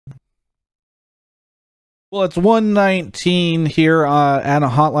Well, it's 119 here at a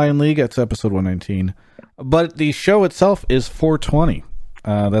Hotline League. It's episode 119. But the show itself is 420.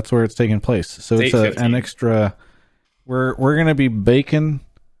 That's where it's taking place. So it's an extra. We're going to be baking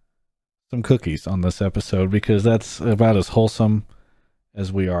some cookies on this episode because that's about as wholesome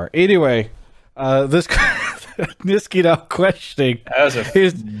as we are. Anyway, this Niski now questioning. That was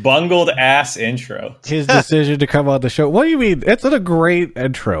a bungled ass intro. His decision to come on the show. What do you mean? It's not a great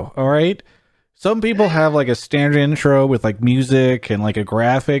intro, all right? Some people have like a standard intro with like music and like a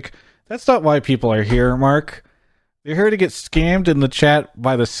graphic. That's not why people are here, Mark. They're here to get scammed in the chat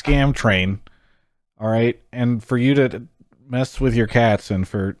by the scam train, all right? And for you to mess with your cats and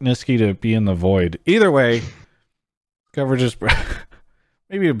for Niski to be in the void. Either way, coverage is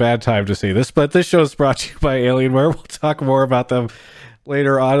maybe a bad time to say this, but this show is brought to you by Alienware. We'll talk more about them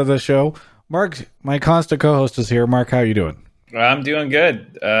later on in the show. Mark, my constant co-host, is here. Mark, how are you doing? I'm doing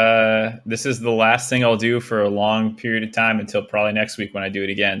good. This is the last thing I'll do for a long period of time until probably next week when I do it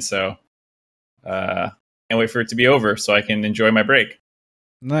again. So can't wait for it to be over so I can enjoy my break.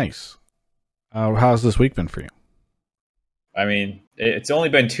 Nice. How's this week been for you? I mean, it's only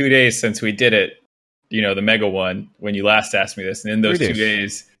been 2 days since we did it, the mega one, when you last asked me this. And in those 2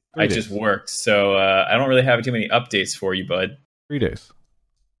 days, I just worked. So I don't really have too many updates for you, bud. 3 days.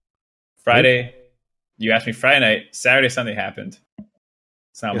 Friday. You asked me Friday night. Saturday, Sunday happened.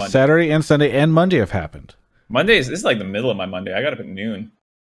 It's not Monday. Saturday and Sunday and Monday have happened. This is like the middle of my Monday. I got up at noon.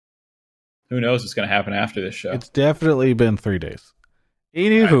 Who knows what's going to happen after this show? It's definitely been 3 days.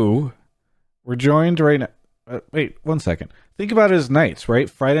 Anywho, we're joined right now. Wait, 1 second. Think about it as nights, right?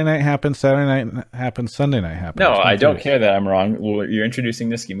 Friday night happens, Saturday night happens, Sunday night happens. No, I don't care that I'm wrong. Well, you're introducing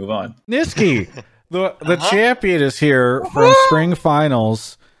Niski. Move on. Niski, the champion is here from spring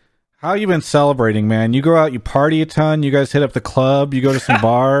finals. How you been celebrating, man? You go out, you party a ton. You guys hit up the club. You go to some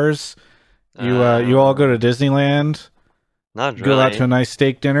bars. You all go to Disneyland. Not really. Go out to a nice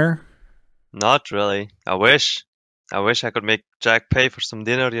steak dinner. Not really. I wish I could make Jack pay for some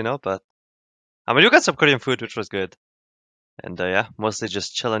dinner, but I mean, you got some Korean food, which was good. And mostly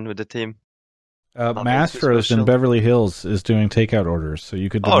just chilling with the team. Masters in Beverly Hills is doing takeout orders, so you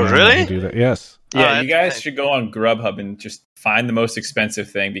could. Oh, really? Do that. Yes. Yeah, you guys should go on Grubhub and just find the most expensive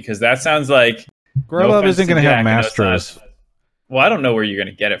thing because that sounds like Grubhub isn't going to have Masters. Well, I don't know where you're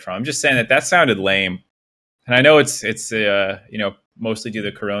going to get it from. I'm just saying that sounded lame, and I know it's mostly due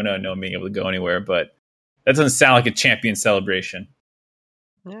to Corona and no one being able to go anywhere, but that doesn't sound like a champion celebration.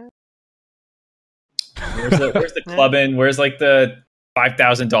 Yeah. Where's the clubbing? Where's like the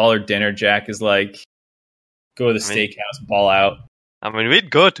 $5,000 dinner? Jack is like, go to the steakhouse, ball out. I mean, we'd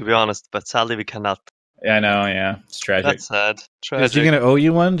go, to be honest, but sadly we cannot. Yeah, I know, yeah. It's tragic. That's sad. Tragic. Is he going to owe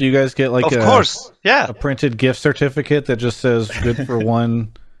you one? Do you guys get like of course, yeah, a printed gift certificate that just says good for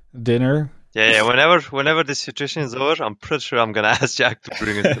one dinner? Yeah. Whenever this situation is over, I'm pretty sure I'm going to ask Jack to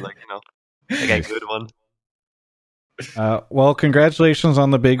bring it to like a good one. Well, congratulations on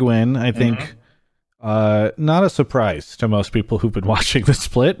the big win. I think not a surprise to most people who've been watching the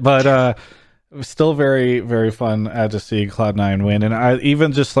split, but it was still very, very fun to see Cloud9 win. And I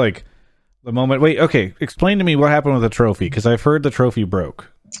even just like the moment. Wait, okay. Explain to me what happened with the trophy because I've heard the trophy broke.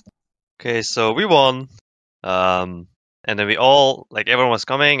 Okay, so we won, and then we all everyone was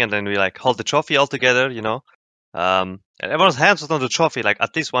coming, and then we hold the trophy all together, and everyone's hands was on the trophy,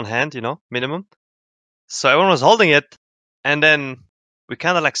 at least one hand, minimum. So everyone was holding it, and then we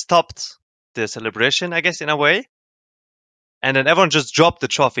kind of stopped the celebration, I guess, in a way. And then everyone just dropped the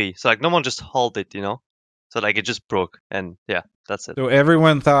trophy. So no one just held it, So it just broke. And yeah, that's it. So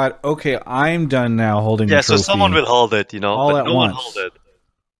everyone thought, okay, I'm done now holding the trophy. Yeah, so someone will hold it, all but at no once. one held it.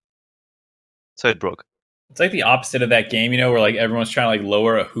 So it broke. It's like the opposite of that game, where everyone's trying to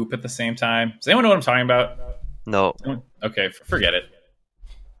lower a hoop at the same time. Does anyone know what I'm talking about? No. Okay, forget it.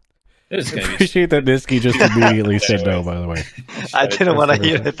 I appreciate that Niski just immediately said no, by the way. I didn't want to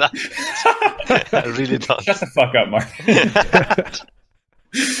hear it. I really don't. Shut the fuck up, Mark.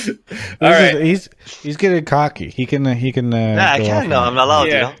 All right. He's getting cocky. He can. Yeah, I can. No, I'm not allowed.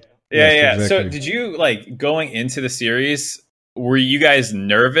 Yeah. Yes, exactly. So, did you going into the series? Were you guys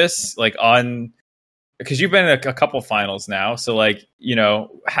nervous? Because you've been in a couple finals now. So,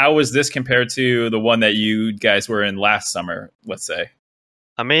 how was this compared to the one that you guys were in last summer? Let's say.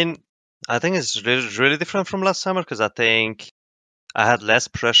 I mean, I think it's really, really different from last summer because I think I had less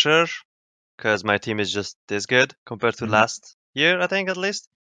pressure because my team is just this good compared to last year, I think, at least.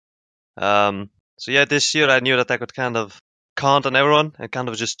 So yeah, this year I knew that I could kind of count on everyone and kind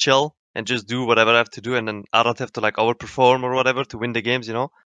of just chill and just do whatever I have to do, and then I don't have to overperform or whatever to win the games,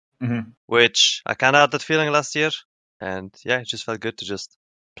 Which I kind of had that feeling last year, and yeah, it just felt good to just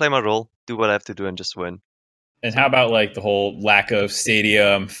play my role, do what I have to do, and just win. And how about like the whole lack of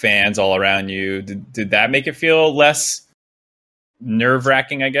stadium fans all around you? Did that make it feel less nerve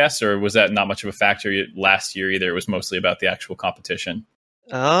wracking, I guess, or was that not much of a factor last year either? It was mostly about the actual competition.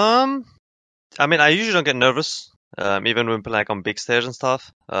 I mean, I usually don't get nervous, even when like on big stage and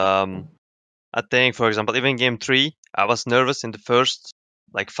stuff. I think, for example, even game 3, I was nervous in the first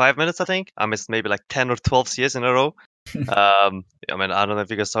like 5 minutes. I think I missed maybe like 10 or 12 CS in a row. I mean, I don't know if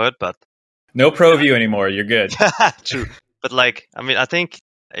you guys saw it, but no pro view anymore. You're good. True. But like, I mean, I think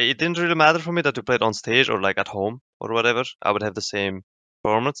it didn't really matter for me that we played on stage or like at home or whatever. I would have the same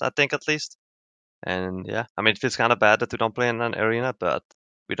performance, I think, at least. And yeah, I mean, it feels kind of bad that we don't play in an arena, but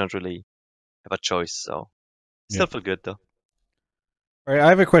we don't really have a choice. So still feel good though. All right, I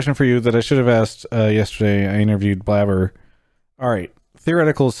have a question for you that I should have asked yesterday. I interviewed Blabber. All right,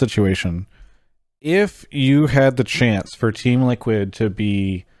 theoretical situation. If you had the chance for Team Liquid to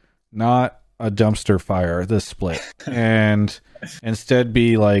be not a dumpster fire this split and instead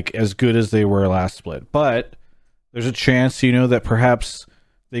be like as good as they were last split, but there's a chance, you know, that perhaps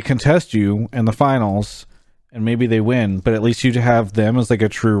they contest you in the finals and maybe they win, but at least you have them as like a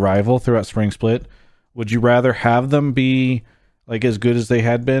true rival throughout spring split. Would you rather have them be like as good as they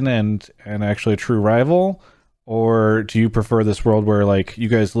had been and actually a true rival, or do you prefer this world where like you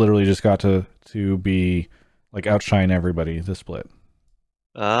guys literally just got to be like outshine everybody this split?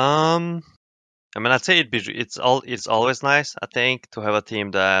 I mean, I'd say it's always nice, I think, to have a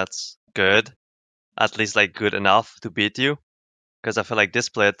team that's good, at least like good enough to beat you. Because I feel like this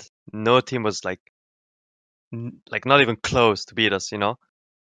split, no team was like not even close to beat us, you know.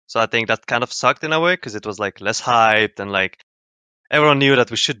 So I think that kind of sucked in a way because it was like less hyped and like everyone knew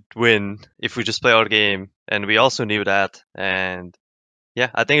that we should win if we just play our game, and we also knew that. And yeah,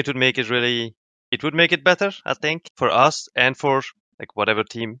 I think it would make it better, I think, for us and for like whatever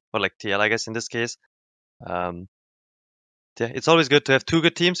team, or like TL, I guess, in this case. Yeah, it's always good to have two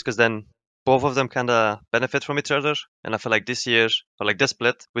good teams because then both of them kind of benefit from each other. And I feel like this year, or like this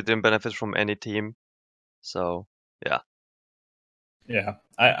split, we didn't benefit from any team. So yeah. Yeah,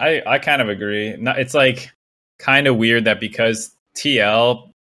 I kind of agree. It's like kind of weird that because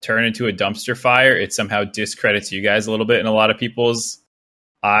TL turned into a dumpster fire, it somehow discredits you guys a little bit in a lot of people's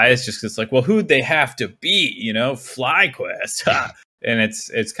eyes, just 'cause it's like, well, who'd they have to beat? You know, FlyQuest. And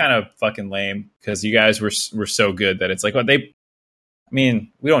it's kind of fucking lame because you guys were so good that it's like, well, I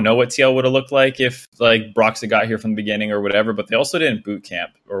mean, we don't know what TL would have looked like if like Broxah got here from the beginning or whatever, but they also didn't boot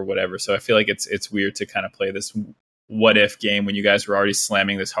camp or whatever. So I feel like it's weird to kind of play this what if game when you guys were already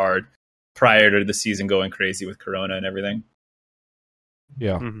slamming this hard prior to the season going crazy with Corona and everything.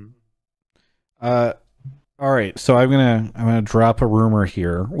 Yeah. Mm-hmm. All right. So I'm gonna drop a rumor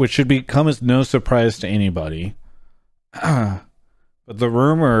here, which should come as no surprise to anybody. But the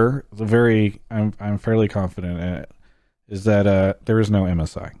rumor, I'm fairly confident in it, is that there is no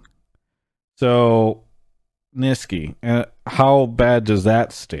MSI. So Nisqy, how bad does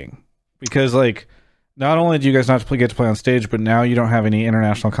that sting? Because like, not only do you guys not get to play on stage, but now you don't have any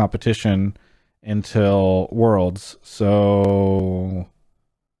international competition until Worlds. So,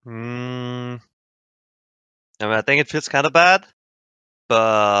 I mean, I think it feels kind of bad,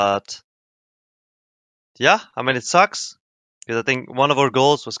 but yeah, I mean, it sucks because I think one of our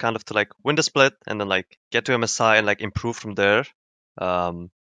goals was kind of to like win the split and then like get to MSI and like improve from there. But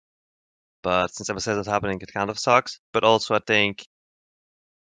since MSI is happening, it kind of sucks. But also, I think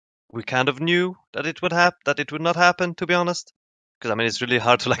we kind of knew that it would not happen, to be honest. Because I mean, it's really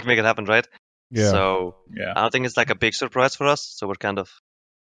hard to like make it happen, right? Yeah. So yeah, I don't think it's like a big surprise for us. So we're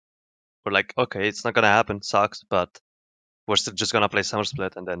like, okay, it's not gonna happen, sucks, but we're still just gonna play Summer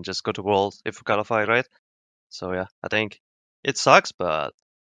Split and then just go to Worlds if we qualify, right? So yeah, I think it sucks, but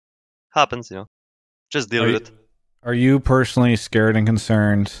happens, you know. Just deal with it. Are you personally scared and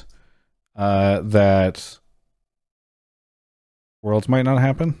concerned that Worlds might not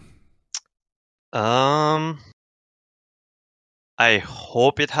happen? I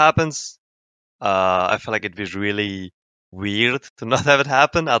hope it happens. I feel like it'd be really weird to not have it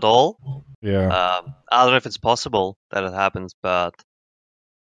happen at all. Yeah. I don't know if it's possible that it happens, but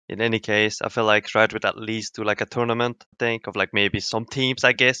in any case, I feel like try to at least do like a tournament, I think, of like maybe some teams,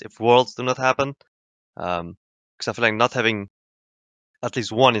 I guess, if Worlds do not happen. Because I feel like not having at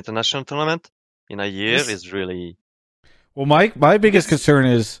least one international tournament in a year is really... Well, my biggest concern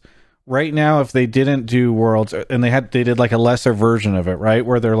is right now, if they didn't do Worlds and they did like a lesser version of it, right?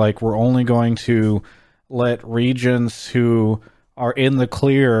 Where they're like, we're only going to let regions who are in the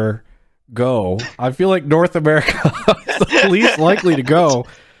clear go. I feel like North America is the least likely to go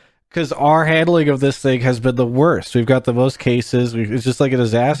because our handling of this thing has been the worst. We've got the most cases. It's just like a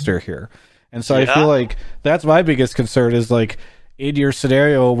disaster here. And so I feel like that's my biggest concern is like in your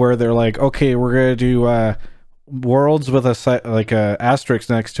scenario where they're like, okay, we're gonna do worlds with a asterisk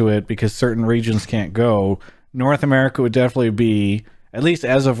next to it because certain regions can't go. North America would definitely be, at least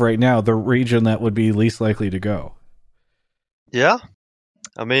as of right now, the region that would be least likely to go. Yeah,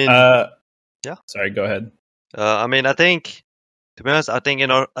 I mean, yeah. Sorry, go ahead. I mean, I think, to be honest, I think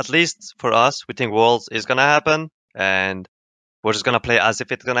at least for us, we think Worlds is gonna happen, and we're just gonna play as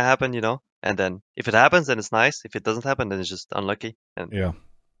if it's gonna happen, And then if it happens, then it's nice. If it doesn't happen, then it's just unlucky. And yeah.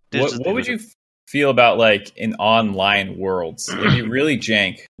 What would you feel about like in online Worlds? It'd be really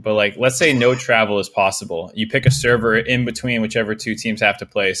jank, but like let's say no travel is possible. You pick a server in between whichever two teams have to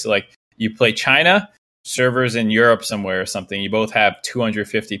play. So like you play China, servers in Europe somewhere or something. You both have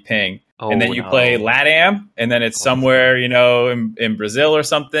 250 ping. And then you play LATAM, and then it's somewhere, in Brazil or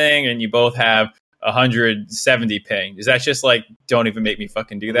something, and you both have 170 ping. Is that just like, don't even make me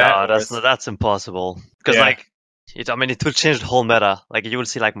fucking do that? No, that's impossible. Because it will change the whole meta. Like you will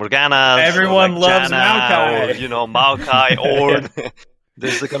see like Morgana. Everyone loves Maokai. Maokai, Ornn.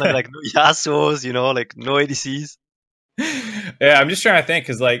 There's gonna be like no Yasuos, like no ADCs. Yeah, I'm just trying to think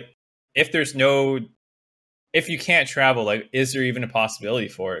because like if you can't travel, like, is there even a possibility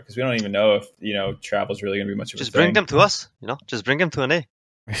for it? Because we don't even know if, travel is really going to be much of a thing. Just bring them to us, Just bring them to an A.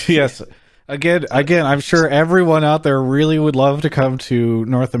 Yes. Again, I'm sure everyone out there really would love to come to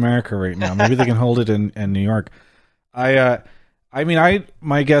North America right now. Maybe they can hold it in New York. My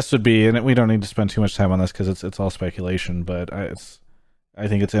guess would be, and we don't need to spend too much time on this because it's all speculation, but I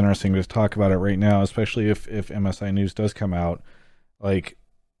think it's interesting to talk about it right now, especially if MSI News does come out. Like,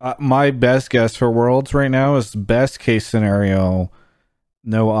 my best guess for Worlds right now is best case scenario,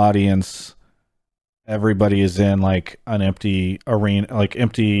 no audience. Everybody is in like an empty arena, like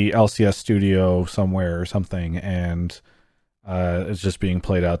empty LCS studio somewhere or something, and it's just being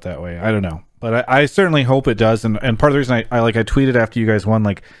played out that way. I don't know, but I certainly hope it does. And part of the reason I tweeted after you guys won,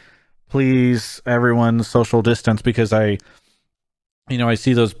 like, please everyone social distance, because I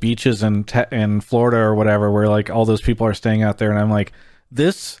see those beaches in Florida or whatever where like all those people are staying out there, and I'm like,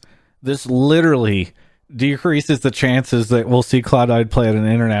 This literally decreases the chances that we'll see Cloud9 play at an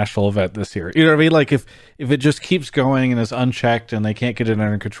international event this year. You know what I mean? Like if it just keeps going and is unchecked and they can't get it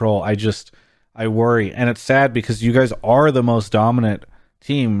under control, I worry. And it's sad because you guys are the most dominant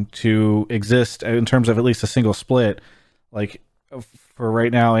team to exist in terms of at least a single split, like for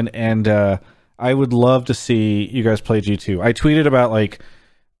right now. And I would love to see you guys play G2. I tweeted about like,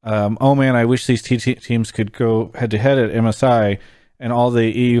 oh man, I wish these teams could go head to head at MSI. And all the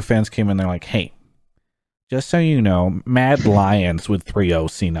EU fans came in, they're like, hey, just so you know, Mad Lions would 3-0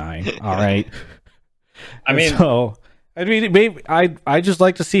 C9, all right? Maybe I just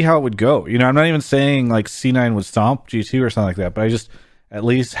like to see how it would go. I'm not even saying like C9 would stomp G2 or something like that, but I just, at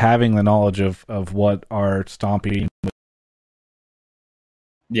least having the knowledge of what our stomping.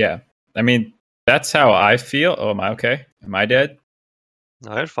 Yeah. That's how I feel. Oh, am I okay? Am I dead?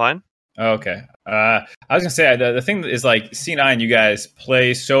 No, you're fine. Oh, okay. I was gonna say the thing is like C9, you guys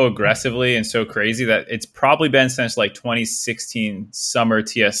play so aggressively and so crazy that it's probably been since like 2016 summer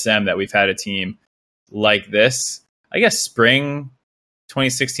TSM that we've had a team like this. I guess spring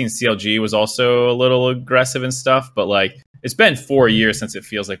 2016 CLG was also a little aggressive and stuff, but like it's been 4 years since it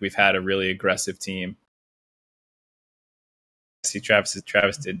feels like we've had a really aggressive team. See, Travis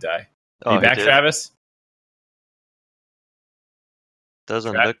did die. Are you back, Travis?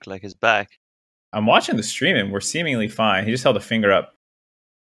 Doesn't look like he's back. I'm watching the stream and we're seemingly fine. He just held a finger up.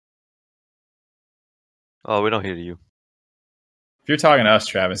 Oh, we don't hear you. If you're talking to us,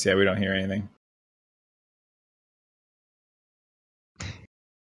 Travis, yeah, we don't hear anything.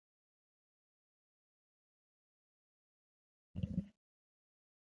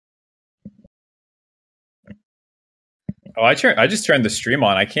 Oh, I just turned the stream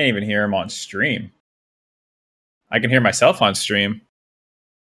on. I can't even hear him on stream. I can hear myself on stream.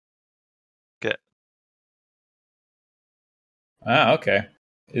 Okay. Okay.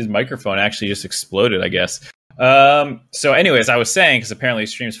 His microphone actually just exploded, I guess. So anyways, I was saying, because apparently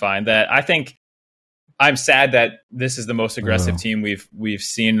stream's fine, that I think I'm sad that this is the most aggressive team we've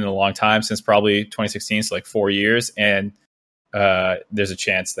seen in a long time, since probably 2016, so like 4 years. And there's a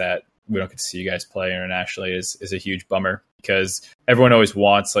chance that we don't get to see you guys play internationally is a huge bummer, because everyone always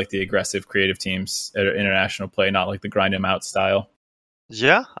wants like the aggressive creative teams at international play, not like the grind them out style.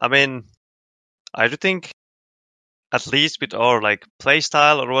 Yeah, I do think, at least with our like play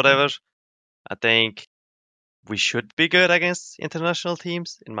style or whatever, I think we should be good against international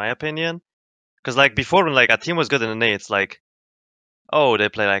teams, in my opinion. Because like before, when like a team was good in an A, it's like, oh, they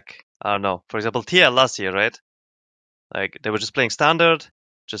play like, I don't know, for example, TL last year, right? Like they were just playing standard,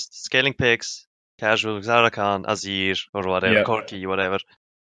 just scaling picks, casual, Xarakan, Azir, or whatever, Yep. Corki, whatever.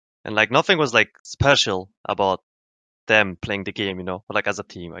 And like nothing was like special about them playing the game, or like as a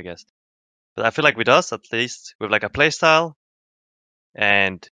team, I guess. But I feel like with us, at least, with like a play style,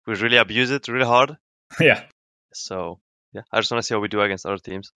 and we really abuse it really hard. Yeah. So yeah, I just want to see how we do against other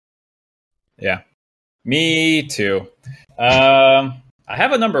teams. Yeah. Me too. I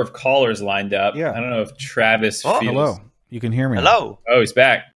have a number of callers lined up. Yeah. I don't know if Travis Oh, feels... Hello. You can hear me. Hello. Oh, he's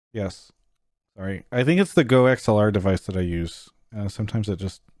back. Yes. Sorry. I think it's the Go XLR device that I use. Sometimes it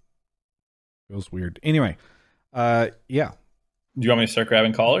just feels weird. Anyway, yeah. Do you want me to start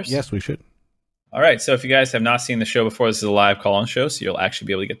grabbing callers? Yes, we should. All right. So if you guys have not seen the show before, this is a live call-in show, so you'll actually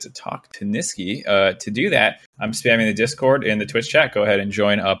be able to get to talk to Niski. To do that, I'm spamming the Discord and the Twitch chat. Go ahead and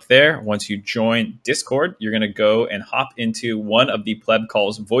join up there. Once you join Discord, you're going to go and hop into one of the Pleb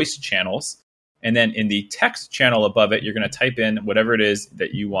Calls voice channels. And then in the text channel above it, you're going to type in whatever it is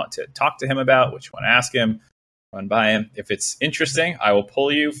that you want to talk to him about, what you want to ask him, run by him. If it's interesting, I will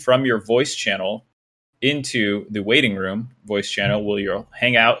pull you from your voice channel into the waiting room voice channel where you'll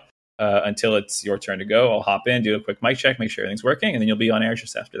hang out until it's your turn to go. I'll hop in, do a quick mic check, make sure everything's working, and then you'll be on air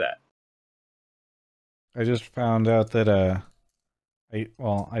just after that. I just found out that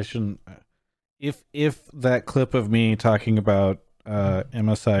I shouldn't. If that clip of me talking about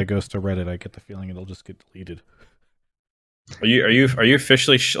MSI goes to Reddit, I get the feeling it'll just get deleted. Are you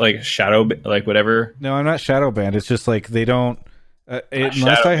officially like shadow like whatever? No, I'm not shadow banned. It's just like they don't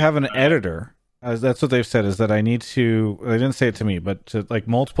unless I have an editor. That's what they've said, is that I need to. They didn't say it to me, but to like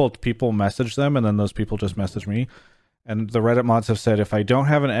multiple people message them, and then those people just message me. And the Reddit mods have said if I don't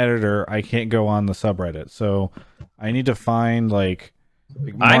have an editor, I can't go on the subreddit. So I need to find like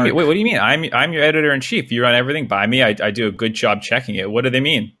wait, what do you mean? I'm your editor in chief. You run everything by me. I do a good job checking it. What do they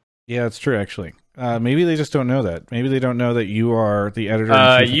mean? Yeah, it's true actually. Maybe they just don't know that. Maybe they don't know that you are the editor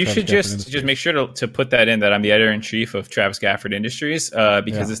in chief. You should just make sure to put that in, that I'm the editor in chief of Travis Gafford Industries,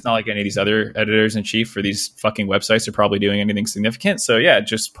 because it's not like any of these other editors in chief for these fucking websites are probably doing anything significant. So yeah,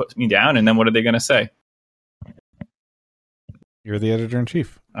 just put me down, and then what are they going to say? You're the editor in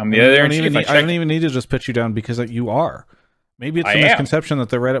chief. I'm the editor in chief. I don't even need to just put you down because you are. Maybe it's the misconception that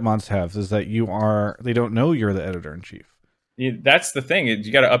the Reddit mods have, is that you are. They don't know you're the editor in chief. That's the thing.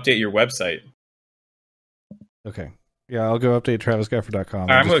 You got to update your website. Okay. Yeah, I'll go update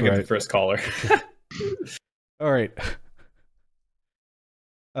TravisGafford.com. I'm going to get the first caller. All right.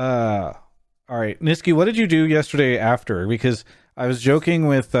 All right. Niski, what did you do yesterday after? Because I was joking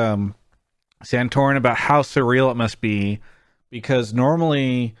with Santorin about how surreal it must be, because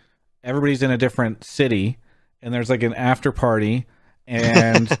normally everybody's in a different city and there's like an after party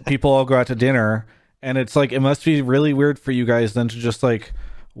and people all go out to dinner, and it's like it must be really weird for you guys then to just like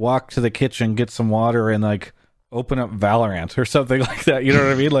walk to the kitchen, get some water, and like open up Valorant or something like that. You know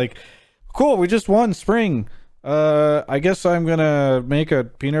what I mean? Like, cool, we just won spring. I guess I'm gonna make a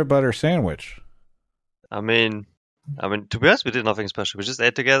peanut butter sandwich. I mean, to be honest, we did nothing special. We just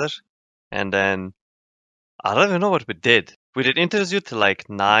ate together, and then I don't even know what we did. We did interviews till like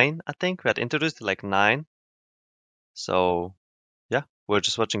 9, I think. We had interviews till like 9. So, yeah, we're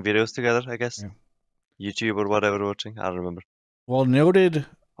just watching videos together, I guess. Yeah. YouTube or whatever we're watching. I don't remember. Well, noted.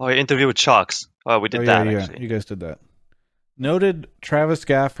 Oh, yeah, interview with Sharks. Oh, we did that, actually. You guys did that. Noted Travis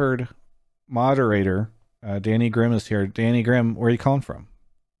Gafford moderator, Danny Grimm is here. Danny Grimm, where are you calling from?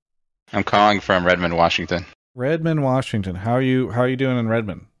 I'm calling from Redmond, Washington. Redmond, Washington. How are you doing in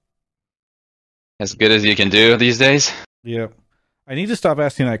Redmond? As good as you can do these days. Yep. I need to stop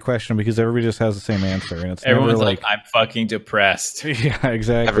asking that question because everybody just has the same answer, and it's everyone's never like, I'm fucking depressed. Yeah,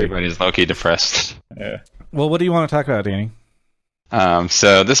 exactly. Everybody's low-key depressed. Yeah. Well, what do you want to talk about, Danny?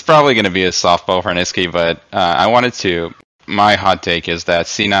 So this is probably going to be a softball for Niski, but my hot take is that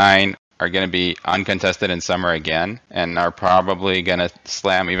C9 are going to be uncontested in summer again, and are probably going to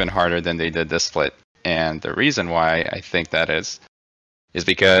slam even harder than they did this split. And the reason why I think that is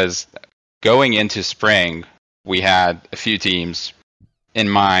because going into spring, we had a few teams in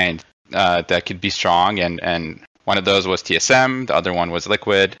mind that could be strong, and one of those was TSM, the other one was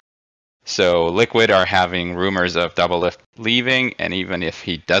Liquid. So Liquid are having rumors of Doublelift leaving, and even if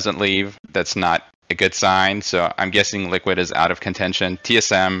he doesn't leave, that's not a good sign. So I'm guessing Liquid is out of contention.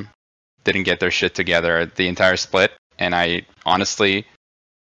 TSM didn't get their shit together the entire split, and I honestly,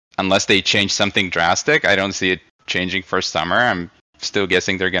 unless they change something drastic, I don't see it changing for summer. I'm still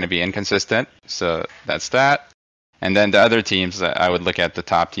guessing they're going to be inconsistent. So that's that. And then the other teams, I would look at the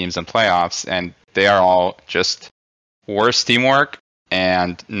top teams in playoffs, and they are all just worse teamwork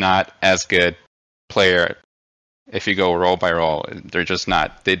and not as good player. If you go role by role, they're just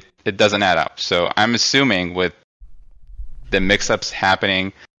not. It doesn't add up. So I'm assuming with the mix-ups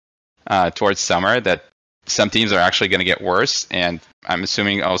happening towards summer, that some teams are actually going to get worse, and I'm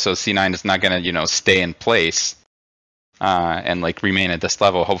assuming also C9 is not going to stay in place and like remain at this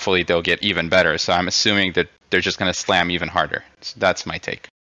level. Hopefully they'll get even better. So I'm assuming that they're just going to slam even harder. So that's my take.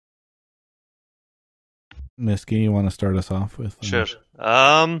 Nisky, you want to start us off with? Sure.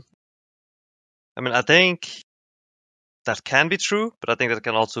 I mean, I think that can be true, but I think that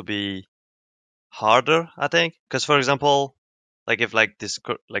can also be harder. I think because, for example, like if like this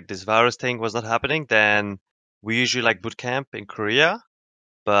virus thing was not happening, then we usually like boot camp in Korea.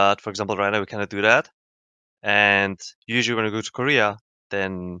 But for example, right now we cannot do that. And usually when we go to Korea,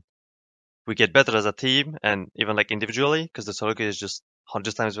 then we get better as a team and even like individually, because the solo queue is just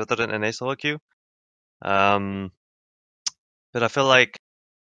 100 times better than NA solo queue. But I feel like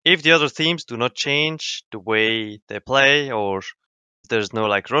if the other teams do not change the way they play, or if there's no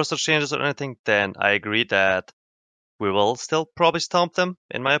like roster changes or anything, then I agree that we will still probably stomp them,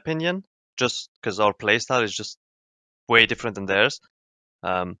 in my opinion, just because our playstyle is just way different than theirs.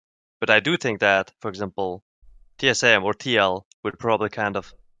 But I do think that, for example, TSM or TL would probably kind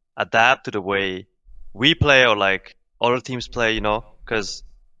of adapt to the way we play or like other teams play, because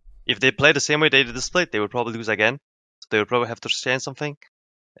if they play the same way they did the split, they would probably lose again. So they would probably have to change something.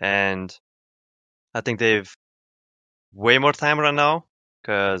 And I think they've way more time right now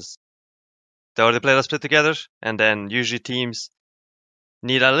because they already played a split together. And then usually teams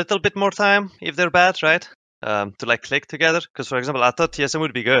need a little bit more time if they're bad, right? To like click together. Because for example, I thought TSM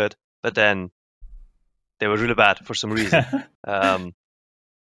would be good, but then they were really bad for some reason.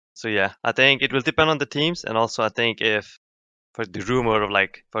 So yeah, I think it will depend on the teams, and also I think if for the rumor of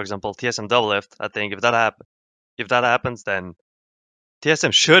like, for example, TSM Doublelift, I think if that happens, then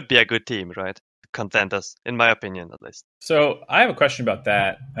TSM should be a good team, right? Contend us, in my opinion, at least. So I have a question about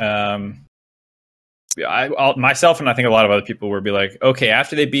that. Myself and I think a lot of other people would be like, okay,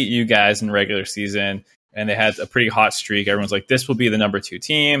 after they beat you guys in regular season and they had a pretty hot streak, everyone's like, this will be the number 2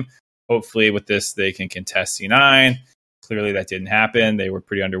 team. Hopefully with this, they can contest C9. Clearly that didn't happen. They were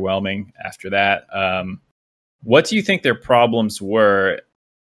pretty underwhelming after that. What do you think their problems were?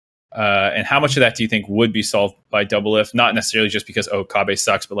 And how much of that do you think would be solved by Doublelift? Not necessarily just because, Kabe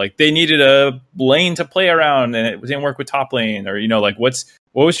sucks, but like they needed a lane to play around and it didn't work with top lane, or, like what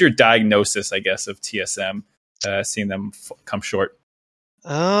was your diagnosis, I guess, of TSM, seeing them come short?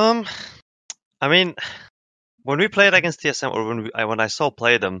 I mean, when we played against TSM, or when I saw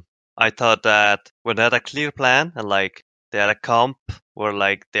play them, I thought that when they had a clear plan and like they had a comp where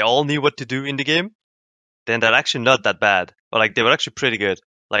like they all knew what to do in the game, then they're actually not that bad. Or like they were actually pretty good.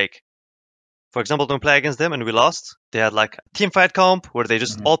 Like, for example, when we play against them and we lost, they had like a team fight comp where they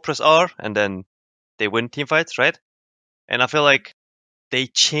just all press R and then they win team fights, right? And I feel like they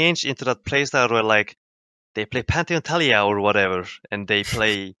changed into that playstyle where like they play Pantheon Talia or whatever, and they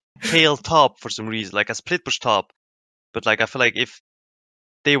play Kale top for some reason, like a split push top. But like I feel like if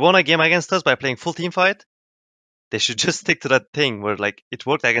they won a game against us by playing full team fight, they should just stick to that thing where like it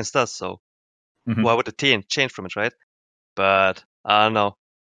worked against us. So why would the team change from it, right? But I don't know.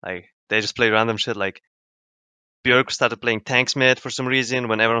 Like they just play random shit. Like Björk started playing tanks mid for some reason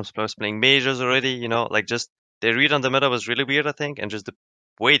when everyone was playing majors already. Like just their read on the meta was really weird, I think, and just the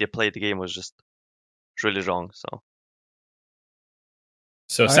way they played the game was just really wrong.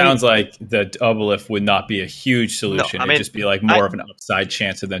 So it sounds like the Doublelift would not be a huge solution. No, I mean, it'd just be like more of an upside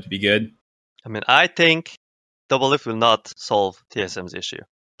chance of them to be good. I mean, I think Doublelift will not solve TSM's issue.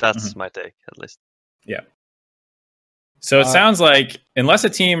 That's my take, at least. Yeah. So it sounds like unless a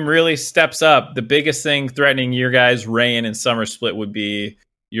team really steps up, the biggest thing threatening your guys' reign and summer split would be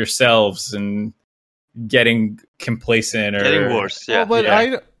yourselves and getting complacent or getting worse. Yeah. Well,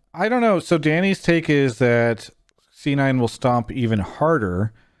 but I don't know. So Danny's take is that C9 will stomp even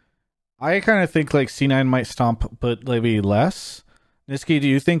harder. I kind of think like C9 might stomp, but maybe less.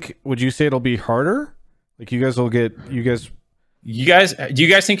 Nisky, would you say it'll be harder? Like do you guys do you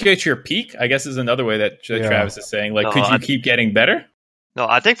guys think you're at your peak? I guess is another way that Travis is saying. Like, could you keep getting better? No,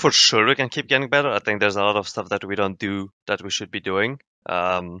 I think for sure we can keep getting better. I think there's a lot of stuff that we don't do that we should be doing.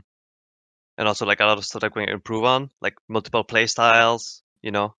 And also like a lot of stuff that we can improve on, like multiple play styles,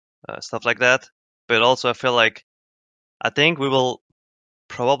 stuff like that. But also I feel like I think we will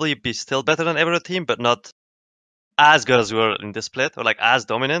probably be still better than every other team, but not as good as we were in this split or like as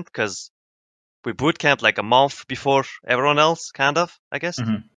dominant, because we bootcamped like a month before everyone else, kind of, I guess.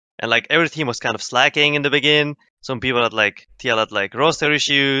 And like every team was kind of slacking in the beginning. Some people had like TL had like roster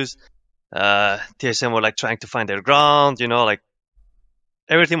issues. TSM were like trying to find their ground, like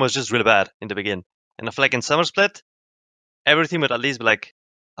everything was just really bad in the beginning. And I feel like in summer split, every team would at least be like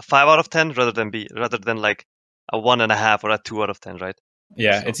a 5 out of 10 rather than like a 1.5 or a 2 out of 10, right?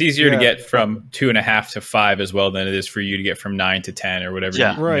 Yeah, So- it's easier to Yeah. get from 2.5 to 5 as well than it is for you to get from 9 to 10 or whatever.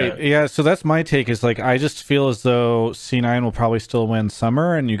 Yeah. Right. Yeah. So that's my take. Is like I just feel as though C9 will probably still win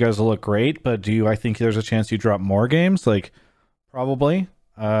summer, and you guys will look great. But I think there's a chance you drop more games? Like probably.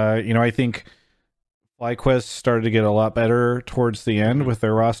 I think FlyQuest started to get a lot better towards the end with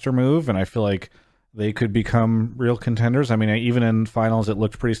their roster move, and I feel like they could become real contenders. I mean, even in finals, it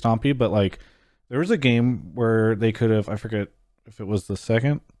looked pretty stompy, but like there was a game where they could have. I forget if it was the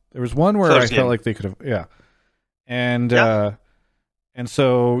second. There was one where First I game. felt like they could have. Yeah. And Yeah. and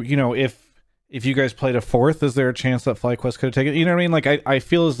so, if you guys played a fourth, is there a chance that FlyQuest could have taken it? You know what I mean? Like, I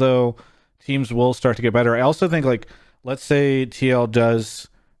feel as though teams will start to get better. I also think, like, let's say TL does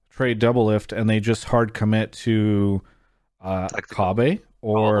trade Double Lift and they just hard commit to Tactical. Kabe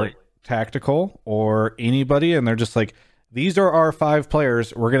or Probably. Tactical or anybody, and they're just like, these are our 5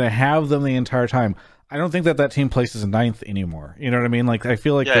 players. We're going to have them the entire time. I don't think that team places ninth anymore. You know what I mean? Like, I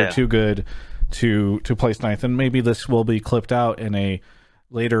feel like they're too good to place ninth, and maybe this will be clipped out in a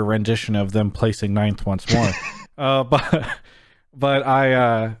later rendition of them placing ninth once more. But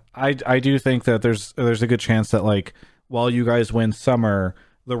I do think that there's a good chance that, like, while you guys win summer,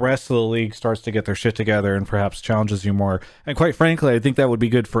 the rest of the league starts to get their shit together and perhaps challenges you more. And quite frankly, I think that would be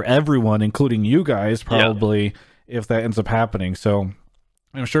good for everyone, including you guys, probably, if that ends up happening. So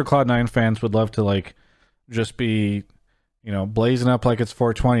I'm sure Cloud9 fans would love to, like, just be, blazing up like it's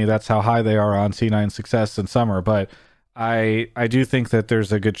 420. That's how high they are on C9 success in summer. But I do think that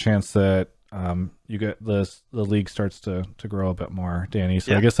there's a good chance that you get the league starts to grow a bit more, Danny.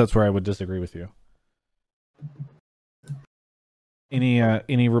 So I guess that's where I would disagree with you.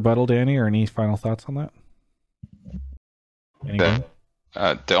 Any rebuttal, Danny, or any final thoughts on that? Anything?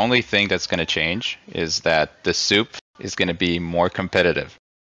 The only thing that's going to change is that the soup is going to be more competitive.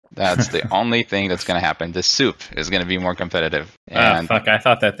 That's the only thing that's going to happen. The soup is going to be more competitive. And Fuck, I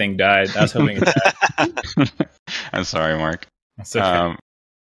thought that thing died. I was hoping it died. I'm sorry, Mark. It's okay.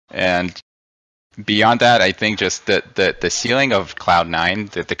 And beyond that, I think just the ceiling of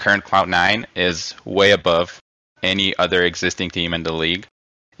Cloud9, the current Cloud9, is way above any other existing team in the league.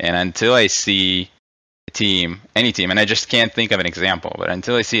 And until I see any team, and I just can't think of an example, but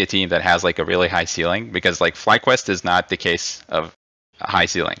until I see a team that has like a really high ceiling, because like FlyQuest is not the case of a high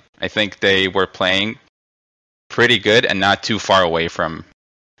ceiling. I think they were playing pretty good and not too far away from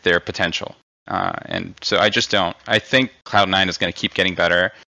their potential. And so I just don't. I think Cloud9 is going to keep getting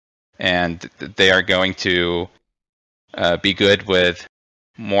better, and they are going to be good with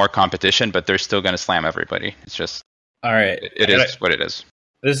more competition, but they're still going to slam everybody. It's just, All right. it is what it is.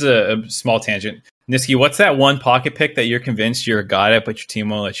 This is a small tangent. Niski, what's that one pocket pick that you're convinced you're a god at, but your team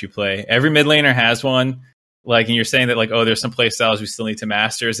won't let you play? Every mid laner has one. Like, and you're saying that, like, oh, there's some play styles we still need to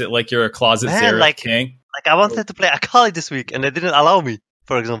master. Is it like you're a closet Xerath king? Like, I wanted to play Akali this week, and they didn't allow me,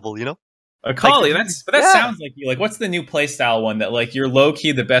 for example, Akali, that sounds like you. Like, what's the new play style one that, like, you're low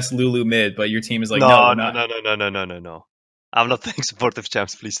key the best Lulu mid, but your team is like, no. No. I'm not playing supportive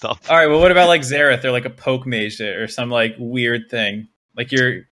champs. Please stop. All right, well, what about like Xerath or like a poke mage or some like weird thing? Like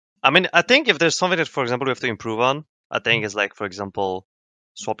I think if there's something that, for example, we have to improve on, I think is like, for example,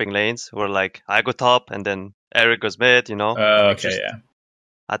 swapping lanes, where like I go top and then Eric goes mid. okay, yeah.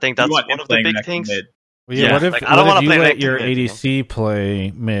 I think that's one of the big things. Mid. Well, yeah, what if, like, I don't what wanna if you play let lane your to mid, ADC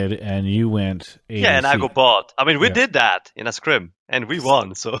play mid and you went ADC? Yeah, and I go bot. I mean, we Yeah. did that in a scrim, and we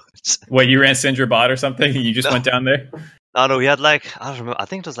won. So Wait, you ran Syndra bot or something? And you just No. went down there? no, we had like, I don't remember. I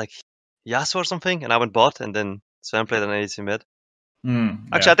think it was like Yasuo or something, and I went bot, and then Sven played an ADC mid.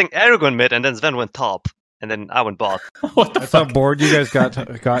 Actually, I think Eric went mid, and then Sven went top, and then I went bot. What the That's how fuck? bored you guys got at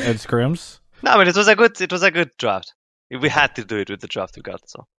scrims. No, I mean, it was a good draft. We had to do it with the draft we got.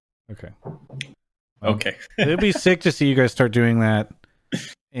 So Okay. Okay. It'd be sick to see you guys start doing that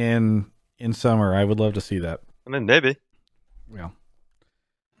in summer. I would love to see that. I mean, maybe. Yeah.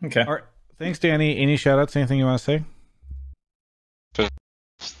 Okay. All right. Thanks, Danny. Any shout outs? Anything you want to say?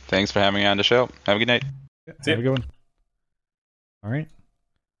 Thanks for having me on the show. Have a good night. Have a good one. All right.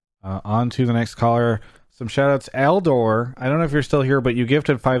 On to the next caller. Some shout outs. Aldor, I don't know if you're still here, but you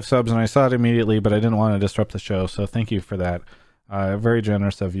gifted 5 subs and I saw it immediately, but I didn't want to disrupt the show, so thank you for that. Very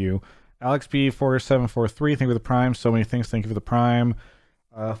generous of you. Alex B4743, thank you for the Prime. So many things, thank you for the Prime.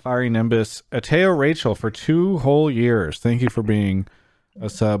 Fiery Nimbus. Ateo Rachel for 2 whole years. Thank you for being a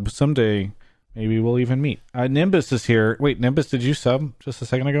sub. Someday, maybe we'll even meet. Nimbus is here. Wait, Nimbus, did you sub just a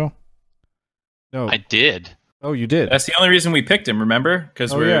second ago? No. I did. Oh, you did. That's the only reason we picked him, remember?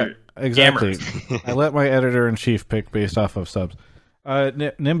 Because we're exactly. gamers. I let my editor in chief pick based off of subs.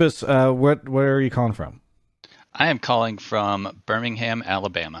 Nimbus, where are you calling from? I am calling from Birmingham,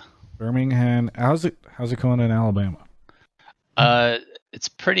 Alabama. Birmingham. How's it going in Alabama? It's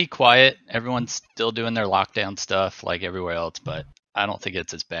pretty quiet. Everyone's still doing their lockdown stuff like everywhere else, but I don't think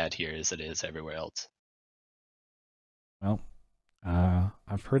it's as bad here as it is everywhere else. Well,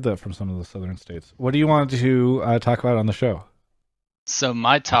 I've heard that from some of the southern states. What do you want to talk about on the show? So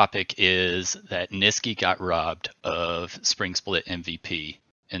my topic is that Nisqy got robbed of Spring Split MVP,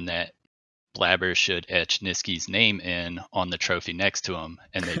 and that Blabber should etch Nisqy's name in on the trophy next to him,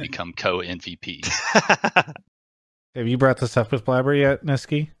 and they become co-MVPs. Have you brought this up with Blabber yet,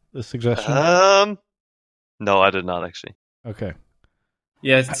 Nisqy? The suggestion? No, I did not actually. Okay.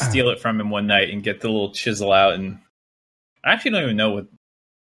 Yeah, steal it from him one night and get the little chisel out, and I actually don't even know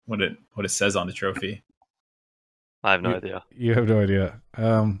what it says on the trophy. I have no idea. You have no idea,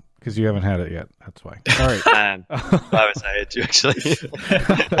 because you haven't had it yet. That's why. All right. Man, I was hate you actually.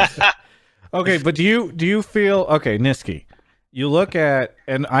 Okay, but do you feel okay, Nisqy? You look at,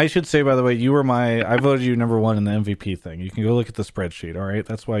 and I should say, by the way, I voted you number one in the MVP thing. You can go look at the spreadsheet. All right,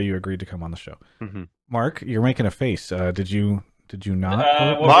 that's why you agreed to come on the show. Mm-hmm. Mark, you're making a face. Did you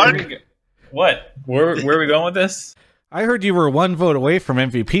not? Mark, what? Where are we going with this? I heard you were one vote away from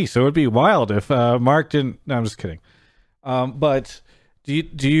MVP, so it would be wild if Mark didn't. No, I'm just kidding. But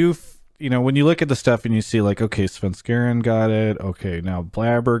do you when you look at the stuff and you see like, okay, Svenskeren got it. Okay, now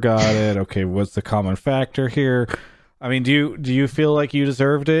Blabber got it. Okay, what's the common factor here? I mean, do you feel like you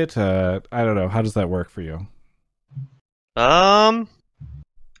deserved it? I don't know. How does that work for you? I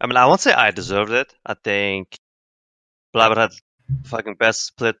mean, I won't say I deserved it. I think Blabber had fucking best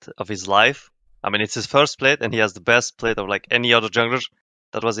split of his life. I mean, it's his first split, and he has the best split of like any other jungler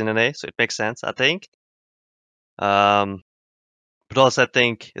that was in NA, so it makes sense, I think. But also, I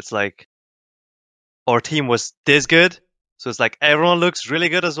think it's like our team was this good, so it's like everyone looks really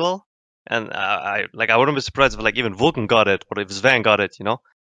good as well. And I wouldn't be surprised if like even Vulcan got it, or if Sven got it.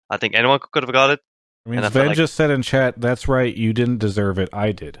 I think anyone could have got it. I mean, Sven just said in chat, "That's right, you didn't deserve it.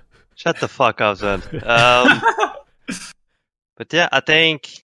 I did." Shut the fuck up, Sven. But yeah, I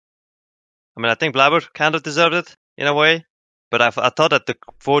think Blabber kind of deserved it in a way, but I thought that the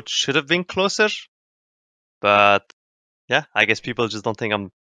vote should have been closer. But yeah, I guess people just don't think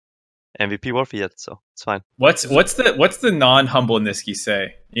I'm MVP worthy yet, so it's fine. What's the non-humble Nisqy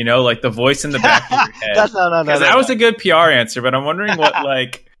say? Like the voice in the back of your head. No. That was a good PR answer, but I'm wondering what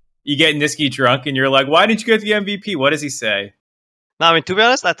like you get Nisqy drunk and you're like, why didn't you get the MVP? What does he say? No, I mean, to be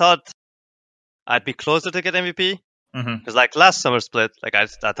honest, I thought I'd be closer to get MVP. Because like last summer split, like I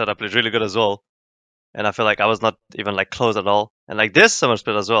thought I played really good as well, and I feel like I was not even like close at all. And like this summer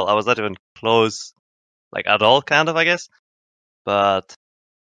split as well, I was not even close, like at all, kind of, I guess. But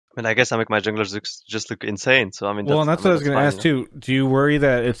I mean, I guess I make my junglers just look insane. So I mean, that's what I was going to ask too. Do you worry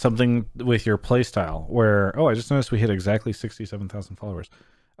that it's something with your playstyle where? Oh, I just noticed we hit exactly 67,000 followers.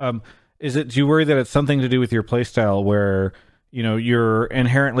 Do you worry that it's something to do with your playstyle where? You're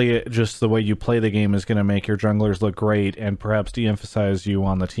inherently just the way you play the game is going to make your junglers look great and perhaps de-emphasize you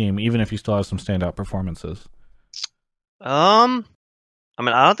on the team, even if you still have some standout performances. I mean,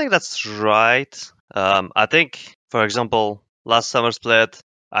 I don't think that's right. I think, for example, last summer split,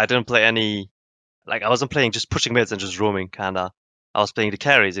 I didn't play any, like I wasn't playing just pushing mids and just roaming, kinda. I was playing the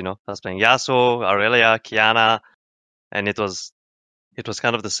carries, I was playing Yasuo, Aurelia, Kiana, and it was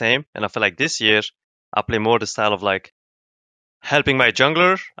kind of the same. And I feel like this year, I play more the style of like, helping my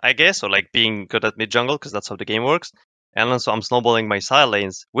jungler, I guess, or like being good at mid jungle because that's how the game works. And also I'm snowballing my side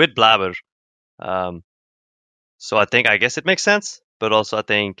lanes with Blabber. So I guess it makes sense. But also I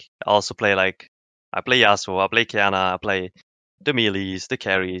think I also play I play Yasuo, I play Kiana, I play the melees, the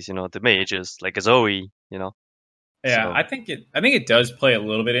carries, the mages, like a Zoe, Yeah, So. I think it does play a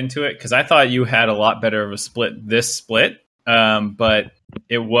little bit into it because I thought you had a lot better of a split this split. But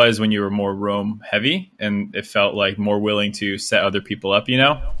it was when you were more roam heavy and it felt like more willing to set other people up,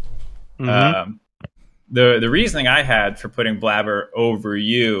 Mm-hmm. The reasoning I had for putting Blabber over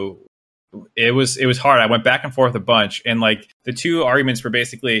you, it was hard. I went back and forth a bunch, and like the two arguments were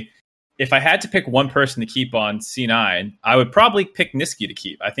basically, if I had to pick one person to keep on C9, I would probably pick Nisqy to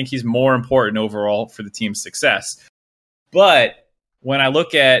keep. I think he's more important overall for the team's success. But when I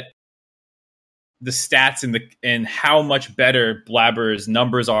look at the stats and how much better Blabber's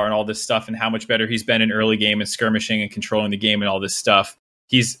numbers are and all this stuff, and how much better he's been in early game and skirmishing and controlling the game and all this stuff,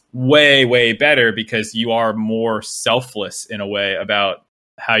 he's way, way better because you are more selfless in a way about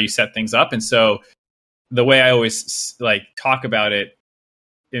how you set things up. And so the way I always like talk about it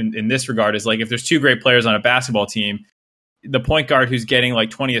in this regard is like, if there's two great players on a basketball team, the point guard who's getting like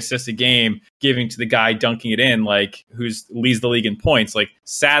 20 assists a game, giving to the guy dunking it in, like who's leads the league in points. Like,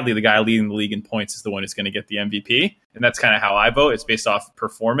 sadly, the guy leading the league in points is the one who's going to get the MVP. And that's kind of how I vote. It's based off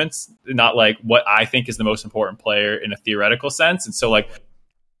performance, not like what I think is the most important player in a theoretical sense. And so like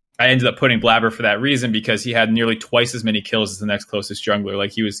I ended up putting Blabber for that reason, because he had nearly twice as many kills as the next closest jungler.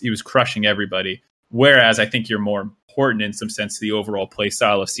 Like he was crushing everybody. Whereas I think you're more important in some sense to the overall play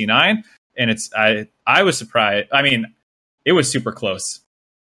style of C9. And I was surprised. I mean, it was super close.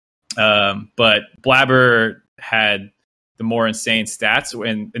 But Blabber had the more insane stats.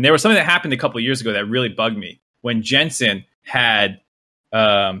 And there was something that happened a couple of years ago that really bugged me. When Jensen had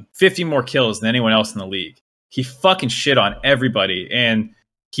 50 more kills than anyone else in the league, he fucking shit on everybody, and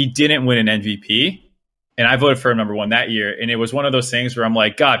he didn't win an MVP. And I voted for him number 1 that year. And it was one of those things where I'm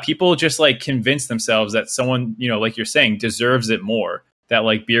like, God, people just like convince themselves that someone, you know, like you're saying, deserves it more. That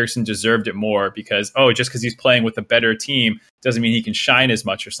like Bjergsen deserved it more because, just because he's playing with a better team doesn't mean he can shine as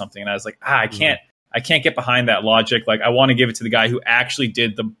much or something. And I was like, I can't get behind that logic. Like I want to give it to the guy who actually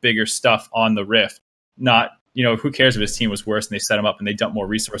did the bigger stuff on the Rift, not, you know, who cares if his team was worse and they set him up and they dumped more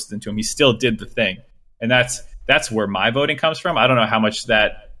resources into him. He still did the thing. And that's where my voting comes from. I don't know how much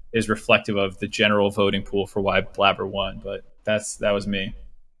that is reflective of the general voting pool for why Blabber won, but that was me.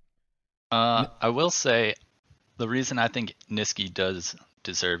 I will say the reason I think Nisqy does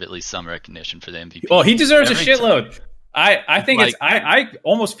deserve at least some recognition for the MVP. Well, he deserves a shitload. I think like, I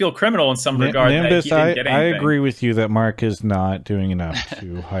almost feel criminal in some regard. Nimbus, that he didn't get anything. I agree with you that Mark is not doing enough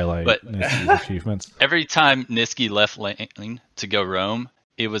to highlight Nisqy's achievements. Every time Nisqy left lane to go roam,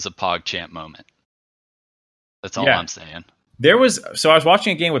 it was a PogChamp moment. That's all I'm saying. I was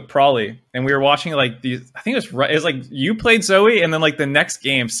watching a game with Prawley, and we were watching like these. I think it was like you played Zoe, and then like the next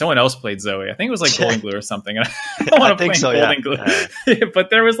game, someone else played Zoe. I think it was like Golden Glue or something. And I don't want to play Golden Glue,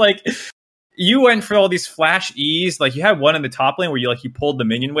 but there was like you went for all these flash E's. Like you had one in the top lane where you pulled the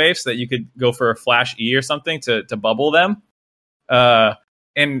minion wave so that you could go for a flash E or something to bubble them.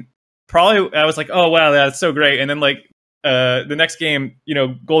 And probably I was like, oh wow, that's so great. And then like the next game, you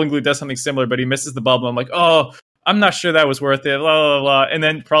know, Golden Glue does something similar, but he misses the bubble. I'm like, oh, I'm not sure that was worth it. Blah blah blah. And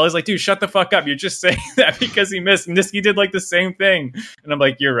then Probably's like, dude, shut the fuck up. You're just saying that because he missed. And Nisqy did like the same thing. And I'm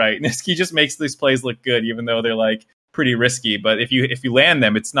like, you're right. Nisqy just makes these plays look good, even though they're like pretty risky. But if you land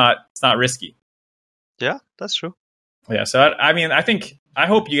them, it's not risky. Yeah, that's true. Yeah. So I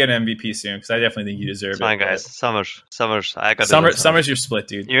hope you get an MVP soon, because I definitely think you deserve it. Fine, guys. Summers. I got Summer's your split,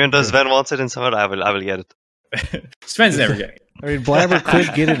 dude. Even though Sven wants it in summer, I will get it. Sven's never getting it. I mean, Blabber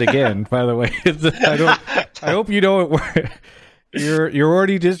could get it again. By the way, I hope you know it. You're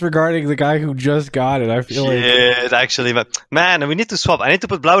already disregarding the guy who just got it. I feel like it actually, man. We need to swap. I need to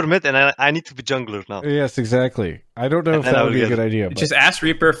put Blabber mid, and I need to be jungler now. Yes, exactly. I don't know if that would be a good idea. But just ask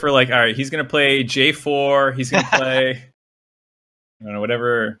Reaper for like, all right, he's gonna play J4. He's gonna play, I don't know,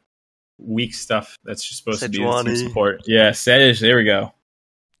 whatever weak stuff that's just supposed to be team support. Yeah, Sedge. There we go.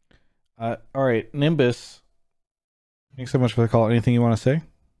 All right, Nimbus. Thanks so much for the call. Anything you want to say?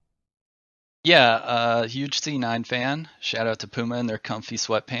 Yeah, huge C9 fan. Shout out to Puma and their comfy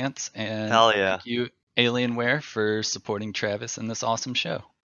sweatpants. And hell yeah. Thank you, Alienware, for supporting Travis in this awesome show.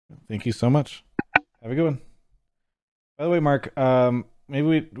 Thank you so much. Have a good one. By the way, Mark,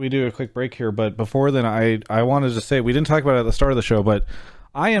 maybe we do a quick break here, but before then, I wanted to say, we didn't talk about it at the start of the show, but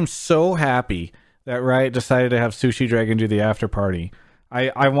I am so happy that Riot decided to have Sushi Dragon do the after party.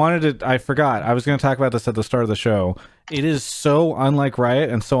 I forgot. I was going to talk about this at the start of the show. It is so unlike Riot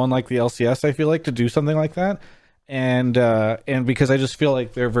and so unlike the LCS, I feel like, to do something like that. And because I just feel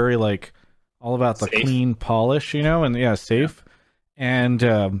like they're very like all about the clean polish, you know, and safe. And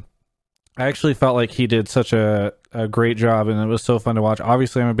I actually felt like he did such a great job, and it was so fun to watch.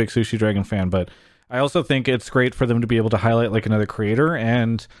 Obviously, I'm a big Sushi Dragon fan, but I also think it's great for them to be able to highlight like another creator.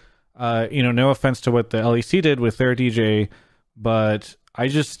 And no offense to what the LEC did with their DJ, but I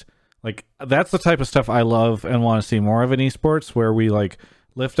just like that's the type of stuff I love and want to see more of in esports, where we like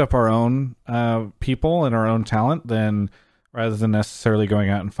lift up our own people and our own talent, rather than necessarily going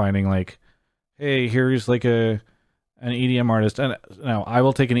out and finding like, hey, here's like an EDM artist. And no, I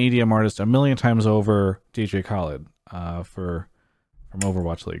will take an EDM artist a million times over DJ Khaled from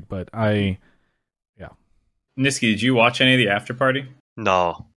Overwatch League. But Nisqy, did you watch any of the after party?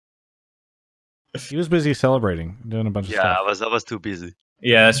 No. He was busy celebrating, doing a bunch of stuff. Yeah, I was too busy.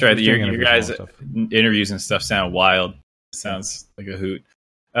 Yeah, that's right. Your guys' interviews and stuff sound wild. Sounds like a hoot.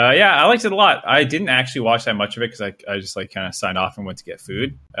 Yeah, I liked it a lot. I didn't actually watch that much of it because I just like kind of signed off and went to get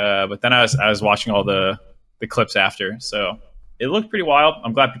food. But then I was watching all the clips after, so it looked pretty wild.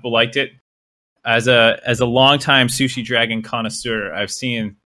 I'm glad people liked it. As a longtime Sushi Dragon connoisseur, I've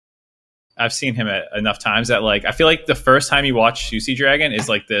seen him enough times that like I feel like the first time you watch Sushi Dragon is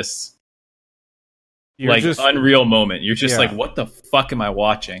like this. Unreal moment. You're just like, what the fuck am I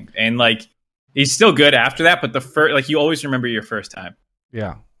watching? And like He's still good after that, but the first, like, you always remember your first time.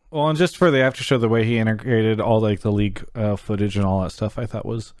 Yeah. Well, and just for the after show, the way he integrated all like the league footage and all that stuff, I thought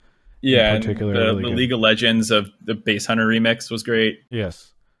was Yeah, in particular the really good. League of Legends of the Base Hunter remix was great.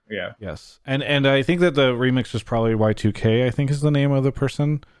 Yes. Yeah. Yes. And I think that the remix was probably Y2K, I think is the name of the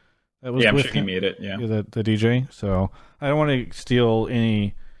person that was Yeah, I'm with sure he him. made it. Yeah. The DJ. So I don't want to steal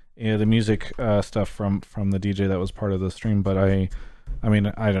any the music stuff from the DJ that was part of the stream, but I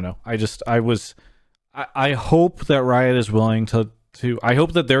mean, I don't know. I hope that Riot is willing to I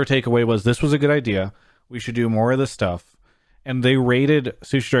hope that their takeaway was this was a good idea. We should do more of this stuff. And they rated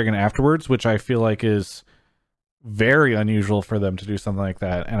Sushi Dragon afterwards, which I feel like is very unusual for them to do something like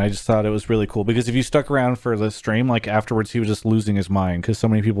that. And I just thought it was really cool because if you stuck around for the stream, like afterwards, he was just losing his mind because so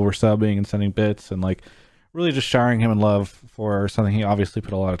many people were subbing and sending bits and like really just showering him in love for something he obviously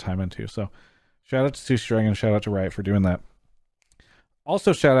put a lot of time into. So shout out to Sushi Dragon, shout out to Riot for doing that.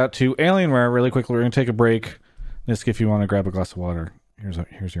 Also shout out to Alienware really quickly. We're going to take a break. Nisk, if you want to grab a glass of water,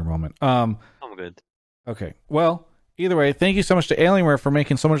 here's your moment. I'm good. Okay. Well, either way, thank you so much to Alienware for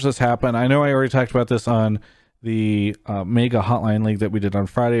making so much of this happen. I know I already talked about this on the Mega Hotline League that we did on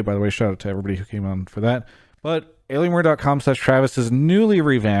Friday. By the way, shout out to everybody who came on for that. But Alienware.com/Travis is newly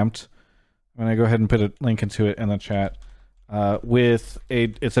revamped. I'm going to go ahead and put a link into it in the chat.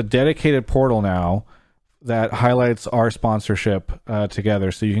 It's a dedicated portal now that highlights our sponsorship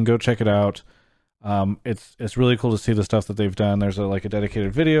together. So you can go check it out. It's really cool to see the stuff that they've done. There's a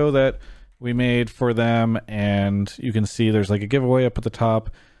dedicated video that we made for them, and you can see there's like a giveaway up at the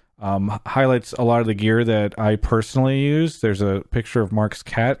top. Highlights a lot of the gear that I personally use. There's a picture of Mark's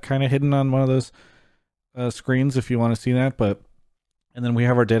cat kind of hidden on one of those screens if you want to see that. And then we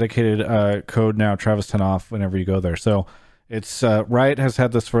have our dedicated code now, Travis10 off whenever you go there. So it's Riot has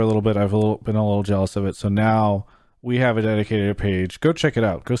had this for a little bit. I've been a little jealous of it. So now we have a dedicated page. Go check it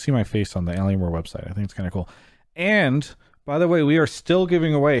out. Go see my face on the Alienware website. I think it's kind of cool. And by the way, we are still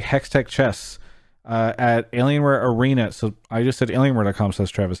giving away Hextech chests at Alienware Arena. So I just said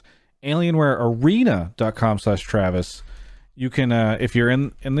Alienware.com/Travis. Alienwarearena.com/Travis. You can, if you're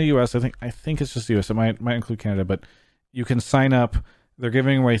in the US, I think it's just the US. It might include Canada, but you can sign up. They're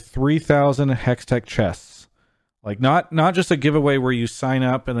giving away 3,000 Hextech chests. Like not just a giveaway where you sign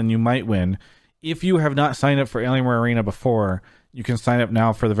up and then you might win. If you have not signed up for Alienware Arena before, you can sign up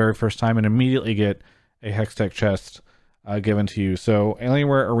now for the very first time and immediately get a Hextech chest given to you. So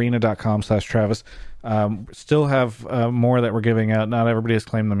alienwarearena.com/Travis. Still have more that we're giving out. Not everybody has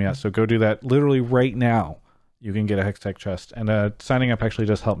claimed them yet, so go do that. Literally right now, you can get a Hextech chest. And signing up actually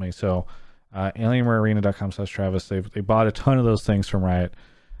does help me. So alienwarearena.com/Travis. They bought a ton of those things from Riot.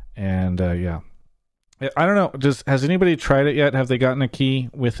 And yeah. I don't know. Has anybody tried it yet? Have they gotten a key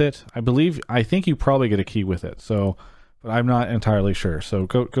with it? I think you probably get a key with it. So, but I'm not entirely sure. So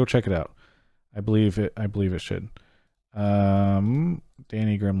go check it out. I believe it should.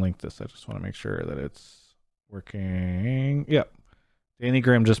 Danny Grimm linked this. I just want to make sure that it's working. Yep. Danny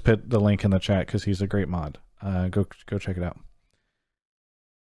Grimm just put the link in the chat because he's a great mod. Go check it out.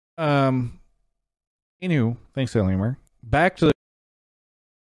 Anywho, thanks, Alienware. Back to the.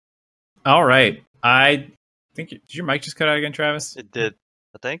 All right. I think did your mic just cut out again, Travis? It did,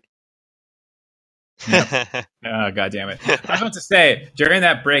 I think. Oh, God damn it. I was about to say, during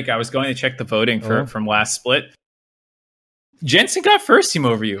that break, I was going to check the voting from last split. Jensen got first team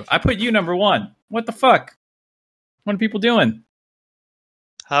over you. I put you number one. What the fuck? What are people doing?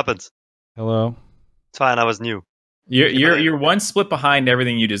 Happens. Hello. It's fine. I was new. You're one split behind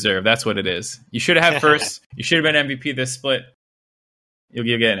everything you deserve. That's what it is. You should have had first. You should have been MVP this split. You'll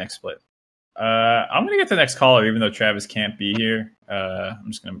get a next split. I'm going to get the next caller, even though Travis can't be here. I'm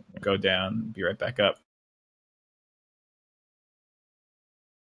just going to go down and be right back up.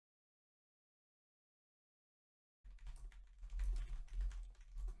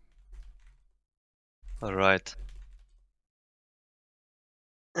 All right.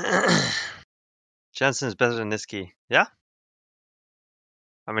 Jensen is better than Niski. Yeah?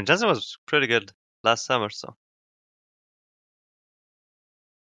 I mean, Jensen was pretty good last summer, so.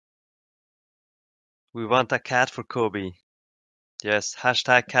 We want a cat for Kobe. Yes,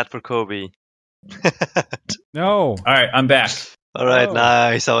 hashtag cat for Kobe. No. All right, I'm back. All right, Oh.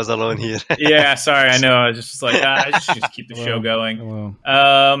 nice. I was alone here. Yeah, sorry. I know. I was just like, I just keep the show going. Hello.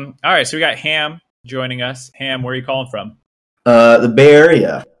 All right, so we got Ham joining us. Ham, where are you calling from? The Bay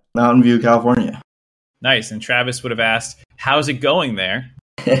Area, Mountain View, California. Nice. And Travis would have asked, how's it going there?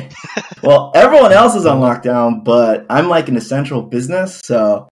 Well, everyone else is on lockdown, but I'm like an essential business,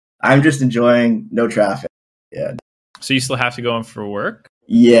 so I'm just enjoying no traffic. Yeah. So you still have to go in for work?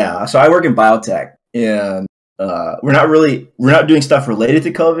 Yeah. So I work in biotech, and we're not doing stuff related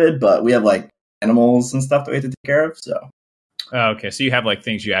to COVID, but we have like animals and stuff that we have to take care of. So Oh, okay, so you have like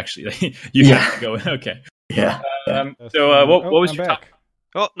things you actually have Yeah. to go in. Okay. yeah. So what was I'm your back? top?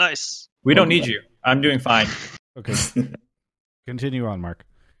 Oh, nice. We don't need you. I'm doing fine. Okay, continue on, Mark.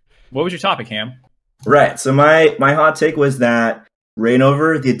 What was your topic, Ham? Right. So my hot take was that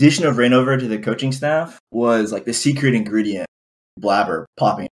Rainover, the addition of Rainover to the coaching staff was like the secret ingredient, Blabber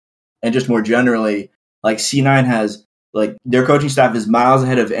popping. And just more generally, like C9 has like their coaching staff is miles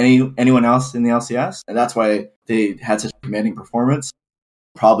ahead of anyone else in the LCS, and that's why they had such a commanding performance.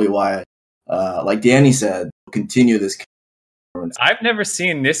 Probably why, like Danny said, continue this performance. I've never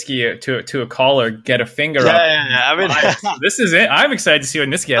seen Niski to a caller get a finger Yeah, up. yeah, yeah. I mean, This is it. I'm excited to see what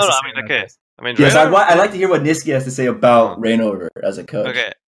Niski has no, to no, say. I mean, about okay. this. I mean, Yes, Rainover- I'd like to hear what Niski has to say about Rainover as a coach.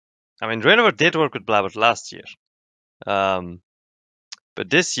 Okay. I mean, Rainover did work with Blabber last year. But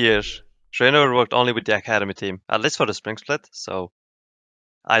this year, Rainover worked only with the academy team, at least for the spring split. So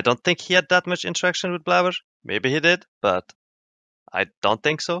I don't think he had that much interaction with Blabber. Maybe he did, but I don't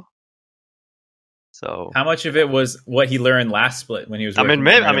think so. So How much of it was what he learned last split when he was? I mean, working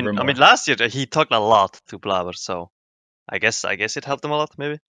maybe with Rainover I mean, more? last year he talked a lot to Blabber, so I guess it helped him a lot.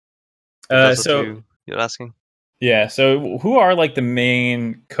 Maybe. If that's what So you're asking. yeah. So who are like the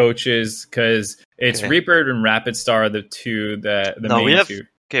main coaches? Because it's Okay. Reaper and Rapid Star, the two the No, main we have- two.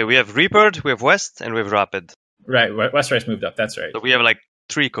 Okay, we have Reaper, we have West, and we have Rapid. Right. West Rice moved up. That's right. So we have like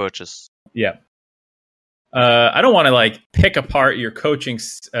 3 coaches. Yeah. I don't want to like pick apart your coaching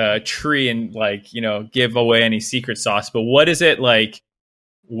tree and like, give away any secret sauce, but what is it like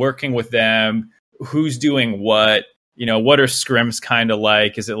working with them? Who's doing what? What are scrims kind of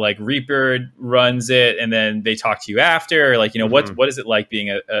like? Is it like Reaper runs it and then they talk to you after? Or like, what is it like being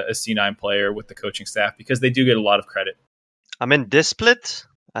a C9 player with the coaching staff? Because they do get a lot of credit. I mean, this split,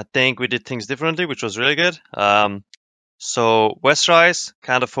 I think we did things differently, which was really good. So West Rise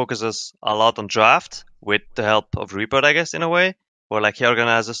kind of focuses a lot on draft with the help of Reaper, I guess, in a way, where like he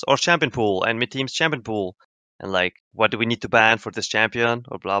organizes our champion pool and mid team's champion pool, and like what do we need to ban for this champion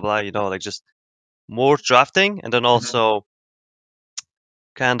or blah blah, like just more drafting, and then also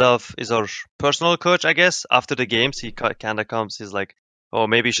kind of is our personal coach, I guess. After the games, he kind of comes, he's like, oh,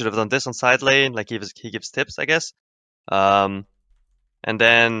 maybe you should have done this on side lane, like he gives tips, I guess. And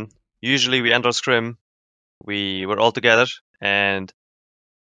then usually we end our scrim. We were all together and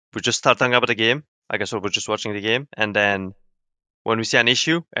we just start talking about the game. I guess we're just watching the game. And then when we see an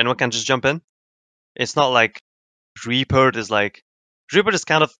issue, anyone can just jump in. It's not like Reaper is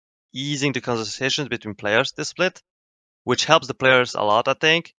kind of easing the conversations between players this split, which helps the players a lot, I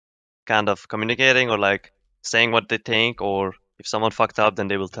think. Kind of communicating or like saying what they think, or if someone fucked up, then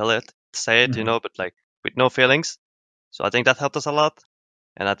they will say it, but like with no feelings. So I think that helped us a lot.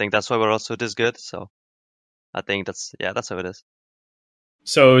 And I think that's why we're also this good. So I think that's how it is.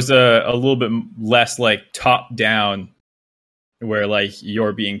 So it was a little bit less like top down, where like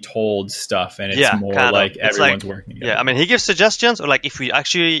you're being told stuff, and it's more like everyone's working together. Yeah, I mean, he gives suggestions, or like if we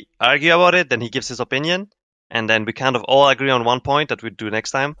actually argue about it, then he gives his opinion, and then we kind of all agree on one point that we do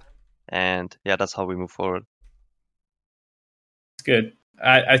next time, and yeah, that's how we move forward. It's good.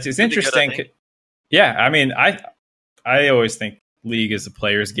 It's interesting. Good, yeah, I mean, I always think League is a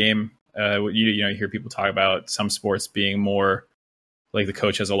player's game. You hear people talk about some sports being more like the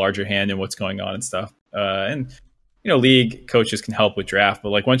coach has a larger hand in what's going on and stuff. And League coaches can help with draft, but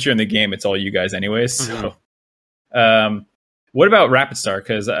like once you're in the game, it's all you guys anyways. So, what about Rapid Star?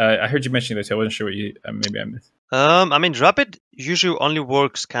 Because I heard you mentioning this. I wasn't sure what you maybe I missed. I mean, Rapid usually only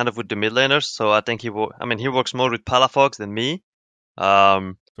works kind of with the mid laners, so I think he works more with Palafox than me.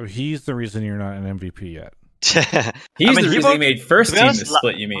 So he's the reason you're not an MVP yet. He's the reason he made first team to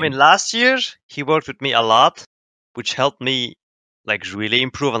split. You mean? I mean, last year he worked with me a lot, which helped me like really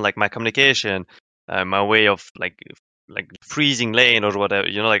improve on like my communication, my way of like freezing lane or whatever.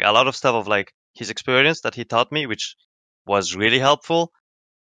 Like a lot of stuff of like his experience that he taught me, which was really helpful.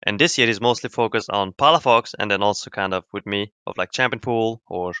 And this year he's mostly focused on Palafox, and then also kind of with me of like champion pool,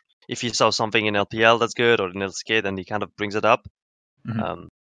 or if he saw something in LPL that's good or in LCK, then he kind of brings it up.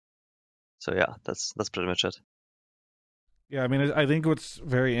 So yeah, that's pretty much it. Yeah, I mean, I think what's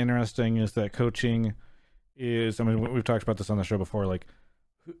very interesting is that coaching is, I mean, we've talked about this on the show before, like,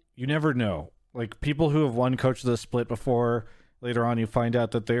 you never know. Like, people who have won Coach of the Split before, later on you find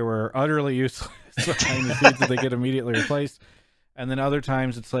out that they were utterly useless behind the scenes, that they get immediately replaced. And then other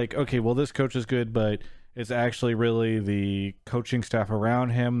times it's like, okay, well, this coach is good, but it's actually really the coaching staff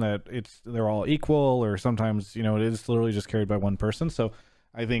around him that they're all equal, or sometimes, it is literally just carried by one person. So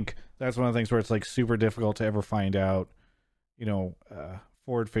I think that's one of the things where it's like super difficult to ever find out,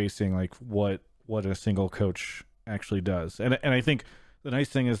 forward facing, like what a single coach actually does. And I think the nice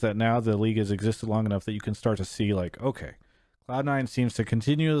thing is that now the league has existed long enough that you can start to see like, okay, Cloud9 seems to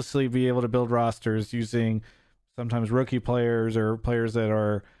continuously be able to build rosters using sometimes rookie players or players that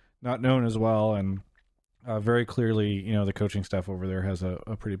are not known as well, and very clearly, the coaching staff over there has a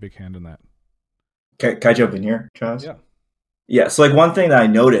pretty big hand in that. Can I jump in here, Travis? Yeah. Yeah, so like one thing that I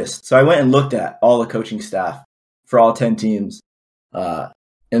noticed, so I went and looked at all the coaching staff for all 10 teams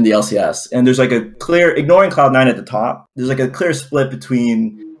in the LCS, and there's like a clear, ignoring Cloud9 at the top, there's like a clear split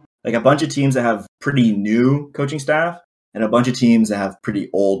between like a bunch of teams that have pretty new coaching staff and a bunch of teams that have pretty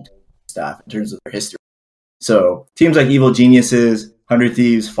old staff in terms of their history. So teams like Evil Geniuses, 100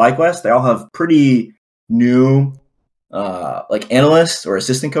 Thieves, FlyQuest, they all have pretty new like analysts or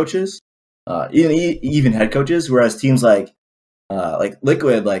assistant coaches, even head coaches, whereas teams like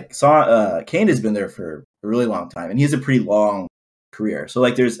Liquid, Kane has been there for a really long time, and he has a pretty long career. So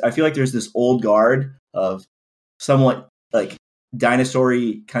like I feel like there's this old guard of somewhat like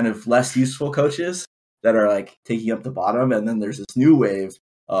dinosaur-y kind of less useful coaches that are like taking up the bottom, and then there's this new wave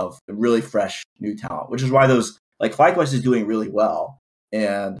of really fresh new talent, which is why those like FlyQuest is doing really well,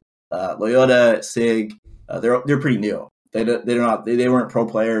 and Loyola, Sig, they're pretty new. They weren't pro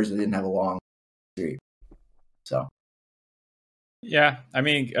players. They didn't have a long history. So. Yeah, I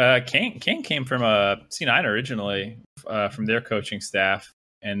mean, Kane came from C9 originally, from their coaching staff,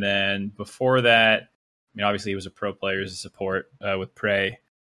 and then before that, I mean, obviously he was a pro player as a support with Prey,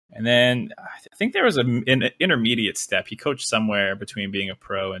 and then I think there was an intermediate step. He coached somewhere between being a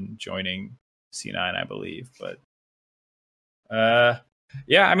pro and joining C9, I believe. But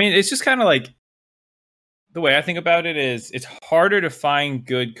yeah, I mean, it's just kind of like the way I think about it is it's harder to find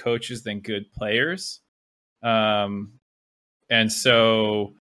good coaches than good players. And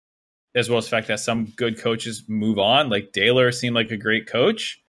so, as well as the fact that some good coaches move on, like Daylor seemed like a great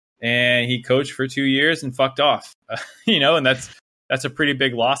coach, and he coached for 2 years and fucked off. And that's a pretty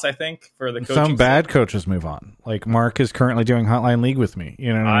big loss, I think, for the coaching. Some bad coaches move on. Like Mark is currently doing Hotline League with me.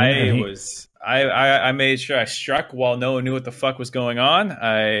 You know, what I mean? I made sure I struck while no one knew what the fuck was going on.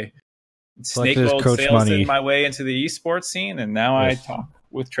 I snakeballed sales in my way into the esports scene, and now I talk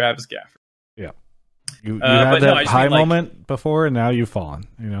with Travis Gafford. Yeah. You had that high moment before, and now you've fallen.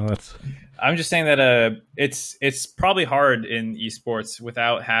 That's. I'm just saying that it's probably hard in esports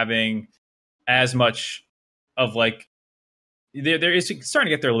without having as much of like there is starting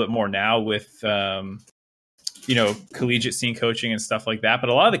to get there a little bit more now with collegiate scene coaching and stuff like that.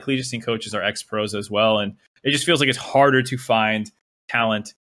 But a lot of the collegiate scene coaches are ex-pros as well, and it just feels like it's harder to find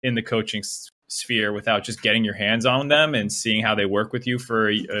talent in the coaching sphere without just getting your hands on them and seeing how they work with you for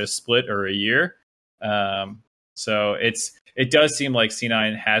a split or a year. So it does seem like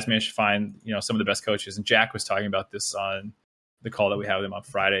C9 has managed to find, some of the best coaches. And Jack was talking about this on the call that we had with him on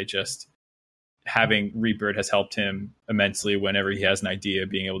Friday. Just having Rebird has helped him immensely whenever he has an idea,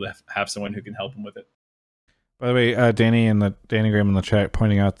 being able to have someone who can help him with it. By the way, Danny Graham in the chat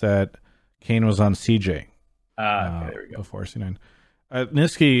pointing out that Kane was on CJ. Okay, there we go. Before C9.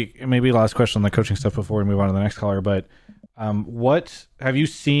 Niski, maybe last question on the coaching stuff before we move on to the next caller, but what have you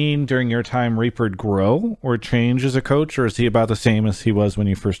seen during your time Reaper grow or change as a coach, or is he about the same as he was when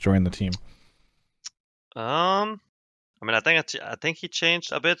you first joined the team? I mean, I think he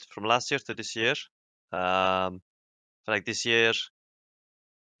changed a bit from last year to this year. Like this year,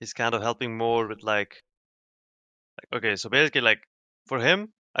 he's kind of helping more with okay, so basically, like for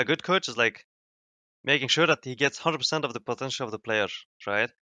him, a good coach is like making sure that he gets 100% of the potential of the player,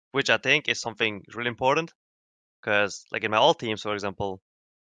 right? Which I think is something really important. Because, like in my all teams, for example,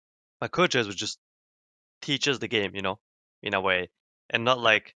 my coaches would just teach us the game, in a way, and not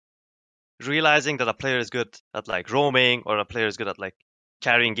like realizing that a player is good at like roaming or a player is good at like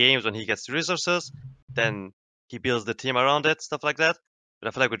carrying games when he gets the resources. Then he builds the team around it, stuff like that. But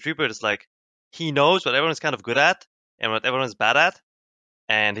I feel like with Reaper, it's like he knows what everyone's kind of good at and what everyone's bad at,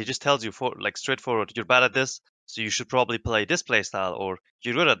 and he just tells you straightforward, you're bad at this, so you should probably play this play style, or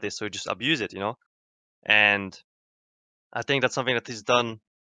you're good at this, so you just abuse it, And I think that's something that he's done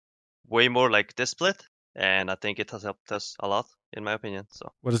way more like this split, and I think it has helped us a lot, in my opinion.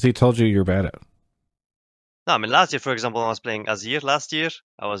 So, what has he told you you're bad at? No, I mean, last year, for example, when I was playing Azir last year,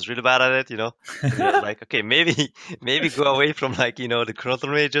 I was really bad at it, And it was like, okay, maybe go away from like the Chrono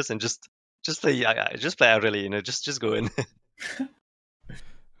Mages and just play Irelia, just go in.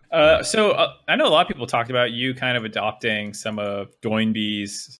 So I know a lot of people talked about you kind of adopting some of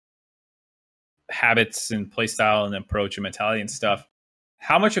Doinby's habits and playstyle and approach and mentality and stuff.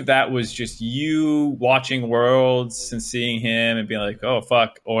 How much of that was just you watching Worlds and seeing him and being like, oh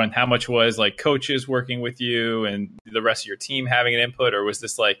fuck, and how much was like coaches working with you and the rest of your team having an input, or was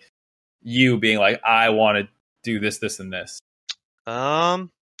this like you being like, I want to do this, this, and this? I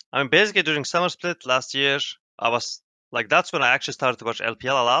mean, basically during summer split last year, I was like, that's when I actually started to watch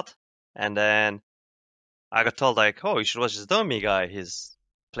LPL a lot, and then I got told like, oh, you should watch this Domi guy. He's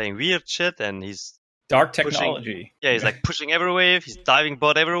playing weird shit, and he's Dark pushing. technology. Yeah, he's like pushing every wave. He's diving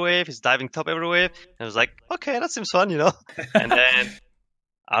bot every wave. He's diving top every wave. And I was like, okay, that seems fun, you know. And then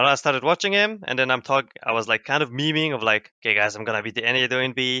I don't know, I started watching him, and then I was like kind of memeing of like, okay, guys, I'm gonna beat the NA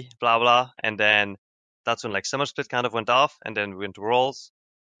doing B, blah blah. And then that's when like summer split kind of went off, and then we went to Worlds,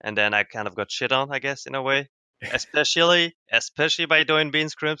 and then I kind of got shit on, I guess, in a way, especially by doing B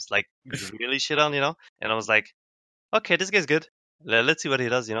and scrims, like really shit on, you know. And I was like, okay, this guy's good. Let's see what he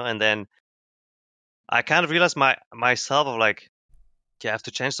does, you know. And then I kind of realized myself of like, okay, I have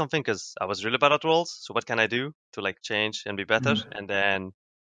to change something because I was really bad at Worlds. So what can I do to like change and be better? And then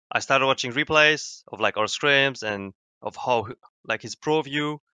I started watching replays of like our scrims and of how like his pro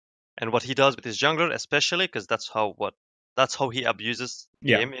view and what he does with his jungler, especially because that's how he abuses the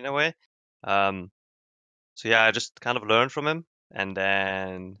game in a way. So yeah, I just kind of learned from him, and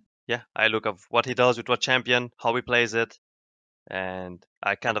then yeah, I look at what he does with what champion, how he plays it, and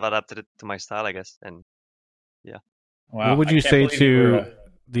I kind of adapted it to my style, I guess. And yeah. Wow. What would you say to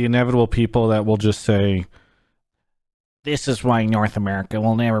the inevitable people that will just say, this is why North America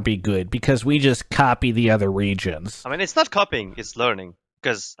will never be good, because we just copy the other regions? I mean, it's not copying, it's learning.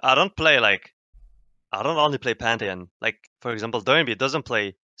 Because I don't only play Pantheon. Like, for example, Doinby doesn't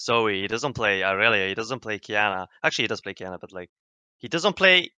play Zoe, he doesn't play Aurelia, he doesn't play Kiana. Actually, he does play Kiana, but like, he doesn't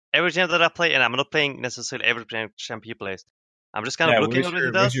play every champ that I play, and I'm not playing necessarily every champ he plays. I'm just kind of looking at what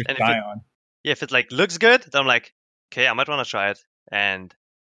he does, and if it like looks good, then I'm like, okay, I might want to try it, and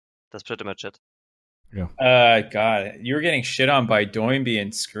that's pretty much it. Yeah. God, you were getting shit on by Doinby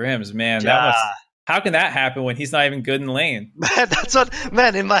and scrims, man. Yeah. How can that happen when he's not even good in lane? Man, that's what,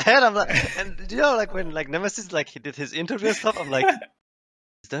 man, in my head, I'm like, and you know, like when like Nemesis, like he did his interview and stuff, I'm like,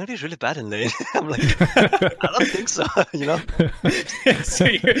 is Doinby really bad in lane? I'm like, I don't think so, you know?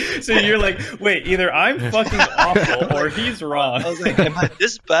 so you're like, wait, either I'm fucking awful or he's wrong. I was like, am I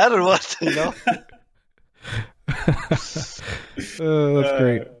this bad or what, you know? That's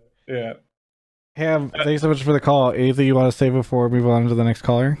great. Yeah. Ham, thanks so much for the call. Anything you want to say before we move on to the next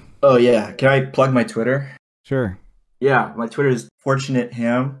caller? Oh yeah, can I plug my Twitter? Sure. Yeah, my Twitter is Fortunate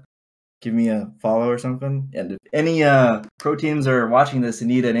Ham. Give me a follow or something. And if any pro teams are watching this and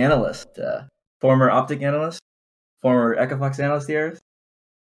need an analyst, former Optic analyst, former Echofox analyst here,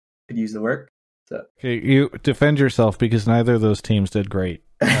 could use the work. So. Okay, you defend yourself because neither of those teams did great.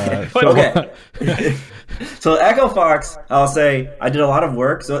 Okay. So Echofox, I'll say I did a lot of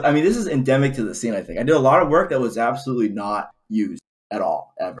work. So I mean, this is endemic to the scene. I think I did a lot of work that was absolutely not used at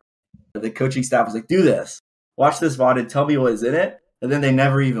all ever. The coaching staff was like, "Do this, watch this VOD, and tell me what is in it," and then they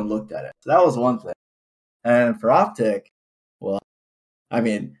never even looked at it. So that was one thing. And for Optic, well, I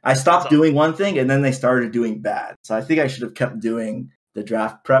mean, I stopped doing one thing, and then they started doing bad. So I think I should have kept doing the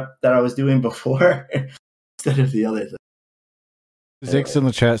draft prep that I was doing before instead of the other thing. Zix in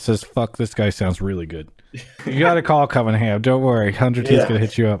the chat says, fuck, this guy sounds really good. You got a call coming, Ham. Don't worry. 100 T's going to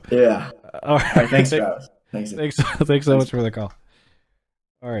hit you up. Yeah. All right. Thanks, Travis. Thanks so much for the call.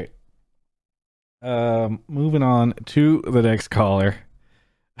 All right. Moving on to the next caller.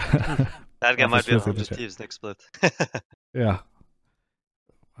 That guy might be 100 Thieves next split. Yeah.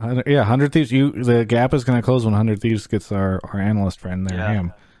 100 Thieves. The gap is going to close when 100 Thieves gets our analyst friend there,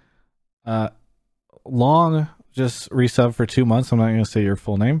 Ham. Long... just resub for 2 months. I'm not going to say your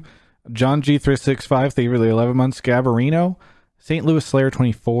full name. John G365, thank you for the 11 months. Gabarino, St. Louis Slayer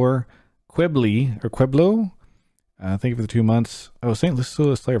 24, Quiblo, thank you for the 2 months. Oh, St.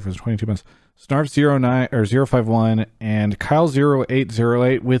 Louis Slayer for the 22 months. Snarf09 or 051 and Kyle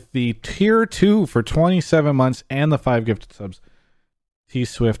 0808 with the tier 2 for 27 months and the 5 gifted subs. T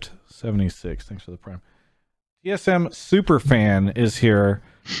Swift 76, thanks for the prime. TSM Superfan is here.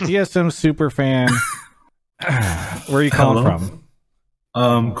 TSM Superfan. Where are you calling from?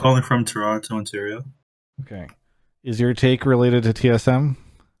 Calling from Toronto, Ontario. Okay. Is your take related to TSM?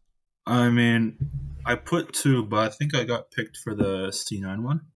 I mean, I put 2, but I think I got picked for the C9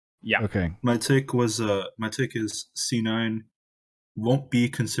 one. Yeah. Okay. My take is C9 won't be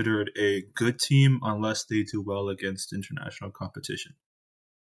considered a good team unless they do well against international competition.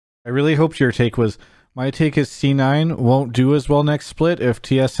 I really hoped your take was, my take is C9 won't do as well next split if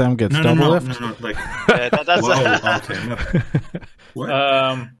TSM gets double lift. No, like, that's okay.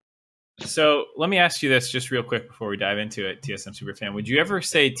 What? So let me ask you this just real quick before we dive into it, TSM Superfan. Would you ever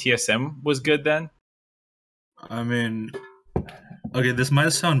say TSM was good then? I mean, okay, this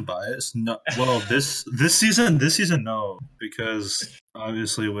might sound biased. No, well, this season, no, because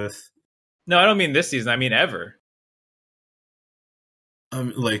obviously with. No, I don't mean this season. I mean ever.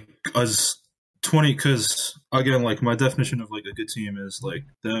 Like as 20, because again, like my definition of like a good team is like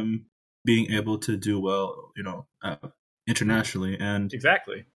them being able to do well, internationally, and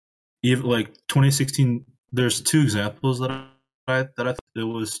Exactly. even like 2016. There's two examples that I thought. It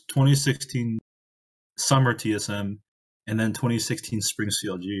was 2016 summer TSM, and then 2016 spring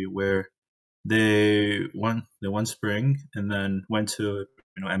CLG, where they won spring and then went to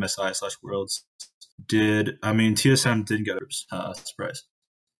MSI/Worlds. TSM didn't get a surprise.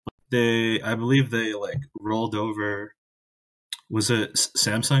 I believe they like rolled over. Was it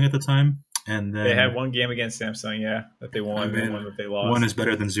Samsung at the time? And then They had one game against Samsung, that they won, and one that they lost. One is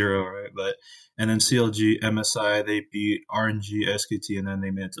better than zero, right? And then CLG, MSI, they beat RNG, SKT, and then they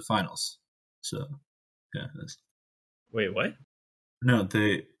made it to finals. So, yeah. Wait, what? No,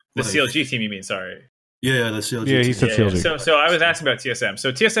 the CLG team, you mean? Sorry. Yeah, the CLG. Yeah, he said CLG. Yeah. So I was asking about TSM.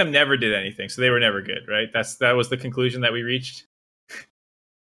 So TSM never did anything, so they were never good, right? That was the conclusion that we reached.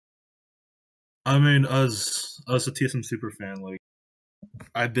 I mean, as a TSM super fan, like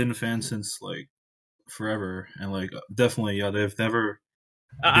I've been a fan since like forever, and like definitely, they've never.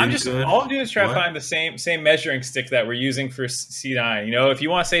 All I'm doing is try to find the same measuring stick that we're using for C9. If you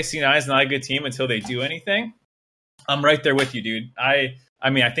want to say C9 is not a good team until they do anything, I'm right there with you, dude. I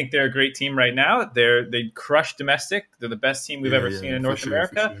mean, I think they're a great team right now. They crush domestic. They're the best team we've ever seen in North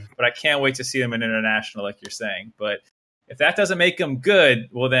America. Sure. But I can't wait to see them in international, like you're saying. But if that doesn't make them good,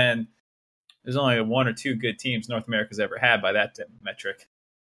 well, then there's only one or two good teams North America's ever had by that metric.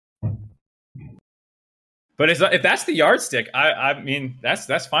 But if that's the yardstick, I mean,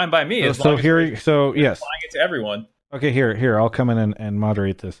 that's fine by me. Yes. Applying it to everyone. Okay, here I'll come in and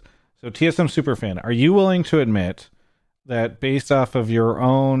moderate this. So TSM Superfan, are you willing to admit that based off of your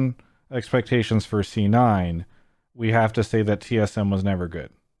own expectations for C9, we have to say that TSM was never good?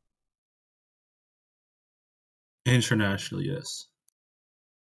 Internationally, yes.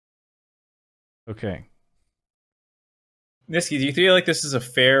 Okay. Nisqy, do you feel like this is a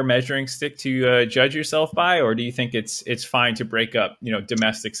fair measuring stick to judge yourself by, or do you think it's fine to break up,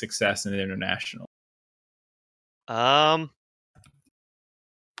 domestic success and international? To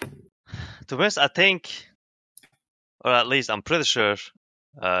be honest, I think, or at least I'm pretty sure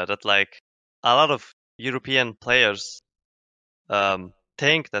that like a lot of European players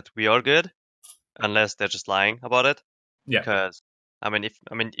think that we are good, unless they're just lying about it. Yeah. Because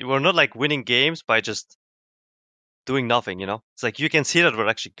we're not like winning games by just doing nothing. It's like you can see that we're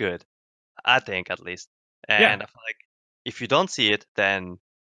actually good. I think, at least. And I feel like if you don't see it, then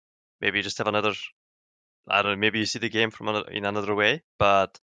maybe you just have another. I don't know. Maybe you see the game in another way,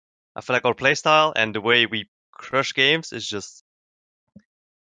 but I feel like our playstyle and the way we crush games is just,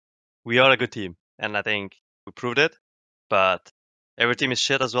 we are a good team, and I think we proved it. But every team is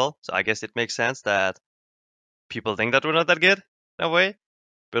shit as well, so I guess it makes sense that people think that we're not that good in a way.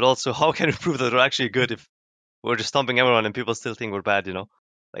 But also, how can we prove that we're actually good if we're just stomping everyone and people still think we're bad?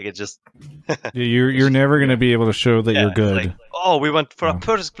 Like it just. You're never going to be able to show that you're good. Like, we went for a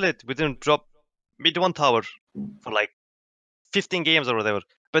perfect split. We didn't drop mid one tower for like 15 games or whatever.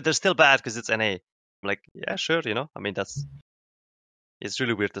 But they're still bad because it's NA. I'm like, yeah, sure, I mean, it's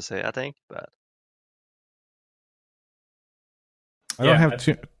really weird to say, I think, but I don't have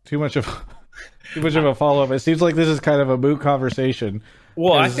too much of a follow up. It seems like this is kind of a moot conversation.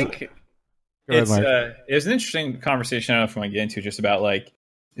 Well, I think it's an interesting conversation. I don't know if I want to get into just about like,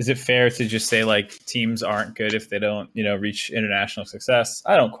 is it fair to just say like teams aren't good if they don't, reach international success?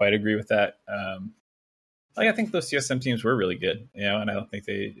 I don't quite agree with that. I think those CSM teams were really good, and I don't think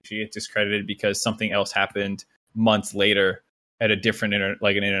they should get discredited because something else happened months later at a different an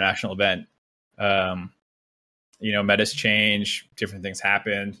international event. Metas change, different things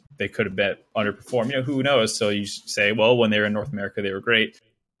happened. They could have been underperformed. Who knows? So you say, well, when they were in North America, they were great.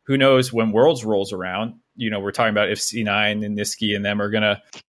 Who knows when Worlds rolls around? We're talking about if C9 and Nisqy and them are going to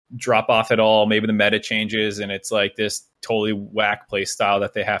drop off at all. Maybe the meta changes and it's like this totally whack play style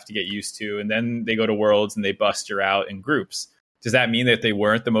that they have to get used to. And then they go to Worlds and they bust her out in groups. Does that mean that they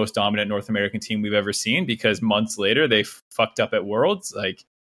weren't the most dominant North American team we've ever seen because months later they fucked up at Worlds? Like,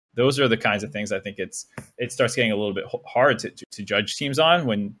 those are the kinds of things I think it starts getting a little bit hard to judge teams on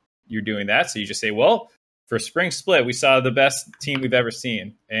when you're doing that. So you just say, well, for Spring Split, we saw the best team we've ever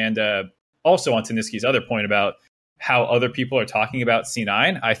seen. And also on to Nisqy's other point about how other people are talking about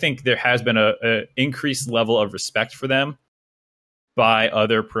C9, I think there has been a increased level of respect for them by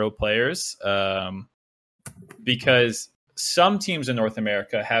other pro players because some teams in North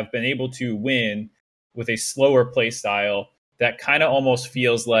America have been able to win with a slower play style that kind of almost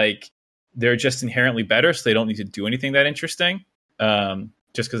feels like they're just inherently better, so they don't need to do anything that interesting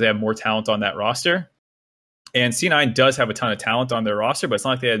just because they have more talent on that roster. And C9 does have a ton of talent on their roster, but it's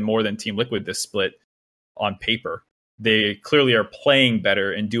not like they had more than Team Liquid this split on paper. They clearly are playing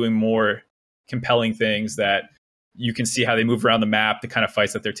better and doing more compelling things that you can see how they move around the map, the kind of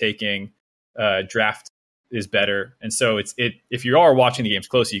fights that they're taking. Draft is better. And so if you are watching the games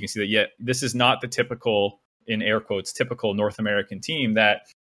closely, you can see that, this is not the typical, in air quotes, typical North American team that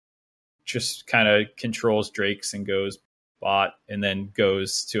just kind of controls Drakes and goes bot and then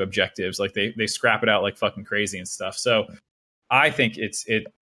goes to objectives. Like they scrap it out like fucking crazy and stuff. So I think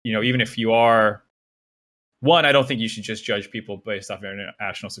even if you are, one, I don't think you should just judge people based off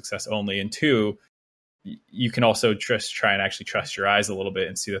international success only. And two, you can also try and actually trust your eyes a little bit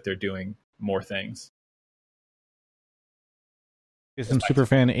and see that they're doing more things. TSM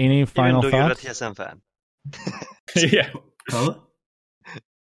Superfan, any final Even though thoughts? you're a TSM fan. Yeah. Huh?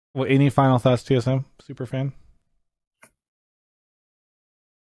 Well, any final thoughts, TSM Superfan?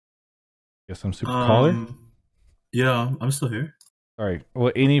 TSM Super Caller? Yeah, I'm still here. Sorry.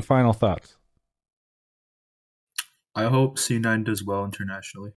 Well, any final thoughts? I hope C9 does well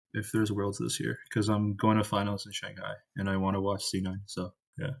internationally if there's Worlds this year, because I'm going to finals in Shanghai and I want to watch C9. So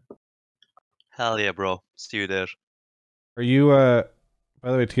yeah. Hell yeah, bro. See you there. Are you,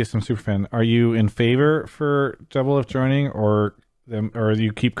 by the way, TSM Superfan, are you in favor for Double F joining or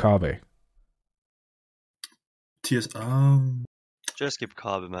you keep Kabe? Just keep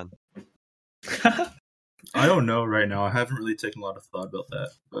Kabe, man. I don't know right now. I haven't really taken a lot of thought about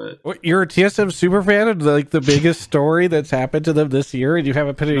that, but What, you're a TSM Superfan of like the biggest story that's happened to them this year, and you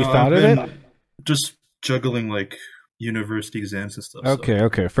haven't put any thought in it? Just juggling like university exams and stuff.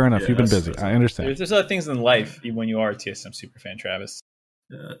 Okay, fair enough. Yeah, You've been that's- busy. I understand. There's other things in life when you are a TSM Superfan, Travis.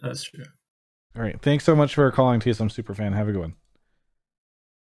 Yeah, that's true. All right. Thanks so much for calling TSM Superfan. Have a good one.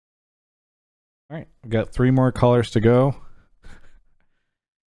 All right. We've got 3 more callers to go.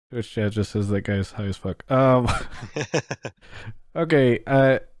 Twitch chat just says that guy's high as fuck. Okay.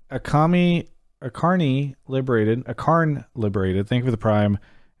 Akarn liberated. Thank you for the Prime.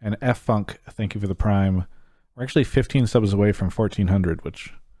 And F Funk, thank you for the Prime. We're actually 15 subs away from 1400,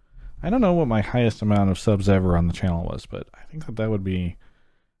 which I don't know what my highest amount of subs ever on the channel was, but I think that would be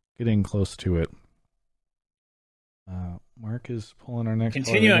getting close to it. Mark is pulling our next.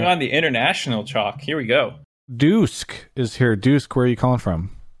 Continuing on the international chalk, here we go. Dusk is here. Dusk, where are you calling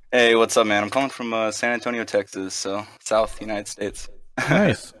from? Hey, what's up, man? I'm calling from San Antonio, Texas, so South United States.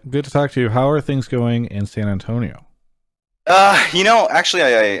 Nice. Good to talk to you. How are things going in San Antonio? Actually,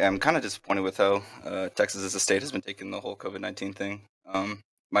 I am kind of disappointed with how Texas as a state has been taking the whole COVID-19 thing.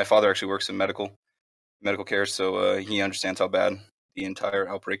 My father actually works in medical care, so he understands how bad the entire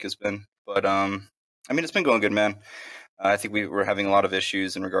outbreak has been. But it's been going good, man. I think we're having a lot of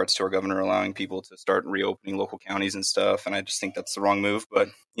issues in regards to our governor allowing people to start reopening local counties and stuff, and I just think that's the wrong move. But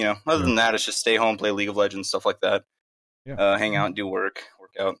other than that, it's just stay home, play League of Legends, stuff like that. Yeah. Hang out and do work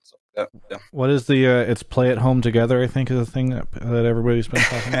out, stuff like that. Yeah. What is the it's play at home together, I think, is the thing that everybody's been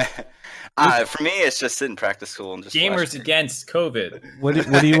talking about? For me, it's just sit in practice school and just Gamers against COVID. What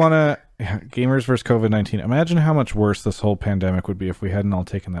do you want to gamers versus COVID-19? Imagine how much worse this whole pandemic would be if we hadn't all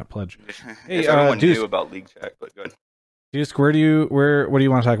taken that pledge. If everyone knew about League Check, but good. Dusk, what do you want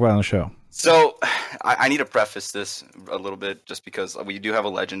to talk about on the show? So I need to preface this a little bit just because we do have a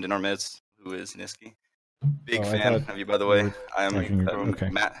legend in our midst who is Nisqy. Big fan of you, by the way. I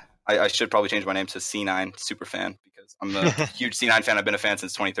am Matt. I should probably change my name to C9 Superfan because I'm a huge C9 fan. I've been a fan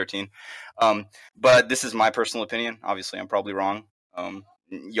since 2013. But this is my personal opinion. Obviously, I'm probably wrong.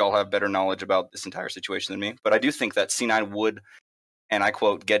 Y'all have better knowledge about this entire situation than me. But I do think that C9 would, and I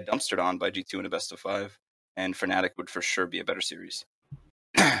quote, get dumpstered on by G2 in a best of 5. And Fnatic would for sure be a better series.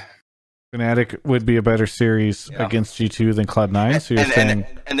 Fnatic would be a better series against G2 than Cloud9. So you're saying,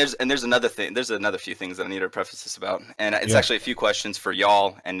 and there's another thing. There's another few things that I need to preface this about, and it's actually a few questions for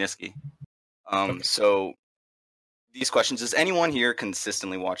y'all and Nisqy. So these questions: does anyone here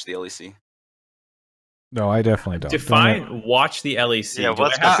consistently watch the LEC? No, I definitely don't. Define watch the LEC. Yeah,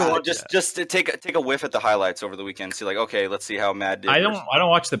 what's just to take a whiff at the highlights over the weekend. See, like, okay, let's see how Mad did. I don't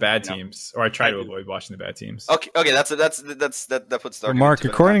watch the bad teams, or I try to avoid watching the bad teams. Okay, that puts the argument Mark, to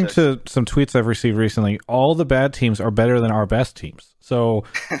according to some tweets I've received recently, all the bad teams are better than our best teams. So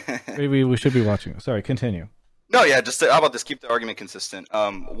maybe we should be watching. Sorry, continue. No, yeah, how about this? Keep the argument consistent.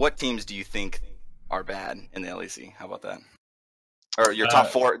 What teams do you think are bad in the LEC? How about that? Or your top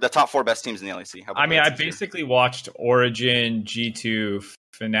four, the top 4 best teams in the LEC. I basically watched Origin, G2,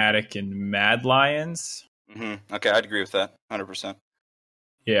 Fnatic, and Mad Lions. Mm-hmm. Okay, I'd agree with that, 100%.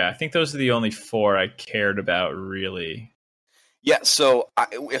 Yeah, I think those are the only 4 I cared about, really. Yeah, so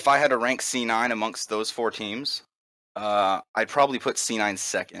if I had to rank C9 amongst those 4 teams, I'd probably put C9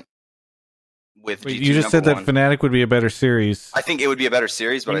 second. with Wait, G2 you just said that one. Fnatic would be a better series. I think it would be a better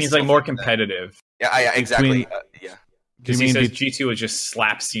series, but It means like more competitive. Yeah, exactly. Yeah. Because he says G2 would just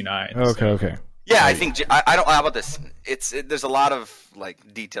slap C9. Okay. Yeah, I think I don't. How about this? There's a lot of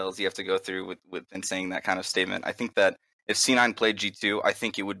like details you have to go through with in saying that kind of statement. I think that if C9 played G2, I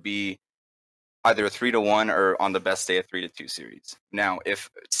think it would be either a 3-1 or on the best day a 3-2 series. Now, if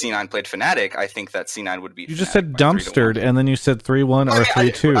C9 played Fnatic, I think that C9 would beat. You just said dumpstered, and then you said 3-1 or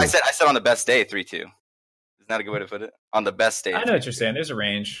 3-2. I said on the best day 3-2. Isn't that a good way to put it? On the best day. I know what you're saying. There's a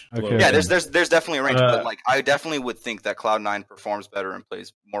range. Okay. Yeah, there's definitely a range, but like I definitely would think that Cloud9 performs better and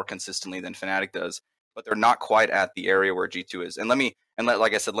plays more consistently than Fnatic does, but they're not quite at the area where G2 is. And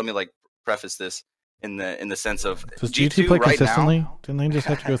like I said, let me like preface this in the sense of does G2 play right consistently? Now, didn't they just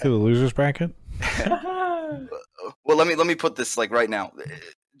have to go through the losers bracket? Well, let me put this like right now.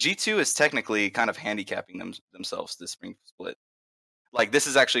 G2 is technically kind of handicapping themselves this spring split. Like this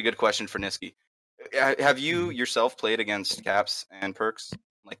is actually a good question for Nisqy. Have you yourself played against Caps and Perks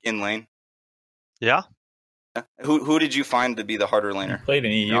like in lane? Yeah. Who did you find to be the harder laner? He played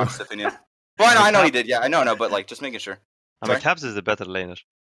in EU. Well, I know he did. Yeah, I know, but like just making sure. I mean, Caps is the better laner.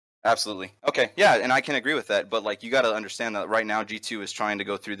 Absolutely. Okay. Yeah, and I can agree with that. But like, you got to understand that right now G2 is trying to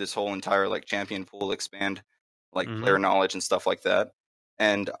go through this whole entire like champion pool, expand like player knowledge and stuff like that.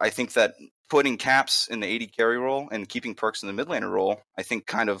 And I think that putting Caps in the AD carry role and keeping Perks in the mid laner role, I think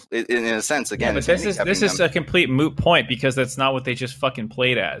kind of in a sense again. Yeah, but this is a complete moot point because that's not what they just fucking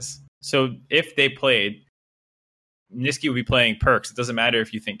played as. So if they played, Nisqy would be playing Perks. It doesn't matter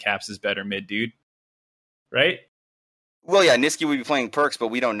if you think Caps is better mid, dude. Right? Well, yeah, Nisqy would be playing Perks, but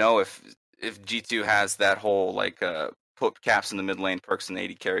we don't know if G2 has that whole like put Caps in the mid lane, Perks in the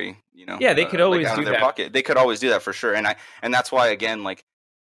AD carry. You know, yeah, they could always like, do that. Pocket. They could always do that for sure, and that's why again, like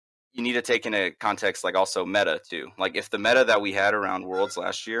you need to take into context like also meta too. Like if the meta that we had around Worlds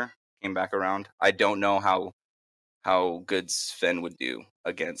last year came back around, I don't know how good Sven would do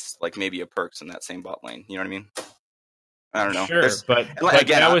against like maybe a Perks in that same bot lane. You know what I mean? I don't know. Sure, but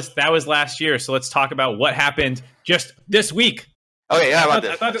again, that was last year. So let's talk about what happened just this week. Okay, yeah,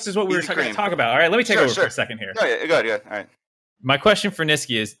 I thought this is what we were going to talk about. All right, let me take over for a second here. Oh, yeah, go ahead. All right. My question for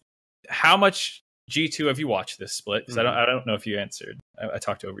Nisqy is, how much G2 have you watched this split? Because I don't know if you answered. I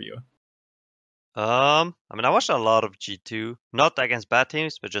talked over you. I mean, I watched a lot of G2, not against bad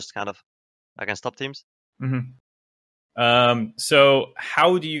teams, but just kind of against top teams. Mm-hmm. So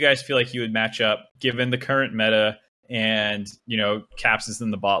how do you guys feel like you would match up given the current meta? And, you know, Caps is in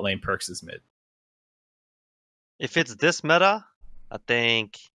the bot lane, Perks is mid. If it's this meta, I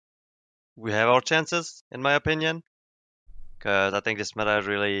think we have our chances, in my opinion. Because I think this meta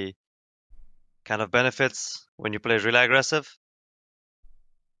really kind of benefits when you play really aggressive.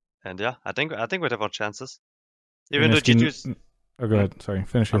 And yeah, I think we'd have our chances. Even though G2's... Oh, go ahead. Sorry,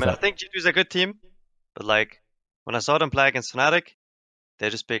 finish I think G2 is a good team. But like, when I saw them play against Fnatic, they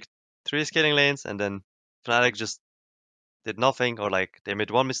just picked 3 scaling lanes and then Fnatic just did nothing, or like they made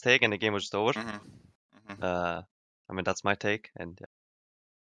one mistake and the game was just over. I mean, that's my take. And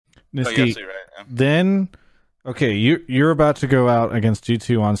Nisqy, right, yeah. Then, okay, you're about to go out against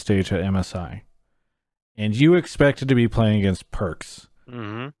G2 on stage at MSI, and you expected to be playing against Perks,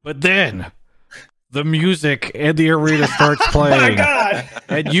 but then the music and the arena starts playing,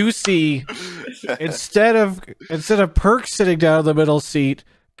 and you see instead of Perks sitting down in the middle seat,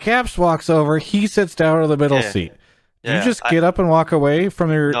 Caps walks over, he sits down in the middle seat. Do you just get up and walk away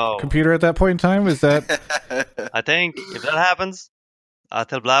from your computer at that point in time? Is that? I think if that happens, I'll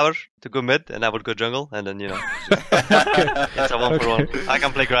tell Blauer to go mid, and I would go jungle, and then it's a 1-for-1. I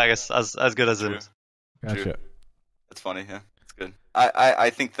can play Gragas as good as him. Gotcha. That's funny. Yeah, that's good.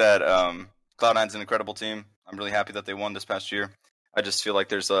 I think that Cloud9's an incredible team. I'm really happy that they won this past year. I just feel like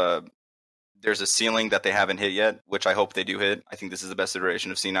there's a ceiling that they haven't hit yet, which I hope they do hit. I think this is the best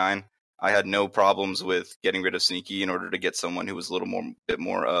iteration of C9. I had no problems with getting rid of Sneaky in order to get someone who was a little bit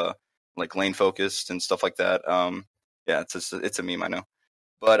more like lane focused and stuff like that. Yeah, it's a meme, I know,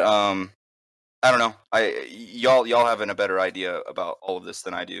 but I don't know. Y'all having a better idea about all of this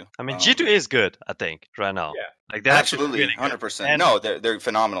than I do. I mean, G2 is good, I think, right now. Yeah, like they're absolutely 100%. No, they're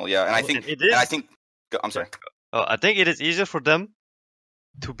phenomenal. Yeah, and I think I'm sorry. Oh, I think it is easier for them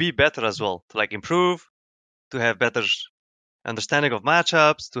to be better as well, to like improve, to have better understanding of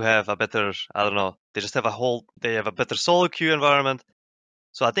matchups, to have a better, I don't know, they have a better solo queue environment.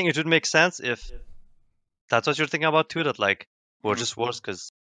 So I think it would make sense if that's what you're thinking about too, that like we're just worse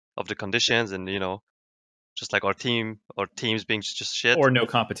because of the conditions and, just like our teams being just shit. Or no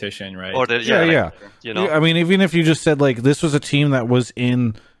competition, right? Or I mean, even if you just said like this was a team that was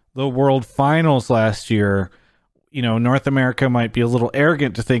in the World Finals last year, North America might be a little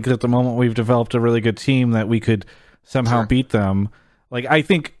arrogant to think that at the moment we've developed a really good team that we could somehow beat them. Like, I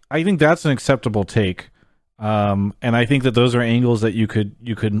think that's an acceptable take. And I think that those are angles that you could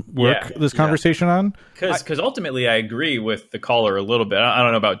work this conversation on. Because ultimately, I agree with the caller a little bit. I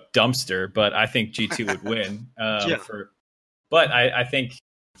don't know about dumpster, but I think G2 would win. But I think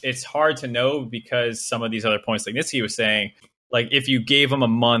it's hard to know because some of these other points, like Nisky was saying, like if you gave them a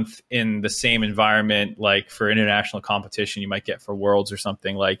month in the same environment, like for international competition, you might get for Worlds or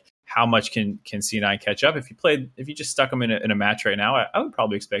something. Like, how much can C9 catch up? If you just stuck them in a match right now, I would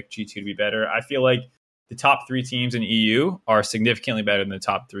probably expect G2 to be better. I feel like the top 3 teams in EU are significantly better than the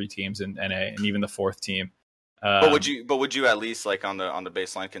top 3 teams in NA, and even the 4th team. But would you at least, like, on the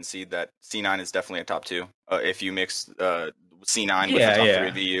baseline concede that C9 is definitely a top 2 if you mix C9 with the top 3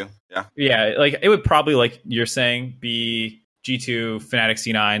 of EU? Yeah, like it would probably, like you're saying, be G2, Fnatic,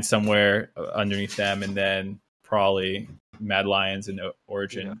 C9 somewhere underneath them, and then probably Mad Lions and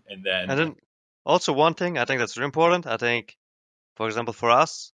Origin, and then also one thing I think that's really important. I think, for example, for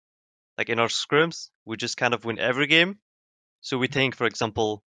us, like in our scrims, we just kind of win every game. So we think, for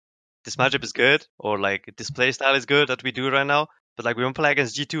example, this matchup is good, or like this play style is good that we do right now. But like we won't play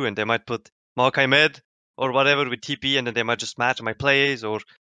against G2 and they might put Maokai mid or whatever with TP, and then they might just match my plays, or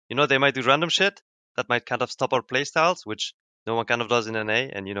they might do random shit that might kind of stop our play styles, which no one kind of does in NA.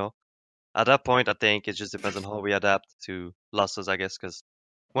 And at that point, I think it just depends on how we adapt to losses, I guess, because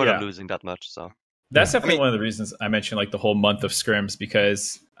we're not losing that much. So that's definitely one of the reasons I mentioned like the whole month of scrims,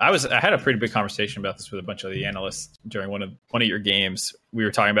 because I had a pretty big conversation about this with a bunch of the analysts during one of your games. We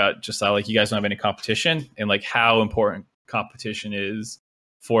were talking about just how like you guys don't have any competition and like how important competition is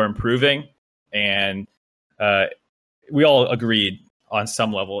for improving, and we all agreed on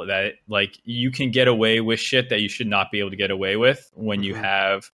some level that like you can get away with shit that you should not be able to get away with when you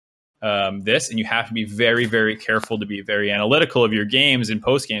have this, and you have to be very, very careful to be very analytical of your games and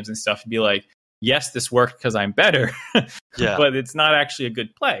post games and stuff, to be like, yes, this worked because I'm better, but it's not actually a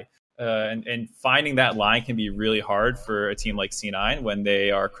good play. And finding that line can be really hard for a team like C9 when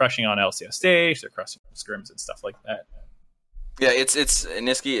they are crushing on LCS stage, they're crushing on scrims and stuff like that. Yeah, it's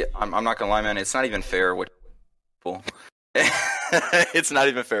Nisky. I'm not gonna lie, man. It's not even fair what people. It's not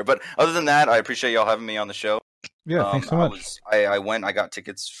even fair. But other than that, I appreciate y'all having me on the show. Yeah, thanks so much. I got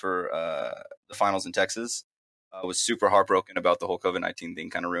tickets for the finals in Texas. I was super heartbroken about the whole COVID-19 thing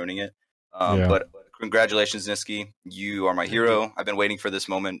kind of ruining it. But congratulations, Nisky. You are my hero. I've been waiting for this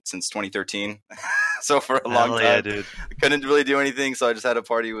moment since 2013. So for a long time, dude. I couldn't really do anything, so I just had a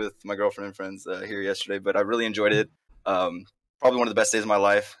party with my girlfriend and friends here yesterday. But I really enjoyed it. Probably one of the best days of my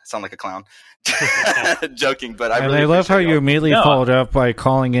life. I sound like a clown. Joking, but I love how you immediately followed up by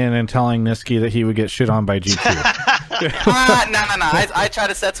calling in and telling Nisky that he would get shit on by G2. No. I try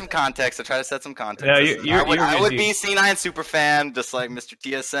to set some context. Yeah, I would be C9 super fan, just like Mr.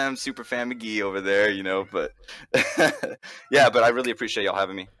 TSM super fan McGee over there, But yeah, but I really appreciate y'all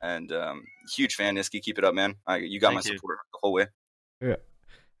having me, and huge fan, Nisky. Keep it up, man. You got my support the whole way. Yeah,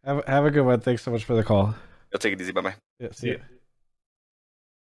 have a good one. Thanks so much for the call. I'll take it easy. Bye bye. Yeah, see you.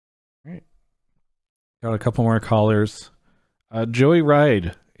 All right. Got a couple more callers. Joey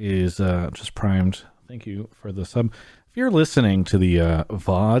Ride is just primed. Thank you for the sub. If you're listening to the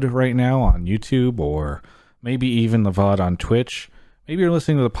VOD right now on YouTube, or maybe even the VOD on Twitch, maybe you're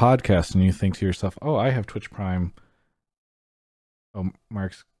listening to the podcast and you think to yourself, oh, I have Twitch Prime. Oh,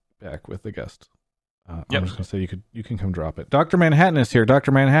 Mark's back with the guest. I'm just going to say you can come drop it. Dr. Manhattan is here.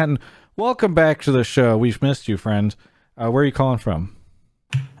 Dr. Manhattan, welcome back to the show. We've missed you, friend. Where are you calling from?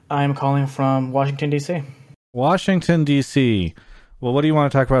 I'm calling from Washington, D.C. Washington, D.C. Well, what do you want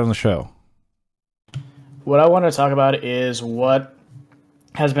to talk about on the show? What I want to talk about is what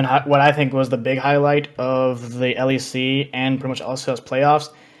I think was the big highlight of the LEC and pretty much LCS playoffs,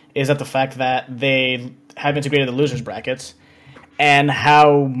 is that the fact that they have integrated the losers brackets, and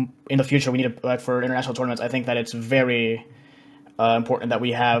how in the future we need to, for international tournaments, I think that it's very important that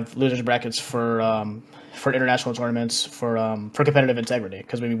we have losers brackets for international tournaments for competitive integrity,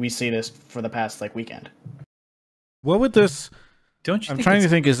 because we see this for the past weekend. What would this? Don't you? I'm trying to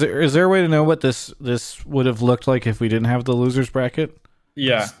think. Is there a way to know what this would have looked like if we didn't have the losers bracket?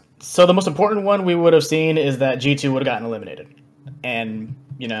 Yeah. So the most important one we would have seen is that G2 would have gotten eliminated, and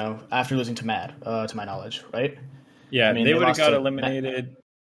after losing to Mad, to my knowledge, right? Yeah, I mean, they would have got eliminated.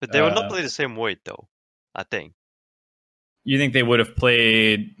 But they would not play the same weight, though, I think. You think they would have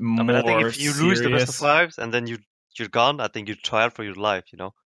played more I think if you lose the best of fives and then you're gone, I think you try out for your life,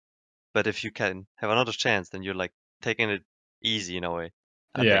 But if you can have another chance, then you're taking it easy in a way.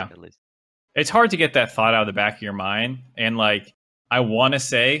 I think, at least. It's hard to get that thought out of the back of your mind. And I want to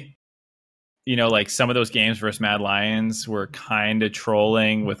say like some of those games versus Mad Lions were kind of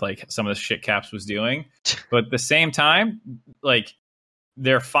trolling with like some of the shit Caps was doing. But at the same time, like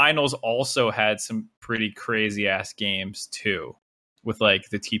their finals also had some pretty crazy ass games too, with like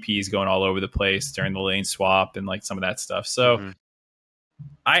the TPs going all over the place during the lane swap and like some of that stuff. So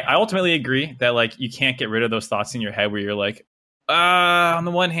I ultimately agree that like you can't get rid of those thoughts in your head where you're like, on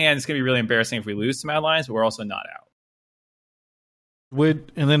the one hand, it's going to be really embarrassing if we lose to Mad Lions, but we're also not out.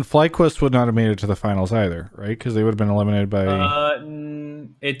 And then FlyQuest would not have made it to the finals either, right? Because they would have been eliminated by.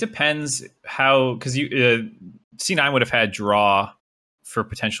 It depends how, because C9 would have had draw for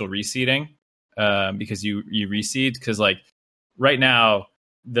potential reseeding, because you reseed. Because like right now,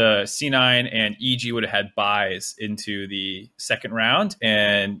 the C9 and EG would have had buys into the second round,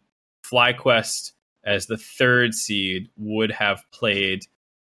 and FlyQuest as the third seed would have played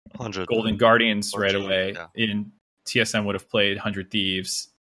Golden Guardians right away. Yeah. In TSM would have played 100 Thieves.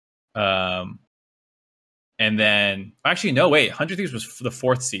 And then, actually, no, wait. 100 Thieves was the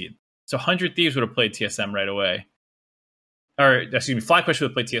fourth seed. So 100 Thieves would have played TSM right away. Or, excuse me, FlyQuest would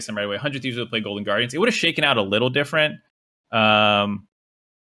have played TSM right away. 100 Thieves would have played Golden Guardians. It would have shaken out a little different. And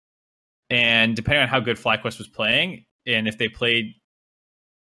depending on how good FlyQuest was playing, and if they played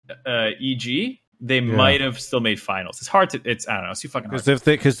EG, they might have still made finals. It's hard to, I don't know, it's too fucking hard.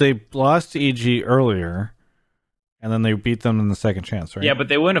 Because they lost to EG earlier, and then they beat them in the second chance, right? Yeah, but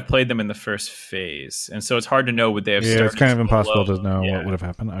they wouldn't have played them in the first phase. And so it's hard to know, would they have started? Yeah, it's kind of impossible to know what would have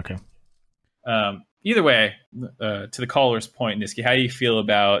happened. Okay. Either way, to the caller's point, Nisqy, how do you feel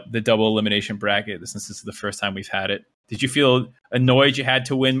about the double elimination bracket since this is the first time we've had it? Did you feel annoyed you had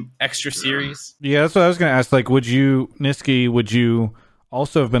to win extra series? Yeah, that's what I was going to ask. Like, Nisqy, would you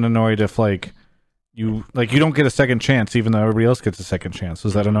also have been annoyed if, like, you don't get a second chance even though everybody else gets a second chance?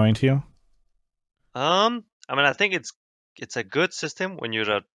 Was that annoying to you? I mean, I think it's a good system when you're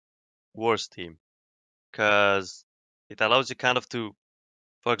a worse team, because it allows you kind of to,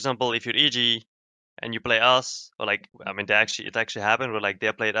 for example, if you're EG and you play us, or like, I mean, it actually happened where like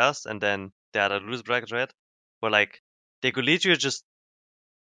they played us and then they had a loose bracket, right? Where like they could literally just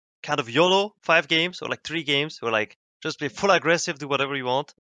kind of YOLO 5 games or like 3 games, where like just play full aggressive, do whatever you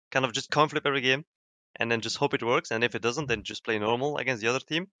want, kind of just coin flip every game, and then just hope it works. And if it doesn't, then just play normal against the other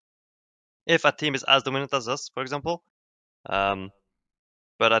team. If a team is as dominant as us, for example. But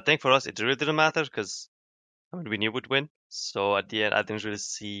I think for us, it really didn't matter because, I mean, we knew we'd win. So at the end, I didn't really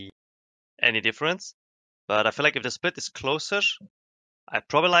see any difference. But I feel like if the split is closer, I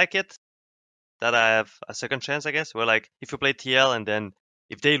probably like it. That I have a second chance, I guess. Where like, if we play TL and then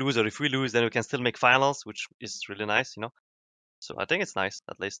if they lose or if we lose, then we can still make finals, which is really nice, you know. So I think it's nice,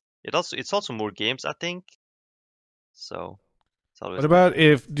 at least. It's also more games, I think. So what about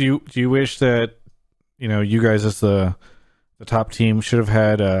do you wish that you guys as the top team should have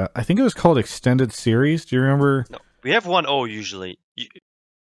had I think it was called extended series? Do you remember? No, we have 1-0 usually.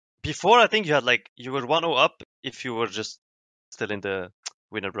 Before, I think you were 1-0 up if you were just still in the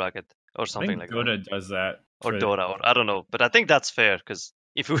winner bracket or something like Dota that. does that. Or Dota, or I don't know, but I think that's fair because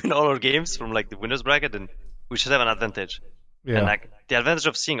if we win all our games from like the winners bracket, then we should have an advantage. Yeah. And like the advantage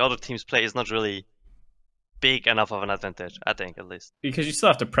of seeing other teams play is not really big enough of an advantage, I think, at least. Because you still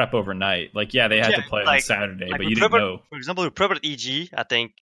have to prep overnight. Like, yeah, they had to play on Saturday, but you didn't know. For example, we prepped EG, I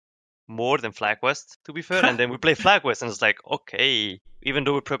think, more than FlyQuest, to be fair. And then we play FlyQuest, and it's like, okay, even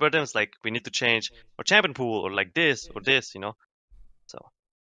though we prepared them, it's like, we need to change our champion pool, or like this, or this, So.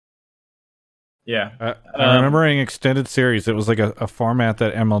 Yeah. I remember in extended series, it was like a format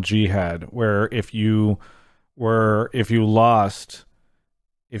that MLG had, where if you were in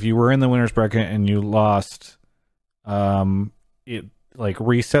the winner's bracket and you lost, it like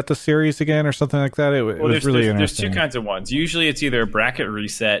reset the series again or something like that. It was really interesting. There's 2 kinds of ones. Usually it's either a bracket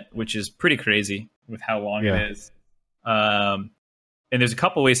reset, which is pretty crazy with how long it is. And there's a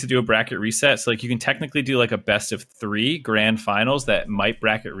couple ways to do a bracket reset. So like you can technically do like a best of 3 grand finals that might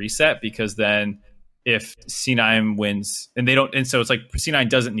bracket reset, because then if C9 wins and so it's like C9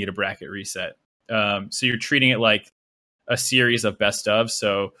 doesn't need a bracket reset. So you're treating it like a series of best of.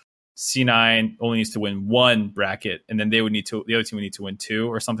 So C9 only needs to win 1 bracket, and then the other team would need to win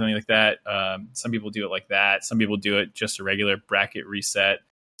 2 or something like that. Some people do it like that. Some people do it just a regular bracket reset.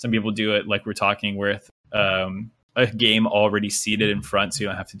 Some people do it like we're talking with a game already seeded in front, so you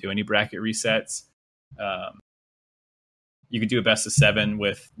don't have to do any bracket resets. You could do a best of 7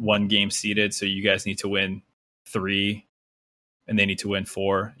 with 1 game seeded, so you guys need to win 3 and they need to win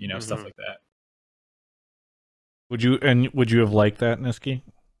 4, stuff like that. Would you have liked that, Nisqy?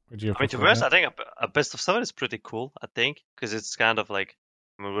 I mean, to be honest, I think a best of 7 is pretty cool, I think, because it's kind of like,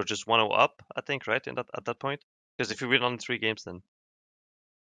 I mean, we're just 1-0 up, I think, right, at that point? Because if you win on 3 games, then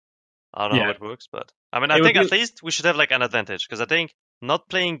I don't know how it works, but I mean, I think at least we should have like an advantage, because I think not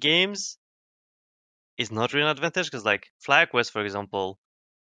playing games is not really an advantage, because like FlyQuest, for example,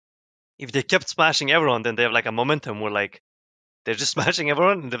 if they kept smashing everyone, then they have like a momentum where like they're just smashing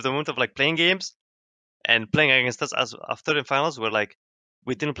everyone, and they have the momentum of like playing games and playing against us as after in finals, where like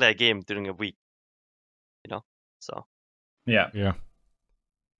we didn't play a game during a week, you know. So yeah.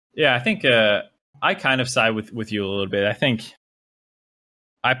 I think I kind of side with you a little bit. I think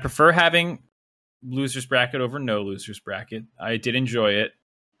I prefer having losers bracket over no losers bracket. I did enjoy it.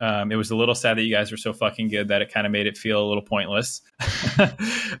 It was a little sad that you guys were so fucking good that it kind of made it feel a little pointless.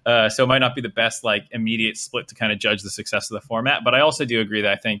 So it might not be the best like immediate split to kind of judge the success of the format. But I also do agree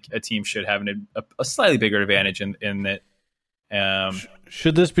that I think a team should have a slightly bigger advantage in that.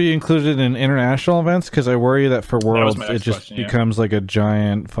 Should this be included in international events? Because I worry that for Worlds it just becomes like a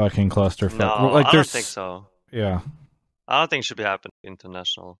giant fucking clusterfuck. No, like, I don't think so. Yeah, I don't think it should be happening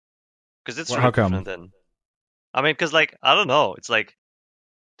international, because it's really how come? different than. I mean, because like I don't know, it's like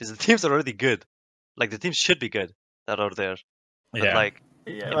the teams are already good. Like the teams should be good that are there. But like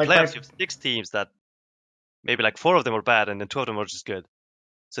in playoffs, you have 6 teams that maybe like 4 of them are bad and then 2 of them are just good.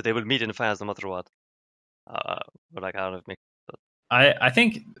 So they will meet in the finals no matter what. But like I don't know if it makes. I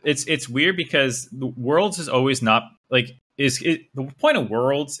think it's weird because the Worlds is always not like the point of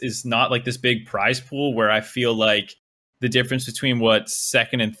Worlds is not like this big prize pool where I feel like the difference between what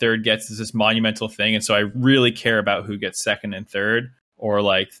second and third gets is this monumental thing, and so I really care about who gets second and third, or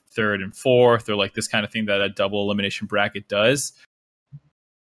like third and fourth, or like this kind of thing that a double elimination bracket does.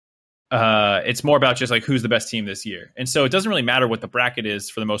 It's more about just like who's the best team this year, and so it doesn't really matter what the bracket is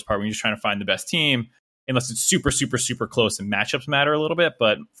for the most part when you're just trying to find the best team. Unless it's super, super, super close and matchups matter a little bit.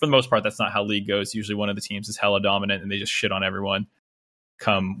 But for the most part, that's not how League goes. Usually one of the teams is hella dominant and they just shit on everyone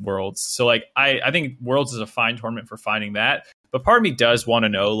come Worlds. So like I think Worlds is a fine tournament for finding that. But part of me does want to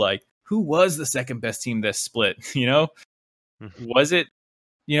know like who was the second best team this split? You know? Was it,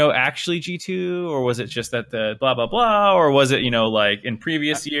 actually G2, or was it just that the blah blah blah, or was it, like in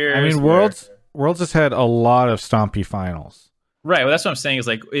previous years? I mean Worlds has had a lot of stompy finals. Right. Well, that's what I'm saying is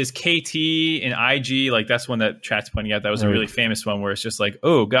like, is KT and IG, like that's one that chat's pointing out. That was a really famous one where it's just like,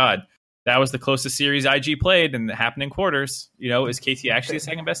 oh God, that was the closest series IG played and it happened in quarters. Is KT actually the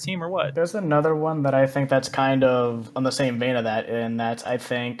second best team or what? There's another one that I think that's kind of on the same vein of that. And that's, I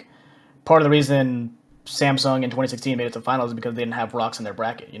think, part of the reason Samsung in 2016 made it to finals is because they didn't have rocks in their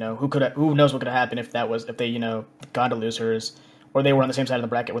bracket. Who knows what could have happened if they, gone to losers, or they were on the same side of the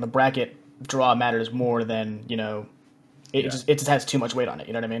bracket where the bracket draw matters more than, It just has too much weight on it.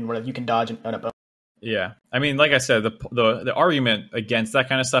 You know what I mean? Where you can dodge an opponent. Yeah, I mean, like I said, the argument against that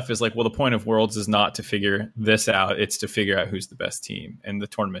kind of stuff is like, well, the point of Worlds is not to figure this out; it's to figure out who's the best team, and the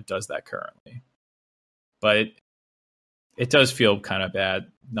tournament does that currently. But it does feel kind of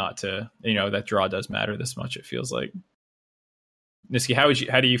bad not to, that draw does matter this much. It feels like. Nisqy,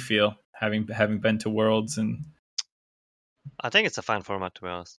 how do you feel having been to Worlds? And I think it's a fine format, to be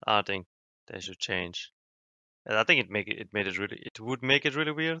honest. I don't think they should change. I think it would make it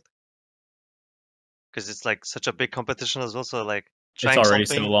really weird, because it's like such a big competition as well. So like trying it's already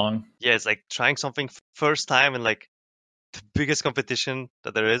so long. Yeah, it's like trying something first time in like the biggest competition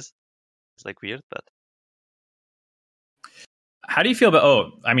that there is. It's like weird, but how do you feel about?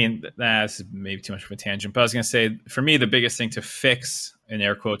 Oh, I mean, this is maybe too much of a tangent, but I was gonna say for me the biggest thing to fix in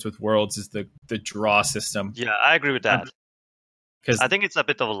air quotes with Worlds is the draw system. Yeah, I agree with that. Because I think it's a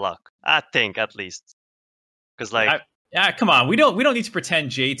bit of a luck. I think at least. Because like, come on, we don't need to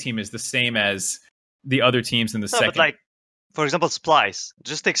pretend J Team is the same as the other teams in the second. But like, for example, Splyce.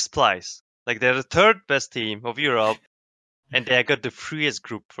 Just take Splyce. Like they're the third best team of Europe, and they got the freest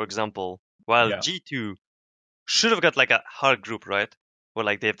group, for example. While G2 should have got like a hard group, right? Where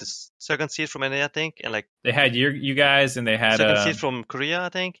like they have the second seed from NA, I think, and like they had you guys, and they had second seed from Korea, I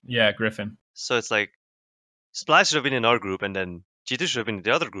think. Yeah, Griffin. So it's like Splyce should have been in our group, and then G2 should have been in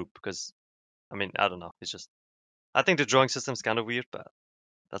the other group, because I mean, I don't know. It's just. I think the drawing system is kind of weird, but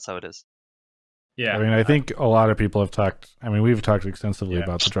that's how it is. Yeah. I mean, I think a lot of people have talked. I mean, we've talked extensively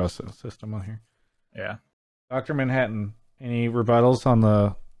about the draw system on here. Yeah. Dr. Manhattan, any rebuttals on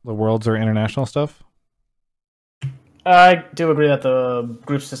the Worlds or international stuff? I do agree that the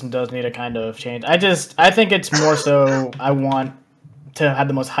group system does need a kind of change. I think it's more so I want to have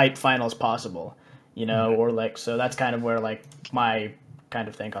the most hype finals possible, or like, so that's kind of where like my kind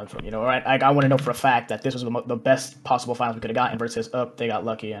of thing comes from, right? I want to know for a fact that this was the best possible finals we could have gotten versus they got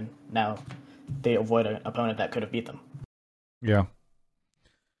lucky and now they avoid an opponent that could have beat them. Yeah.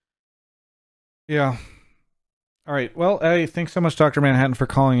 All right. Well, thanks so much, Dr. Manhattan, for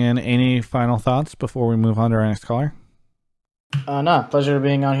calling in. Any final thoughts before we move on to our next caller? No, pleasure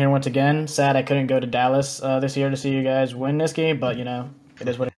being on here once again. Sad I couldn't go to Dallas this year to see you guys win Niski, but it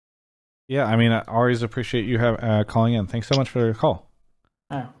is what it is. Yeah, I mean, I always appreciate you calling in. Thanks so much for the call.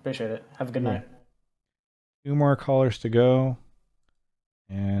 Appreciate it. Have a good night. 2 more callers to go,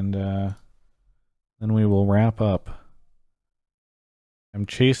 and then we will wrap up. I'm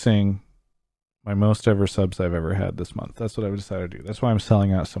chasing my most ever subs I've ever had this month. That's what I've decided to do. That's why I'm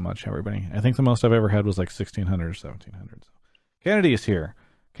selling out so much, everybody. I think the most I've ever had was like 1,600 or 1,700. So. Kennedy is here.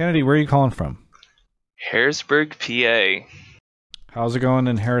 Kennedy, where are you calling from? Harrisburg, PA. How's it going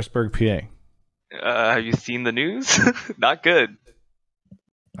in Harrisburg, PA? Have you seen the news? Not good.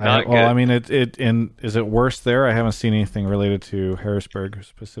 Not good. I mean, is it worse there? I haven't seen anything related to Harrisburg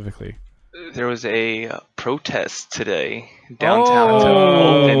specifically. There was a protest today downtown to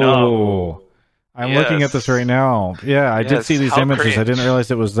open up. I'm looking at this right now. Yeah, I did see these images. Cringe. I didn't realize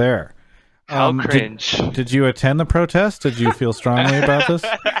it was there. How cringe. Did you attend the protest? Did you feel strongly about this?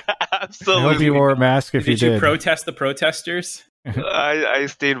 Absolutely. I hope you wore a mask if you did. Did you protest the protesters? I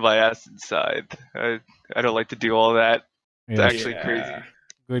stayed my ass inside. I don't like to do all that. It's actually crazy.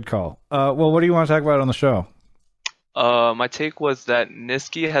 Good call. Well, what do you want to talk about on the show? My take was that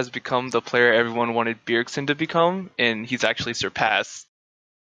Niski has become the player everyone wanted Bjergsen to become, and he's actually surpassed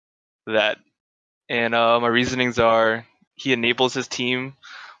that. And my reasonings are he enables his team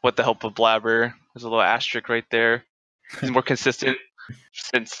with the help of Blabber. There's a little asterisk right there. He's more consistent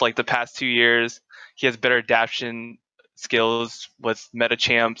since like the past 2 years. He has better adaptation skills with meta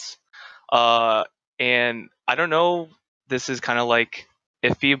champs. And I don't know, this is kind of like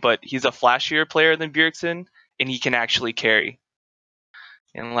iffy, but he's a flashier player than Bjergsen, and he can actually carry.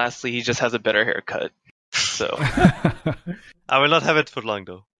 And lastly, he just has a better haircut. So I will not have it for long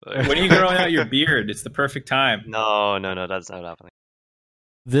though. When are you growing out your beard? It's the perfect time. No, that's not happening.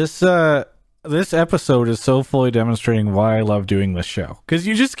 This episode is so fully demonstrating why I love doing this show, because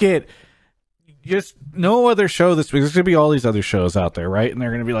you just get no other show this week. There's gonna be all these other shows out there, right? And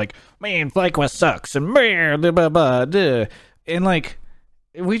they're gonna be like, man, FlyQuest sucks, and and like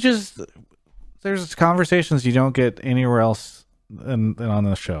there's conversations you don't get anywhere else than on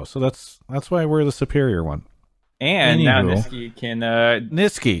this show. So that's why we're the superior one. And now Niski can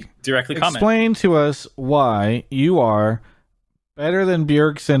directly comment. Explain to us why you are better than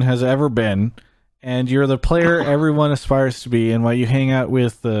Bjergsen has ever been, and you're the player everyone aspires to be, and why you hang out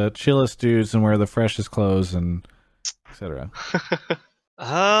with the chillest dudes and wear the freshest clothes and etc.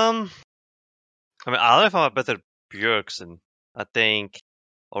 I mean, I don't know if I'm a better Bjergsen. I think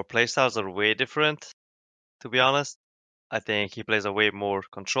our playstyles are way different, to be honest. I think he plays a way more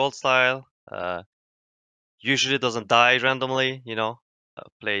controlled style. Usually doesn't die randomly,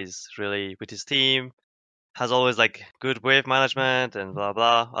 plays really with his team. Has always like good wave management and blah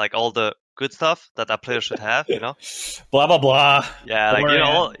blah, like all the good stuff that a player should have, blah blah blah. Yeah, like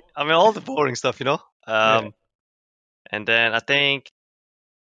all the boring stuff, And then I think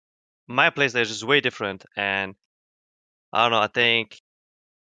my playstyle is just way different, and I don't know. I think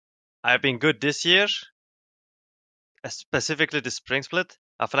I've been good this year, specifically the spring split.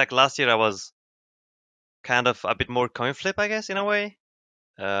 I feel like last year I was kind of a bit more coin flip, I guess, in a way.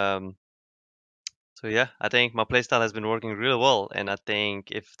 So yeah, I think my playstyle has been working really well, and I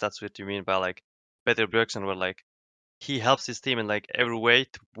think if that's what you mean by like better Bjergsen, where like he helps his team in like every way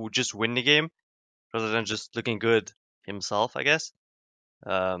to just win the game rather than just looking good himself, I guess.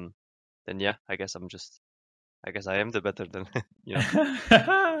 Then yeah, I guess I am the better than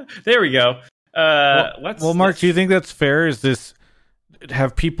There we go. Well, Mark, do you think that's fair?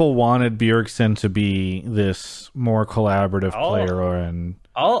 Have people wanted Bjergsen to be this more collaborative player? And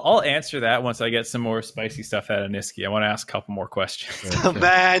I'll answer that once I get some more spicy stuff out of Niski. I want to ask a couple more questions.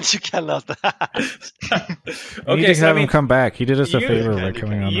 Man, you cannot. Okay, need to have him come back. He did us a favor by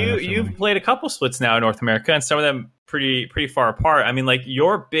coming on. You've played a couple splits now in North America, and some of them pretty far apart. I mean, like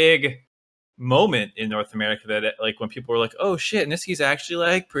your big moment in North America that like when people were like, "Oh shit, Niski's actually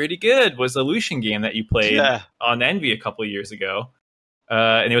like pretty good," was the Lucian game that you played on Envy a couple of years ago.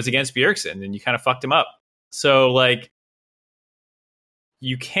 And it was against Bjergsen, and you kind of fucked him up. So, like,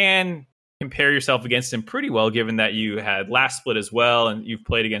 you can compare yourself against him pretty well, given that you had last split as well, and you've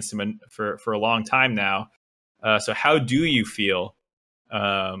played against him for a long time now. So, how do you feel?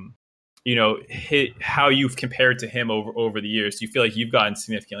 How you've compared to him over the years? Do you feel like you've gotten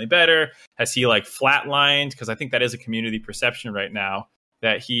significantly better? Has he like flatlined? Because I think that is a community perception right now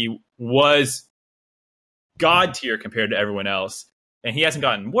that he was god tier compared to everyone else. And he hasn't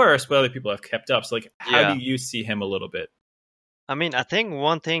gotten worse, but other people have kept up. So, like, how do you see him a little bit? I mean, I think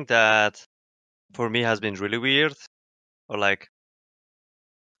one thing that for me has been really weird, or like,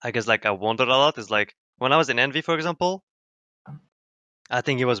 I guess like I wondered a lot, is like when I was in Envy, for example, I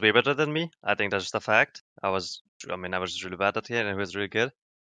think he was way better than me. I think that's just a fact. I was really bad at it, and he was really good.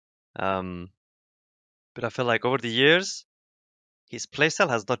 But I feel like over the years, his playstyle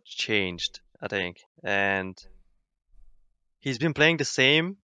has not changed, I think. And he's been playing the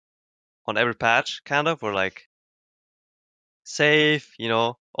same on every patch, kind of, or like safe,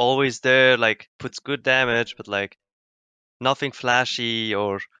 always there, like puts good damage, but like nothing flashy,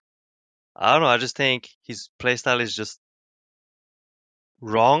 or I don't know. I just think his playstyle is just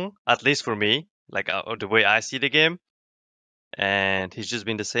wrong, at least for me, like the way I see the game. And he's just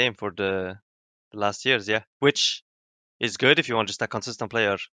been the same for the last years, yeah. Which is good if you want just a consistent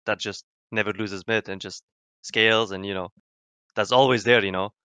player that just never loses mid and just scales and that's always there,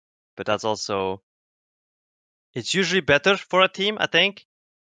 But that's also, it's usually better for a team, I think,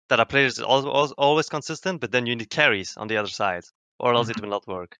 that a player is always consistent, but then you need carries on the other side, or else it will not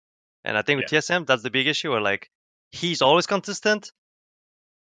work. And I think with TSM, that's the big issue, where like he's always consistent,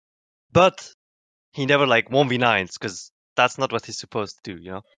 but he never like 1v9s, because that's not what he's supposed to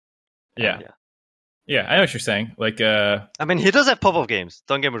do, Yeah. Yeah, I know what you're saying. Like, I mean, he does have pop-up games.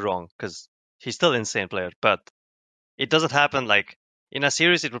 Don't get me wrong, because he's still an insane player. But it doesn't happen like in a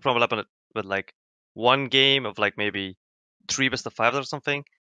series. It would probably happen with like one game of like maybe 3 best of 5 or something.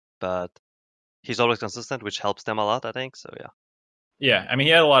 But he's always consistent, which helps them a lot, I think. So yeah. Yeah, I mean,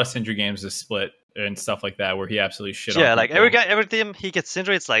 he had a lot of Syndra games this split and stuff like that, where he absolutely shit. Yeah, like every team he gets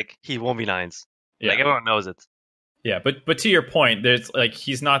Syndra, it's like he 1v9s. Yeah. Like everyone knows it. Yeah, but to your point, there's like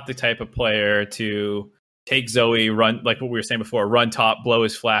he's not the type of player to take Zoe, run like what we were saying before, run top, blow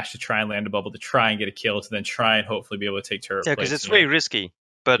his flash to try and land a bubble, to try and get a kill, to then try and hopefully be able to take turret. Yeah, because it's way risky,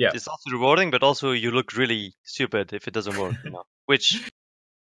 but it's also rewarding. But also you look really stupid if it doesn't work, Which,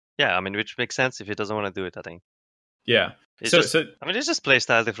 yeah, I mean, which makes sense if he doesn't want to do it, I think. Yeah. It's just play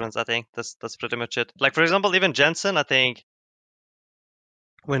style difference. I think that's pretty much it. Like for example, even Jensen, I think.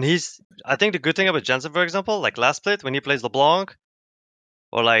 I think the good thing about Jensen, for example, like last split, when he plays LeBlanc,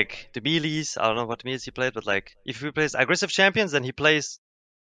 or like the melees, I don't know what melees he played, but like if he plays aggressive champions, then he plays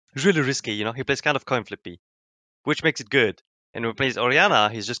really risky, He plays kind of coin flippy, which makes it good. And when he plays Orianna,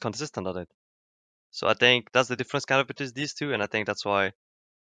 he's just consistent on it. So I think that's the difference kind of between these two, and I think that's why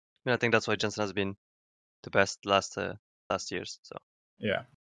Jensen has been the best last years. So yeah,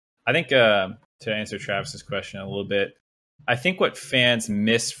 I think to answer Travis's question a little bit, I think what fans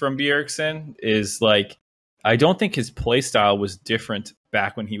miss from Bjergsen is like, I don't think his playstyle was different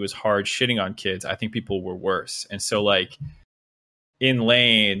back when he was hard shitting on kids. I think people were worse. And so like in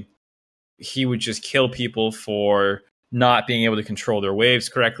lane, he would just kill people for not being able to control their waves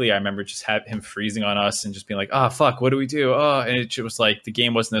correctly. I remember just him freezing on us and just being like, oh, fuck, what do we do? Oh, and it was like the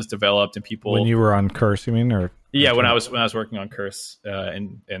game wasn't as developed and people... When you were on Curse, you mean? Or yeah, when I was working on Curse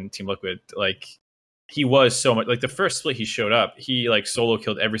and Team Liquid, like... He was so much like the first split he showed up, he like solo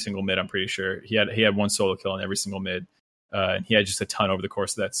killed every single mid. I'm pretty sure he had one solo kill on every single mid, and he had just a ton over the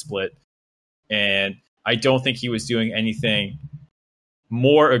course of that split. And I don't think he was doing anything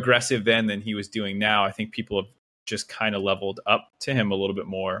more aggressive then than he was doing now. I think people have just kind of leveled up to him a little bit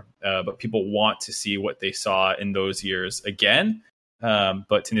more, but people want to see what they saw in those years again.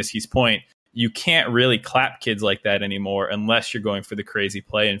 But to Niski's point, you can't really clap kids like that anymore unless you're going for the crazy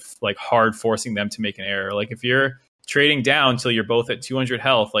play and like hard forcing them to make an error. Like if you're trading down till you're both at 200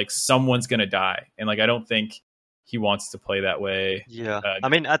 health, like someone's going to die. And like, I don't think he wants to play that way. Yeah. I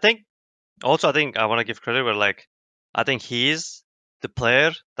mean, I think I want to give credit where like, I think he's the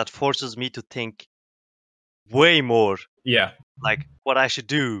player that forces me to think way more. Yeah. Like what I should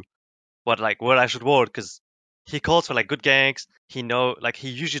do, what I should work. Cause he calls for like good ganks. He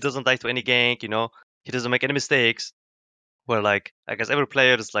usually doesn't die to any gank, he doesn't make any mistakes. Where like, I guess every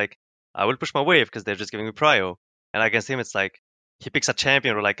player is like, I will push my wave because they're just giving me prio. And against him, it's like, he picks a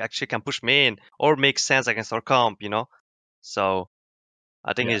champion who like actually can push me in or makes sense against our comp, So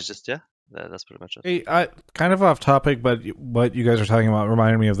I think it's just, that's pretty much it. Hey, I kind of off topic, but what you guys are talking about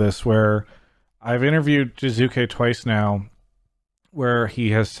reminded me of this, where I've interviewed Jizuke twice now, where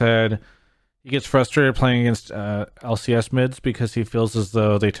he has said he gets frustrated playing against LCS mids because he feels as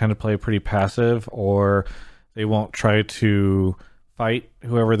though they tend to play pretty passive, or they won't try to fight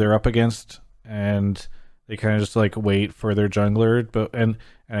whoever they're up against, and they kind of just like wait for their jungler. But and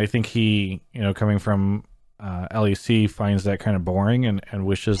I think he, coming from LEC, finds that kind of boring and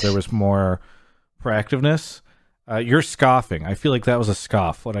wishes there was more proactiveness. You're scoffing. I feel like that was a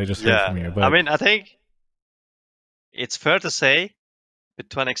scoff, what I just heard from you. But I mean, I think it's fair to say, but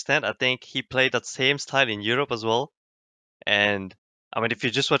to an extent, I think he played that same style in Europe as well. And I mean, if you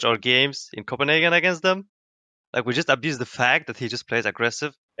just watch our games in Copenhagen against them, like we just abuse the fact that he just plays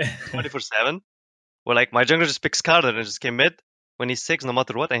aggressive 24/7. Where like my jungler just picks Carter and just came mid, when he's 6 no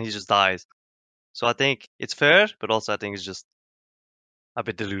matter what, and he just dies. So I think it's fair, but also I think it's just a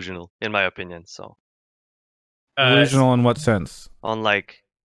bit delusional, in my opinion. So delusional in what sense? On like,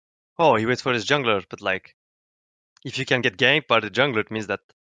 oh, he waits for his jungler, but like, if you can get ganked by the jungler, it means that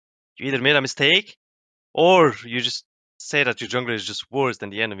you either made a mistake, or you just say that your jungler is just worse than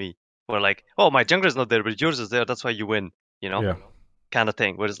the enemy. Or like, oh, my jungler is not there, but yours is there, that's why you win, you know? Yeah. Kind of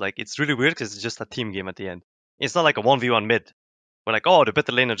thing. Whereas like, it's really weird because it's just a team game at the end. It's not like a 1v1 mid. We're like, oh, the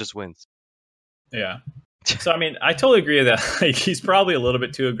better laner just wins. Yeah. So, I mean, I totally agree that like he's probably a little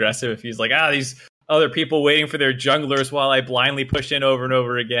bit too aggressive if he's like, these other people waiting for their junglers while I blindly push in over and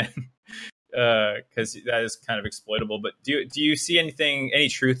over again. Because that is kind of exploitable. But do you see any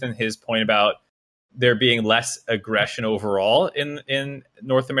truth in his point about there being less aggression overall in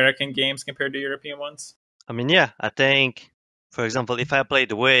North American games compared to European ones? I mean, yeah, I think, for example, if I play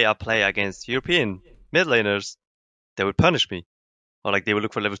the way I play against European mid laners, they would punish me. Or like they would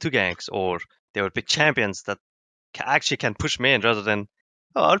look for level 2 ganks, or they would pick champions that actually can push me in rather than,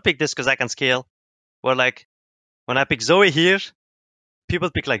 oh, I'll pick this because I can scale. Or like, when I pick Zoe here, people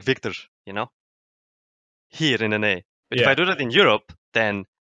pick like Victor, you know? Here in NA. But if I do that in Europe, then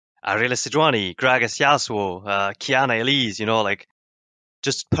Aurelia Sejuani, Gragas Yasuo, Kiana Elise, you know, like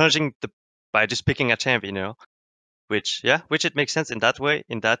just punishing by just picking a champion, you know? Which it makes sense in that way,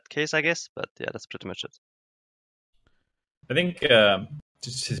 in that case, I guess. But yeah, that's pretty much it. I think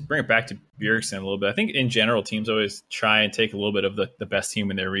just to bring it back to Bjergsen a little bit, I think in general teams always try and take a little bit of the best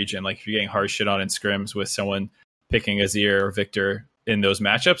team in their region. Like if you're getting hard shit on in scrims with someone picking Azir or Victor in those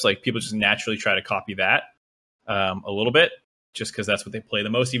matchups, like people just naturally try to copy that a little bit just because that's what they play the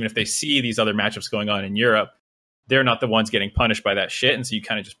most. Even if they see these other matchups going on in Europe, they're not the ones getting punished by that shit. And so you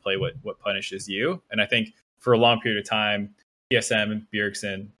kind of just play what punishes you. And I think for a long period of time, TSM and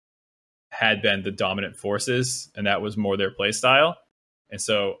Bjergsen had been the dominant forces, and that was more their play style. And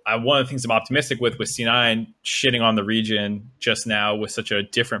so one of the things I'm optimistic with C9 shitting on the region just now with such a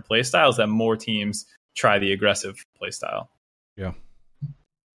different play style is that more teams try the aggressive play style. Yeah.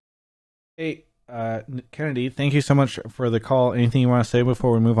 Hey, Kennedy, thank you so much for the call. Anything you want to say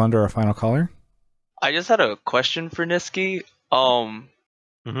before we move on to our final caller? I just had a question for Nisqy.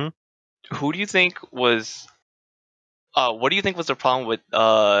 Who do you think was... what do you think was the problem with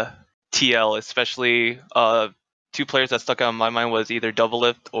TL, especially two players that stuck out in my mind was either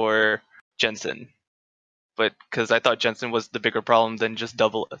Doublelift or Jensen? But because I thought Jensen was the bigger problem than just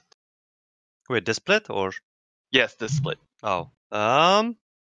Doublelift. Wait, this split or? Yes, this split. Oh, I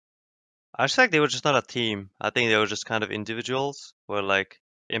just think they were just not a team. I think they were just kind of individuals. Where like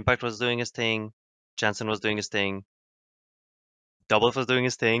Impact was doing his thing, Jensen was doing his thing, Doublelift was doing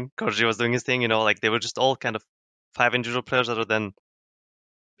his thing, Korji was doing his thing. You know, like they were just all kind of 5 individual players rather than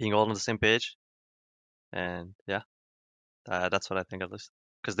being all on the same page. And yeah, that's what I think at least.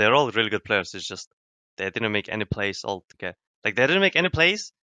 Because they're all really good players. It's just they didn't make any plays all together. Like they didn't make any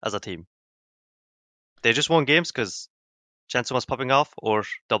plays as a team. They just won games because Jensen was popping off or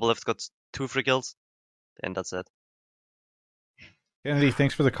Doublelift got 2 free kills. And that's it. Kennedy,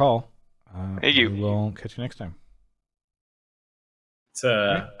 thanks for the call. Thank you. We'll catch you next time.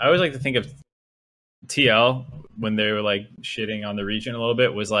 I always like to think of TL when they were like shitting on the region a little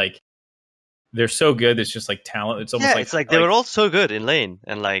bit was like they're so good. It's just like talent. It's almost it's like they were all so good in lane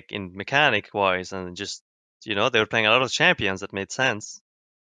and like in mechanic wise, and just they were playing a lot of champions that made sense.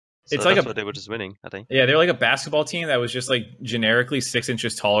 So it's like what they were just winning, I think. Yeah, they're like a basketball team that was just like generically 6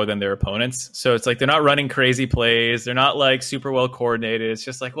 inches taller than their opponents. So it's like they're not running crazy plays. They're not like super well coordinated. It's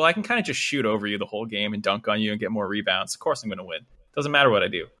just like, well, I can kind of just shoot over you the whole game and dunk on you and get more rebounds. Of course I'm going to win. Doesn't matter what I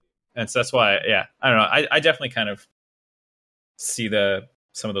do. And so that's why, I don't know. I definitely kind of see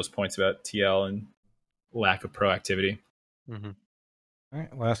some of those points about TL and lack of proactivity. Mm-hmm. All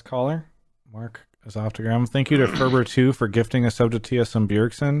right, last caller, Mark Azoftagram. Thank you to Ferber2 for gifting a sub to TSM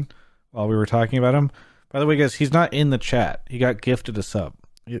Bjergsen while we were talking about him. By the way, guys, he's not in the chat. He got gifted a sub.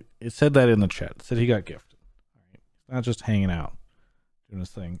 It said that in the chat. It said he got gifted. All right. He's not just hanging out, doing his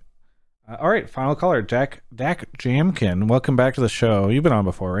thing. All right, final caller, Dak Jamkin. Welcome back to the show. You've been on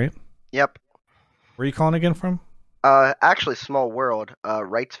before, right? Yep. Where are you calling again from? Actually, small world.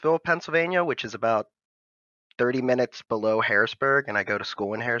 Wrightsville, Pennsylvania, which is about 30 minutes below Harrisburg, and I go to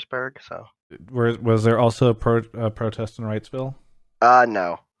school in Harrisburg. So, was there also a protest in Wrightsville?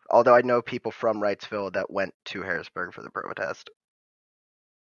 No. Although I know people from Wrightsville that went to Harrisburg for the protest.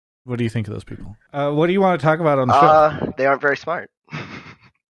 What do you think of those people? What do you want to talk about on the show? They aren't very smart.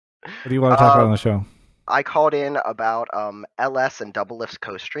 What do you want to talk about on the show? I called in about LS and Doublelift's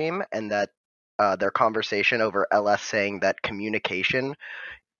co-stream, and that their conversation over LS saying that communication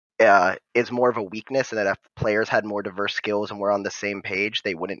is more of a weakness, and that if players had more diverse skills and were on the same page,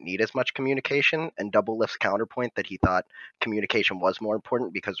 they wouldn't need as much communication. And Doublelift's counterpoint that he thought communication was more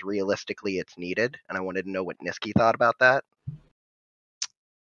important because realistically it's needed. And I wanted to know what Nisqy thought about that.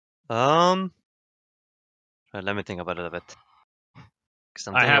 Let me think about it a bit.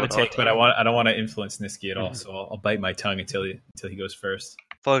 I have a take, but I don't want to influence Nisqy at all, so I'll bite my tongue until he goes first.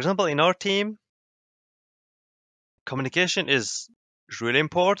 For example, in our team, communication is really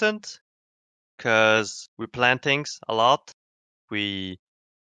important because we plan things a lot. We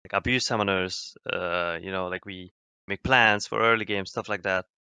abuse summoners, we make plans for early games, stuff like that.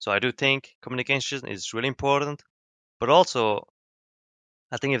 So I do think communication is really important. But also,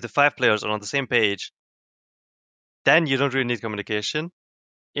 I think if the 5 players are on the same page, then you don't really need communication.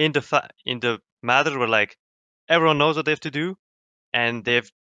 In the matter where everyone knows what they have to do, and they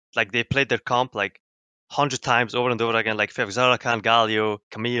played their comp 100 times over and over again, like Zara Khan, Galio,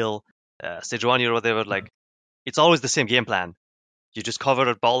 Camille, Sejuani or whatever. It's always the same game plan. You just cover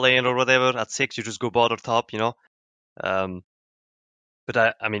at ball lane or whatever. At 6, you just go bot or top, But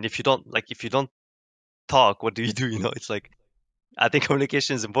I mean, if you don't talk, what do you do? It's I think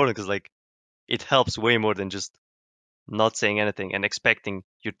communication is important because it helps way more than just not saying anything and expecting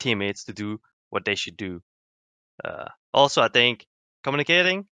your teammates to do what they should do. Also, I think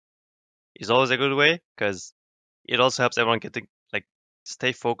communicating is always a good way because it also helps everyone get to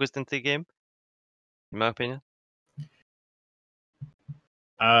stay focused into the game, in my opinion.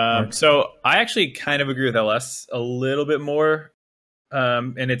 So I actually kind of agree with LS a little bit more.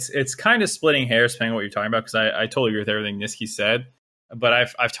 And it's kind of splitting hairs depending on what you're talking about, because I totally agree with everything Nisqy said. But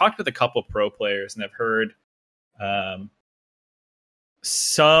I've talked with a couple pro players and I've heard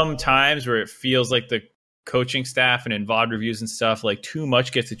some times where it feels like the coaching staff and in VOD reviews and stuff, too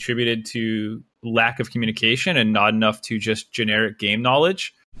much gets attributed to lack of communication and not enough to just generic game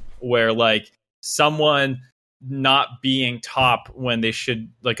knowledge, where someone not being top when they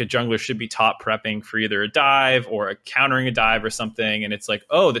should, a jungler should be top prepping for either a dive or a countering a dive or something. And it's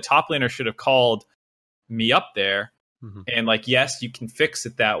oh, the top laner should have called me up there. Mm-hmm. And yes, you can fix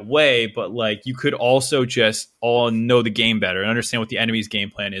it that way, but you could also just all know the game better and understand what the enemy's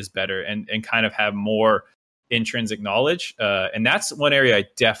game plan is better and kind of have more intrinsic knowledge. And that's one area I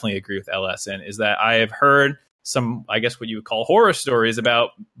definitely agree with LS in, is that I have heard some, I guess what you would call horror stories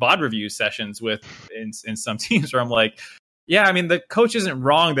about VOD review sessions in some teams where I'm yeah, I mean, the coach isn't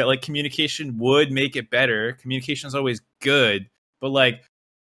wrong that communication would make it better. Communication is always good, but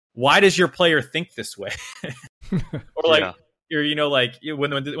why does your player think this way? Or yeah. Or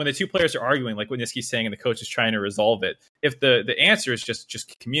when the two players are arguing, like what Nisqy's saying, and the coach is trying to resolve it. If the answer is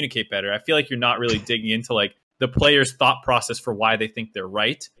just communicate better, I feel like you're not really digging into the player's thought process for why they think they're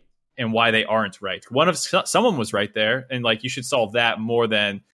right and why they aren't right. Someone was right there, and you should solve that more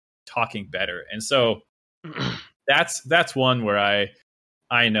than talking better. And so that's one where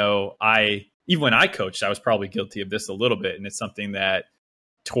I know even when I coached, I was probably guilty of this a little bit, and it's something that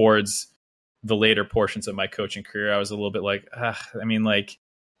towards the later portions of my coaching career, I was a little bit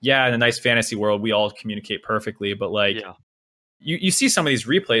yeah, in a nice fantasy world, we all communicate perfectly, but yeah. You see some of these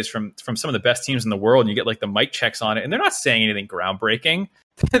replays from some of the best teams in the world, and you get the mic checks on it, and they're not saying anything groundbreaking.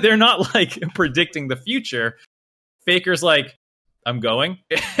 They're not predicting the future. Faker's I'm going,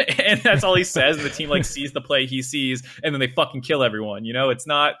 and that's all he says, and the team sees the play he sees, and then they fucking kill everyone. It's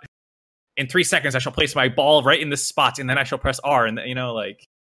not in 3 seconds I shall place my ball right in this spot, and then I shall press R, and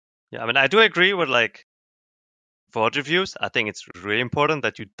Yeah, I mean, I do agree with VOD reviews. I think it's really important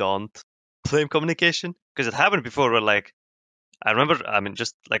that you don't blame communication, because it happened before where I remember, I mean,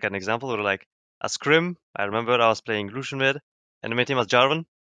 just an example where a scrim, I remember I was playing Lucian mid, and my team was Jarvan,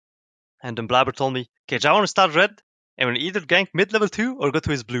 and then Blabber told me, okay, Jarvan will start red, and we'll either gank mid level 2 or go to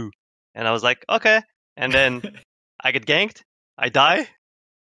his blue. And I was okay. And then I get ganked, I die,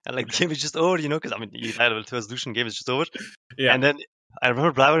 and the game is just over, because I mean, you die level 2 as Lucian, game is just over. Yeah. And then I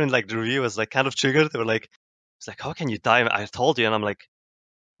remember Blabber in the review was kind of triggered. They were it's how can you die? I told you. And I'm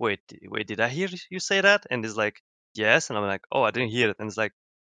wait, did I hear you say that? And he's yes. And I'm oh, I didn't hear it. And it's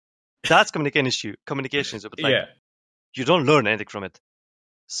that's communication issue. Communication is, but yeah. You don't learn anything from it.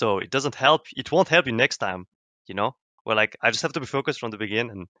 So it doesn't help. It won't help you next time, Well, I just have to be focused from the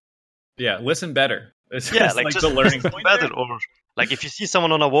beginning. And yeah, listen better. It's yeah, just the learning point better. There. Or if you see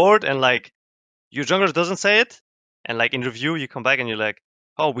someone on a ward and your jungler doesn't say it, and in review you come back and you're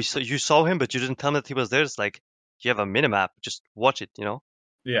oh, you saw him, but you didn't tell me that he was there. It's you have a minimap, just watch it,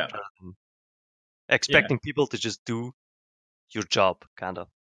 Yeah. Expecting people to just do your job, kind of.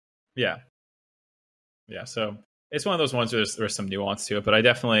 Yeah. Yeah. So it's one of those ones where there's some nuance to it, but I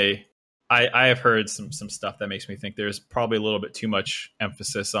definitely I have heard some stuff that makes me think there's probably a little bit too much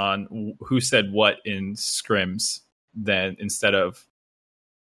emphasis on who said what in scrims than instead of,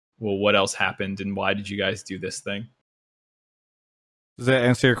 well, what else happened and why did you guys do this thing? Does that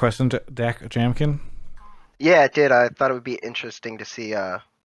answer your question, Dak Jamkin? Yeah, it did. I thought it would be interesting to see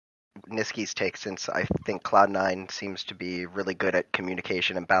Niski's take, since I think Cloud9 seems to be really good at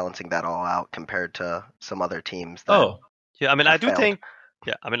communication and balancing that all out compared to some other teams. That yeah. I mean, I do failed. think.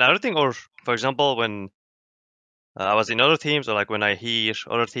 Yeah, I mean, I do think, or for example, when I was in other teams, or like when I hear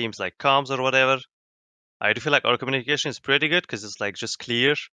other teams like comms or whatever, I do feel like our communication is pretty good because it's like just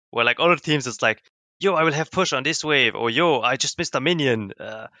clear. Where like other teams, it's like, yo, I will have push on this wave, or yo, I just missed a minion.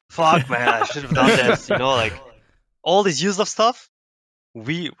 Fuck, man, I should have done this. You know, like all this useless stuff.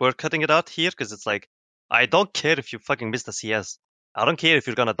 We're cutting it out here because it's like, I don't care if you fucking missed a CS. I don't care if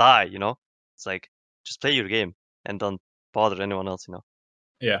you're gonna die. You know, it's like just play your game and don't bother anyone else. You know.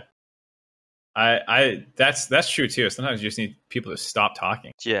 Yeah. That's true too. Sometimes you just need people to stop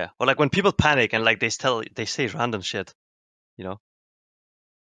talking. Yeah. Or like when people panic and like they say random shit, you know.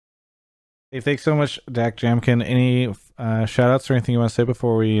 Hey, thanks so much, Dak Jamkin. Any shout outs or anything you want to say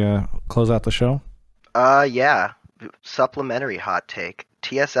before we close out the show? Yeah. Supplementary hot take.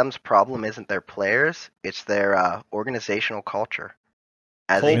 TSM's problem isn't their players, it's their organizational culture.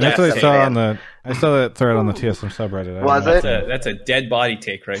 That's what I saw I saw that thread on the TSM subreddit. Was it? That's a dead body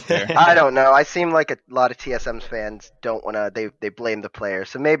take right there. I don't know. I seem like a lot of TSM's fans don't want to. They blame the players,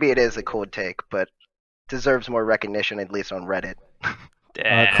 so maybe it is a cold take, but deserves more recognition, at least on Reddit.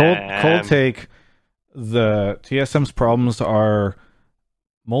 Cold take. The TSM's problems are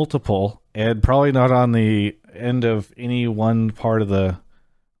multiple and probably not on the end of any one part of the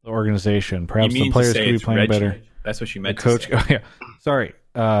organization. Perhaps the players could be playing better. That's what you meant. The coach. To say. Oh, yeah. Sorry.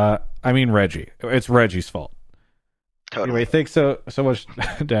 I mean Reggie. It's Reggie's fault. Totally. Anyway, thanks so much,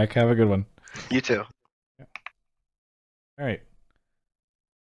 Dak. Have a good one. You too. Yeah. All right.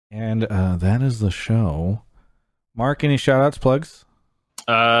 And that is the show. Mark, any shout outs, plugs?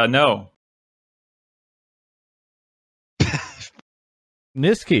 No.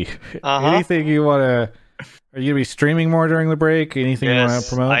 Niski, anything you want to... Are you going to be streaming more during the break? Anything you want to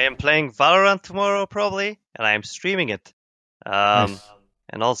promote? I am playing Valorant tomorrow, probably, and I am streaming it. Nice.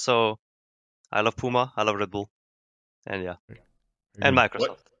 And also, I love Puma, I love Red Bull, and yeah, and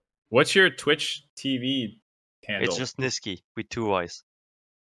Microsoft. What's your Twitch TV handle? It's just Niski with 2 Ys.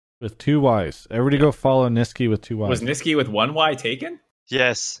 With 2 Ys. Everybody go follow Niski with 2 Ys. Was Niski with 1 Y taken?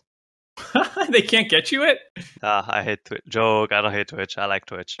 Yes. They can't get you it? I hate Twitch. Joke, I don't hate Twitch. I like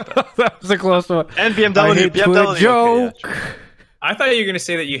Twitch. That was a close one. And BMW. I hate BMW. Joke. Okay, yeah, I thought you were going to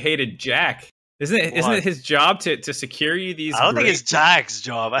say that you hated Jack. Isn't it his job to secure you these? I don't think it's Jack's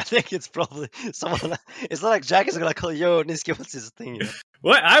job. I think it's probably someone. It's not like Jack is gonna call, yo, Niski, what's his thing? You know?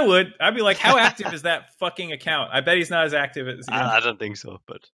 What? I'd be like, how active is that fucking account? I bet he's not as active as. I don't think so,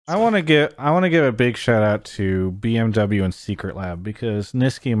 but I want to give a big shout out to BMW and Secret Lab because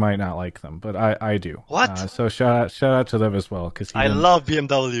Niski might not like them, but I do. What? So shout out to them as well because I love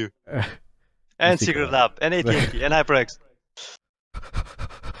BMW and Secret Lab and AT&T and HyperX.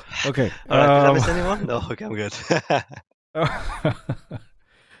 Okay. All right, did I miss anyone? No. Okay, I'm good.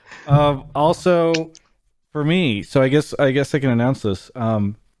 Also, for me, so I guess I can announce this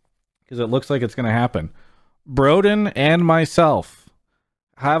because it looks like it's going to happen. Broden and myself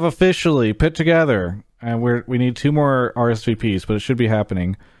have officially put together, and we need 2 more RSVPs, but it should be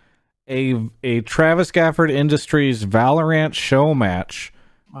happening. A Travis Gafford Industries Valorant show match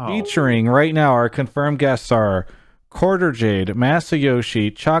featuring right now our confirmed guests are Quarter Jade, Masayoshi,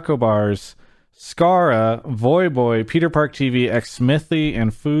 Chocobars, Skara, Voyboy, Peter Park TV, X Smithy,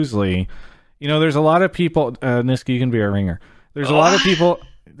 and Foosley. You know, there's a lot of people. Niski, you can be our ringer. There's a lot of people.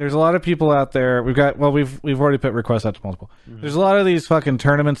 There's a lot of people out there. We've already put requests out to multiple. There's a lot of these fucking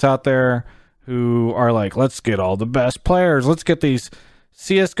tournaments out there who are like, let's get all the best players. Let's get these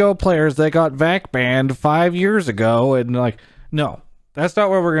CS:GO players that got VAC banned 5 years ago. And like, no, that's not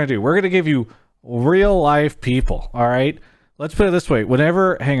what we're gonna do. We're gonna give you real life people. All right. Let's put it this way.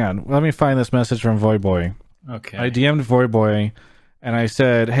 Hang on. Let me find this message from Voyboy. Okay. I DM'd Voyboy and I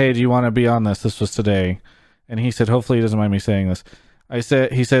said, hey, do you want to be on this? This was today. And he said, hopefully he doesn't mind me saying this.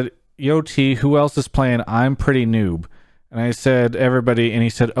 He said, yo, T, who else is playing? I'm pretty noob. And I said, everybody. And he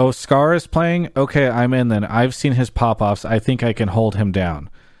said, oh, Scar is playing? Okay, I'm in then. I've seen his pop-offs. I think I can hold him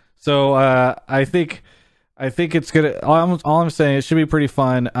down. So I think it's good. All I'm saying, it should be pretty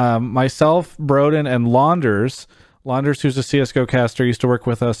fun. Myself, Broden, and Launders, who's a CSGO caster, used to work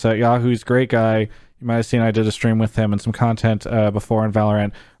with us at Yahoo. He's a great guy. You might have seen I did a stream with him and some content before in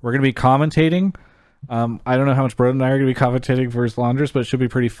Valorant. We're going to be commentating. I don't know how much Broden and I are going to be commentating for his Launders, but it should be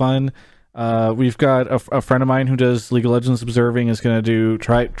pretty fun. We've got a friend of mine who does League of Legends observing is going to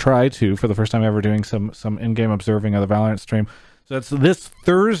try to for the first time ever doing some in-game observing of the Valorant stream. So that's this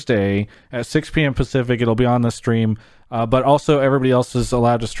Thursday at 6 p.m. Pacific. It'll be on the stream, but also everybody else is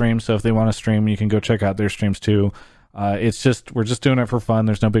allowed to stream. So if they want to stream, you can go check out their streams too. We're just doing it for fun.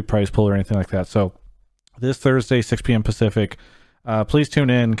 There's no big prize pool or anything like that. So this Thursday, 6 p.m. Pacific, please tune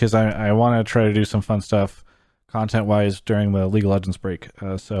in because I want to try to do some fun stuff content-wise during the League of Legends break.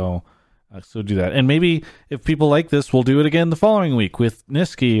 So do that. And maybe if people like this, we'll do it again the following week with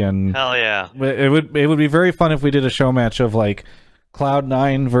Nisqy. And hell yeah. It would be very fun if we did a show match of like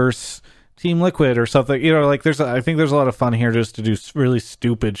Cloud9 versus Team Liquid or something. You know, like I think there's a lot of fun here just to do really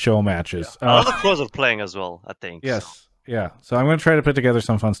stupid show matches. A lot of pros are playing as well, I think. Yes. So. Yeah. So I'm going to try to put together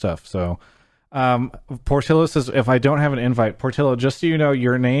some fun stuff. So Portillo says, if I don't have an invite, Portillo, just so you know,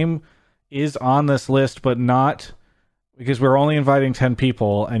 your name is on this list, but not... because we're only inviting 10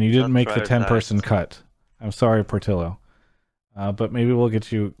 people, and you didn't make the 10-person cut. I'm sorry, Portillo. But maybe we'll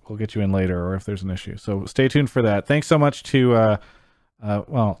get you in later, or if there's an issue. So stay tuned for that. Thanks so much to,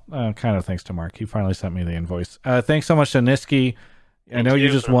 kind of thanks to Mark. He finally sent me the invoice. Thanks so much to Nisqy. I know you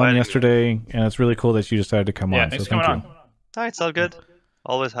just won yesterday, and it's really cool that you decided to come on. Thanks so thank you. No, it's all good.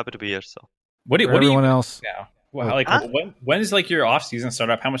 Always happy to be here. So what do everyone you else? now? Well, when is like your off season start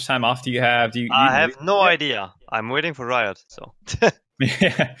up? How much time off do you have? I have no idea. I'm waiting for Riot, so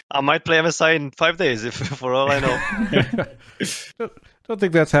I might play MSI in 5 days, for all I know. Don't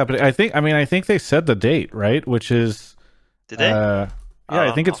think that's happening. I think they said the date, right? Which is did they?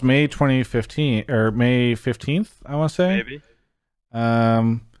 I think it's May 2015 or May 15th. I want to say maybe.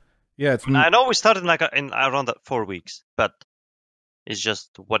 It's. I know we started in around 4 weeks, but it's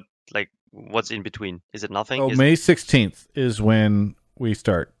just what's in between? Is it nothing? May 16th is when we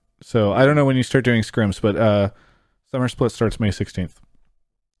start. So I don't know when you start doing scrims, but Summer Split starts May 16th.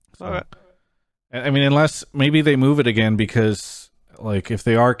 So, all right. I mean, unless maybe they move it again because, like, if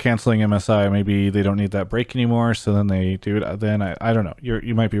they are canceling MSI, maybe they don't need that break anymore. So then they do it. Then I don't know.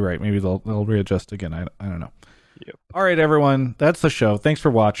 You might be right. Maybe they'll readjust again. I don't know. Yep. All right, everyone. That's the show. Thanks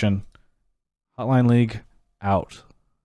for watching. Hotline League out.